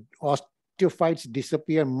the osteophytes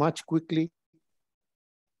disappear much quickly.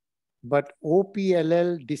 but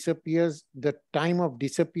OPLL disappears. The time of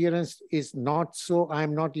disappearance is not so.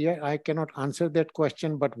 I cannot answer that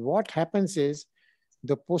question. But what happens is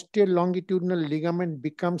the posterior longitudinal ligament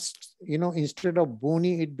becomes, instead of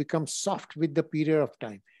bony, it becomes soft with the period of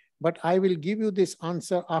time. But I will give you this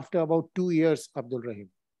answer after about 2 years, Abdul Rahim.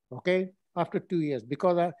 Okay? After 2 years,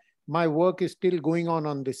 because my work is still going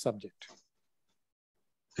on this subject.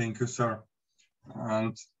 Thank you, sir.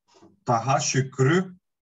 And Taha Şükrü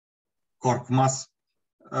Korkmaz.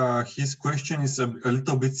 His question is a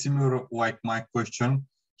little bit similar like my question.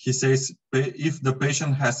 He says, if the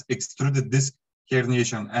patient has extruded disc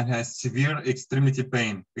herniation and has severe extremity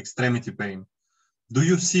pain, do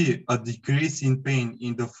you see a decrease in pain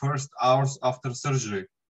in the first hours after surgery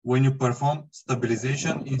when you perform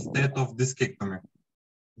stabilization instead of discectomy?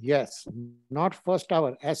 Yes, not first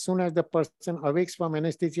hour. As soon as the person awakes from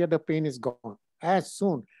anesthesia, the pain is gone. As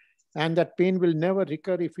soon. And that pain will never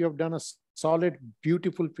recur if you have done a solid,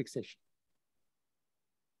 beautiful fixation.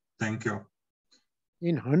 Thank you.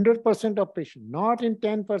 In 100% of patients, not in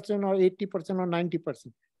 10% or 80% or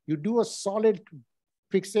 90%. You do a solid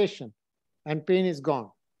fixation and pain is gone.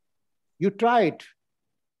 You try it.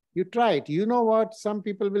 You try it. You know what? Some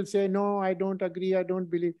people will say, no, I don't agree, I don't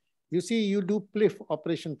believe. You see, you do PLIF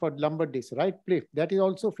operation for lumbar disc, right? PLIF, that is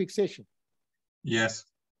also fixation. Yes.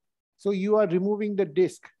 So you are removing the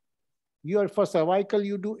disc. You are for cervical,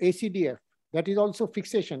 you do ACDF. That is also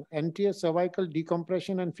fixation, anterior cervical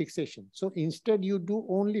decompression and fixation. So instead you do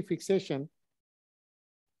only fixation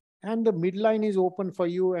and the midline is open for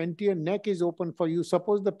you, anterior neck is open for you.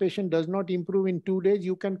 Suppose the patient does not improve in 2 days,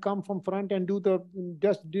 you can come from front and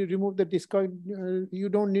remove the disc. You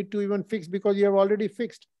don't need to even fix because you have already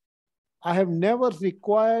fixed. I have never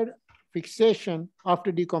required fixation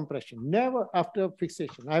after decompression. Never after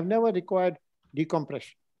fixation. I have never required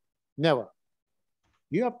decompression. Never.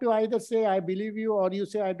 You have to either say, I believe you, or you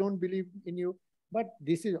say, I don't believe in you. But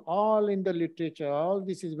this is all in the literature. All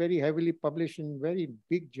this is very heavily published in very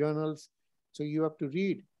big journals. So you have to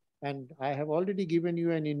read. And I have already given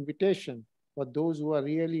you an invitation for those who are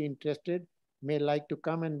really interested, may like to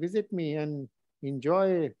come and visit me and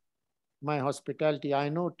enjoy my hospitality. I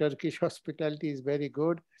know Turkish hospitality is very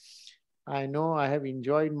good. I know I have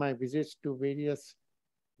enjoyed my visits to various,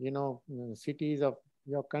 cities of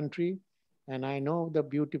your country. And I know the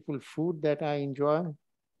beautiful food that I enjoy.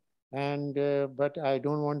 And but I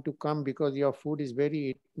don't want to come because your food is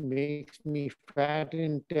it makes me fat.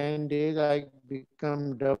 In 10 days, I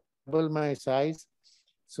become double my size.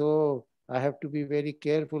 So I have to be very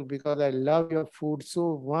careful because I love your food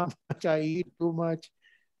so much. I eat too much,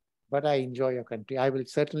 but I enjoy your country. I will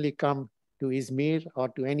certainly come to Izmir or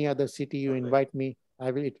to any other city you invite me.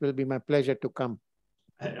 It will be my pleasure to come.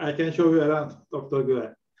 I can show you around, Dr.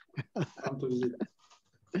 Goel. Come to visit.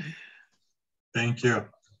 Thank you.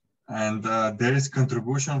 And there is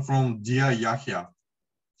contribution from Dia Yahya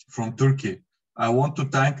from Turkey. I want to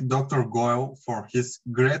thank Dr. Goel for his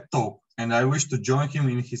great talk, and I wish to join him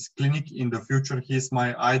in his clinic in the future. He is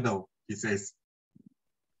my idol, he says.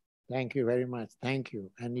 Thank you very much. Thank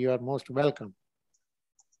you. And you are most welcome.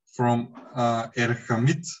 From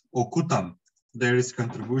Erhamit Okutan, there is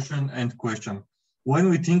contribution and question. When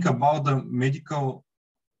we think about the medical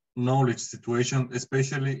knowledge situation,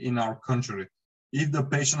 especially in our country, if the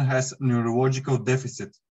patient has neurological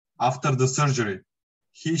deficit after the surgery,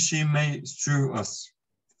 she may sue us.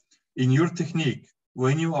 In your technique,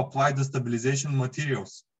 when you apply the stabilization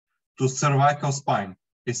materials to cervical spine,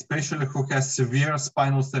 especially who has severe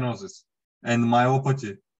spinal stenosis and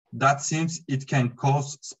myopathy, that seems it can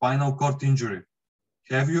cause spinal cord injury.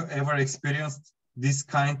 Have you ever experienced this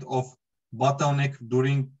kind of bottleneck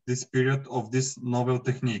during this period of this novel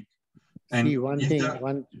technique? And see,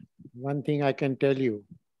 one thing I can tell you,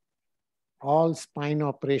 all spine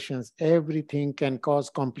operations, everything can cause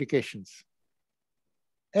complications.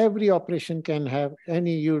 Every operation can have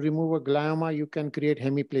you remove a glioma, you can create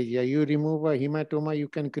hemiplegia. You remove a hematoma, you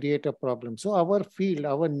can create a problem. So our field,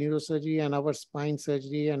 our neurosurgery and our spine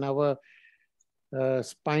surgery and our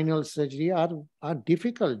spinal surgery are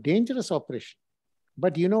difficult, dangerous operations.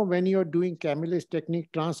 But when you're doing Camillus technique,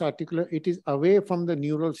 transarticular, it is away from the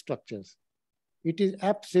neural structures. It is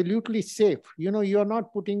absolutely safe. You're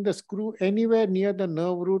not putting the screw anywhere near the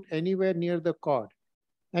nerve root, anywhere near the cord.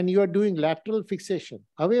 And you are doing lateral fixation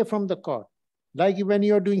away from the cord. Like when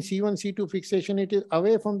you are doing C1, C2 fixation, it is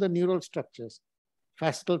away from the neural structures,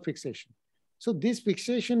 fascial fixation. So this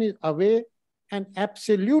fixation is away and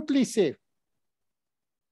absolutely safe.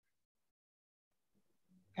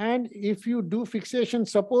 And if you do fixation,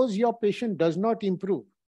 suppose your patient does not improve.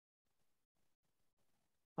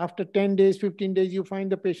 After 10 days, 15 days, you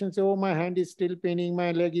find the patient say, oh, my hand is still paining,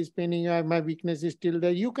 my leg is paining, my weakness is still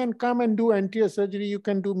there. You can come and do anterior surgery. You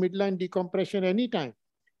can do midline decompression anytime.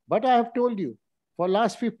 But I have told you, for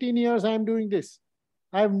last 15 years, I am doing this.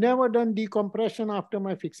 I have never done decompression after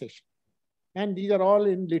my fixation. And these are all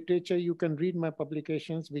in literature. You can read my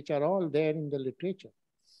publications, which are all there in the literature.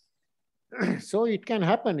 So it can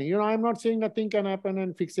happen. You know, I'm not saying nothing can happen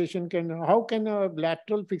and fixation can. How can a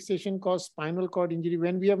lateral fixation cause spinal cord injury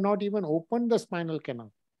when we have not even opened the spinal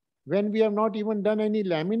canal, when we have not even done any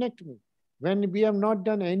laminectomy, when we have not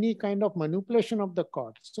done any kind of manipulation of the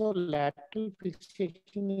cord? So lateral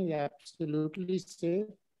fixation is absolutely safe.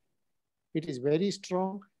 It is very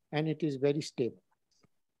strong and it is very stable.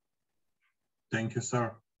 Thank you,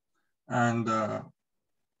 sir. And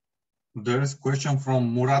there is a question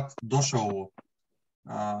from Murat Doshoğlu.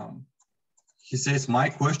 He says, my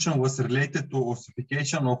question was related to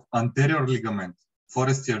ossification of anterior ligament,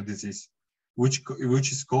 Forestier disease, which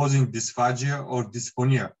is causing dysphagia or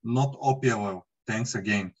dysphonia, not OPLL. Thanks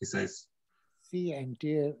again, he says. See,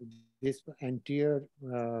 anterior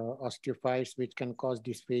osteophytes, which can cause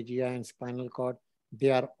dysphagia and spinal cord,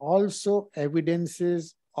 they are also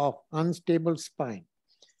evidences of unstable spine.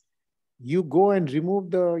 You go and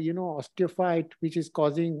remove the, osteophyte, which is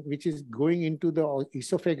going into the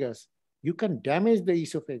esophagus. You can damage the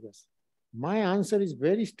esophagus. My answer is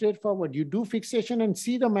very straightforward. You do fixation and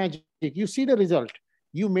see the magic. You see the result.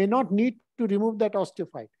 You may not need to remove that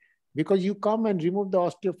osteophyte because you come and remove the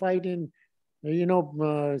osteophyte in,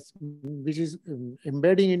 which is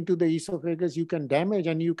embedding into the esophagus. You can damage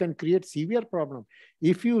and you can create severe problem.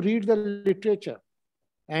 If you read the literature,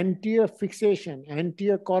 anterior fixation,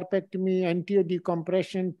 anterior corpectomy, anterior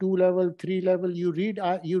decompression, 2-level, 3-level, you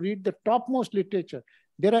read the topmost literature.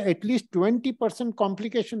 There are at least 20%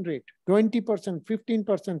 complication rate, 20%,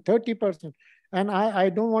 15%, 30%. And I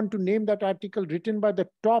don't want to name that article written by the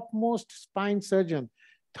topmost spine surgeon,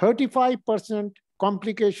 35%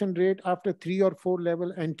 complication rate after 3 or 4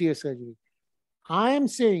 level anterior surgery. I am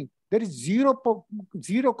saying there is zero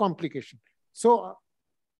complication. So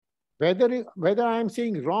whether I am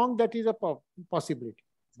saying wrong, that is a possibility.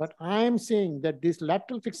 But I am saying that this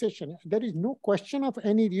lateral fixation, there is no question of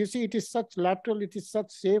any, you see, it is such lateral, it is such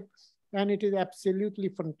safe, and it is absolutely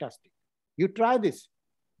fantastic. You try this.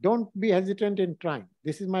 Don't be hesitant in trying.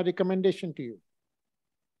 This is my recommendation to you.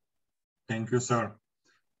 Thank you, sir.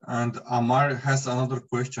 And Amar has another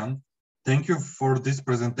question. Thank you for this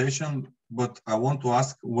presentation, but I want to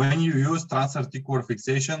ask, when you use transarticular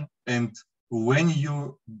fixation and when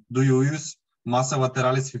do you use massa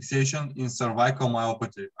lateralis fixation in cervical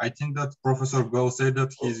myopathy? I think that Professor Goel said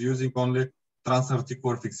that he's using only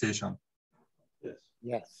transarticular fixation.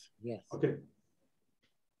 Yes. Yes. Okay.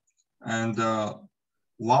 And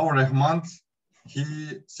Lau Rehman, he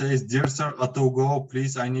says, dear sir, Atul Goel,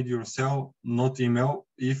 please, I need your cell, not email.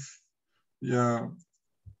 If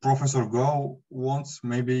Professor Goel wants,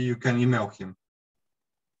 maybe you can email him.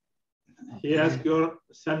 He asked your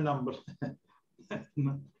cell number.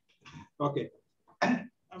 Okay.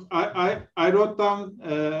 I wrote down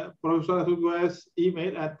Professor Atul Goel's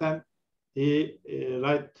email, and then he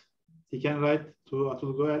can write to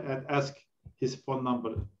Atul Goel and ask his phone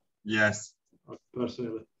number. Yes.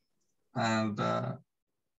 Personally. And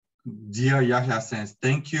Dia Yahya says,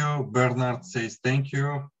 thank you. Bernard says, thank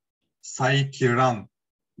you. Sai Kiran,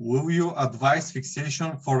 will you advise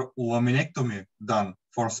fixation for laminectomy done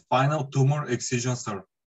for spinal tumor excision, sir?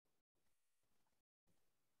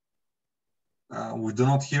 We do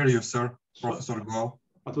not hear you, sir, Professor Goel.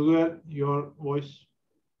 Atul Goel, your voice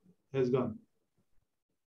has gone.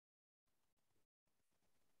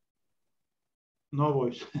 No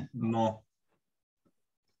voice. No.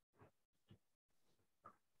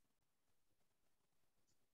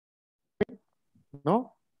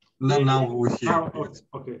 No? No, now we hear.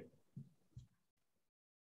 Okay.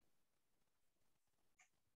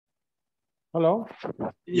 Hello?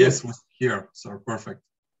 Yes, we hear, sir. Perfect.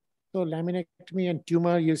 So laminectomy and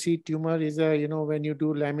tumor, you see, tumor is a, when you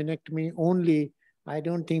do laminectomy only, I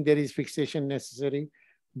don't think there is fixation necessary.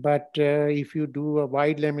 But if you do a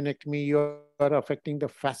wide laminectomy, you are affecting the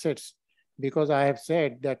facets, because I have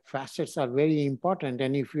said that facets are very important.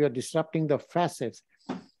 And if you are disrupting the facets,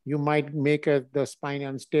 you might make the spine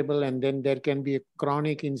unstable, and then there can be a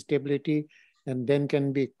chronic instability, and then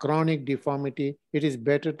can be chronic deformity. It is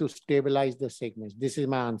better to stabilize the segments. This is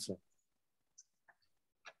my answer.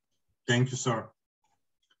 Thank you, sir.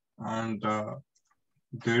 And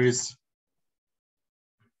there is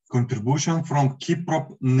contribution from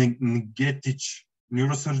Kiprop Ngetic,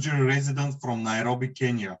 neurosurgery resident from Nairobi,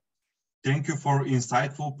 Kenya. Thank you for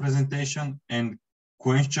insightful presentation and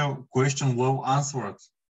question well answered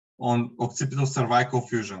on occipital cervical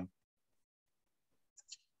fusion.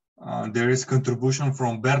 There is contribution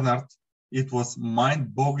from Bernard. It was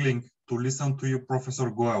mind-boggling to listen to you, Professor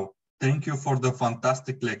Goel. Thank you for the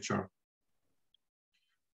fantastic lecture.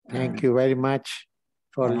 Thank you very much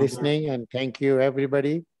for listening, and thank you,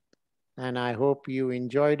 everybody. And I hope you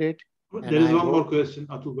enjoyed it. There is one more question,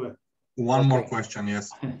 Atul Goel. One more question,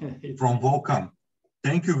 yes, from Volkan.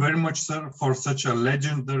 Thank you very much, sir, for such a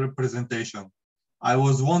legendary presentation. I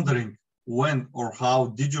was wondering when or how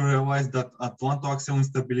did you realize that atlantoaxial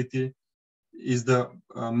instability is the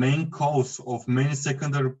main cause of many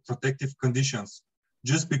secondary protective conditions,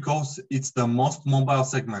 just because it's the most mobile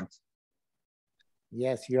segment?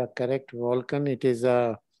 Yes, you are correct, Volkan. It is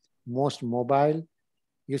most mobile.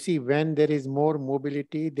 You see, when there is more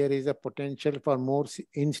mobility, there is a potential for more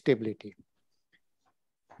instability.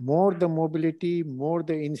 More the mobility, more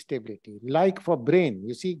the instability. Like for brain,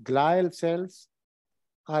 you see, glial cells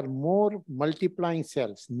are more multiplying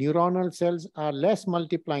cells. Neuronal cells are less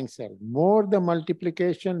multiplying cells. More the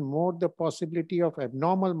multiplication, more the possibility of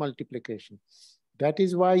abnormal multiplication. That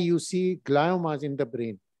is why you see gliomas in the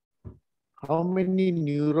brain. How many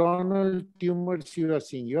neuronal tumors you are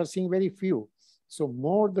seeing? You are seeing very few. So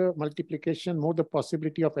more the multiplication, more the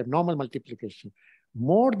possibility of abnormal multiplication.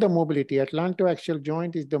 More the mobility. Atlantoaxial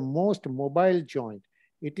joint is the most mobile joint.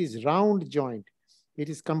 It is round joint. It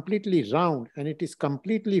is completely round and it is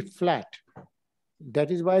completely flat. That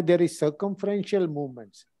is why there is circumferential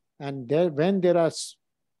movements. And when there are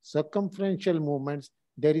circumferential movements,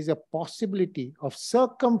 there is a possibility of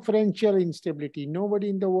circumferential instability. Nobody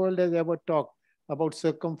in the world has ever talked about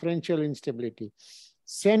circumferential instability.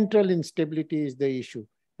 Central instability is the issue.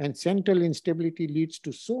 And central instability leads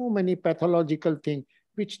to so many pathological things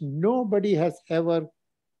which nobody has ever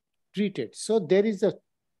treated. So there is a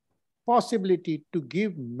possibility to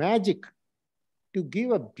give magic, to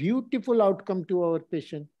give a beautiful outcome to our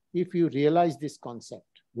patient if you realize this concept.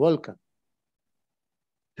 Welcome.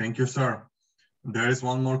 Thank you, sir. There is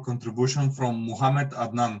one more contribution from Muhammad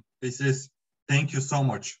Adnan. He says, thank you so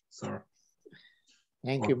much, sir.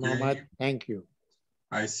 Thank you, Muhammad. Thank you.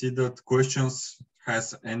 I see that questions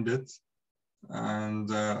has ended,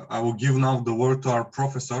 and I will give now the word to our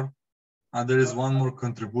professor. There is one more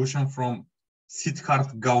contribution from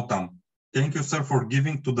Siddharth Gautam. Thank you, sir, for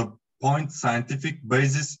giving to the point scientific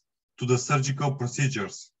basis to the surgical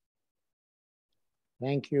procedures.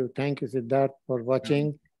 Thank you, Siddharth, for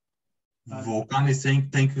watching. Volkan is saying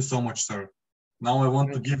thank you so much, sir. Now I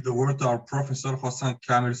want to give the word to our professor, Hasan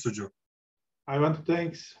Kamil Sucu. I want to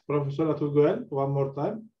thank Professor Atul Goel one more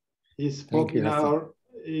time. He spoke in our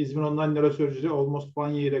İzmir Online Neurosurgery almost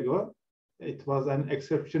 1 year ago. It was an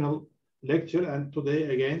exceptional lecture, and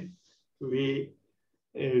today again we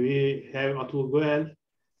have Atul Goel.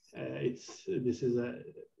 This is a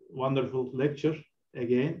wonderful lecture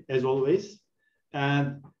again, as always,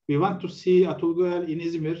 and we want to see Atul Goel in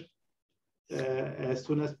İzmir as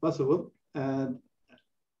soon as possible. And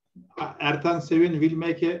Ertan Sevin will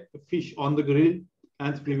make a fish on the grill,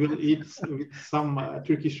 and we will eat with some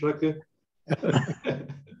Turkish rakı.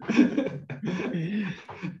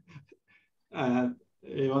 And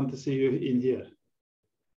we want to see you in here.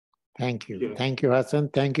 Thank you. Thank you, Hasan.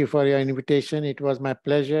 Thank you for your invitation. It was my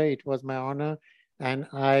pleasure. It was my honor. And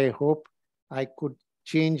I hope I could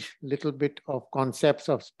change a little bit of concepts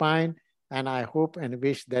of spine. And I hope and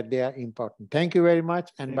wish that they are important. Thank you very much,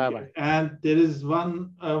 and bye-bye. And there is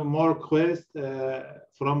one more request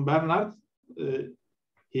from Bernard.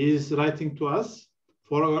 He is writing to us.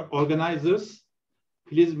 For our organizers,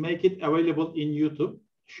 please make it available in YouTube.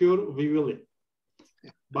 Sure, we will.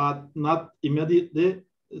 But not immediately,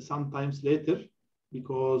 sometimes later,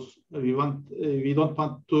 because we don't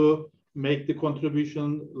want to make the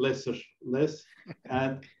contribution less,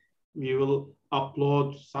 and we will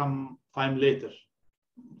upload some time later,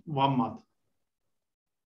 1 month.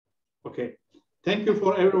 Okay. Thank you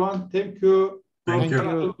for everyone. Thank you. Thank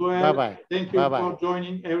you. Bye-bye. Thank you for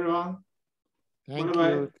joining, everyone. Thank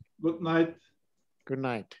you. Good night. Good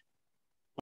night.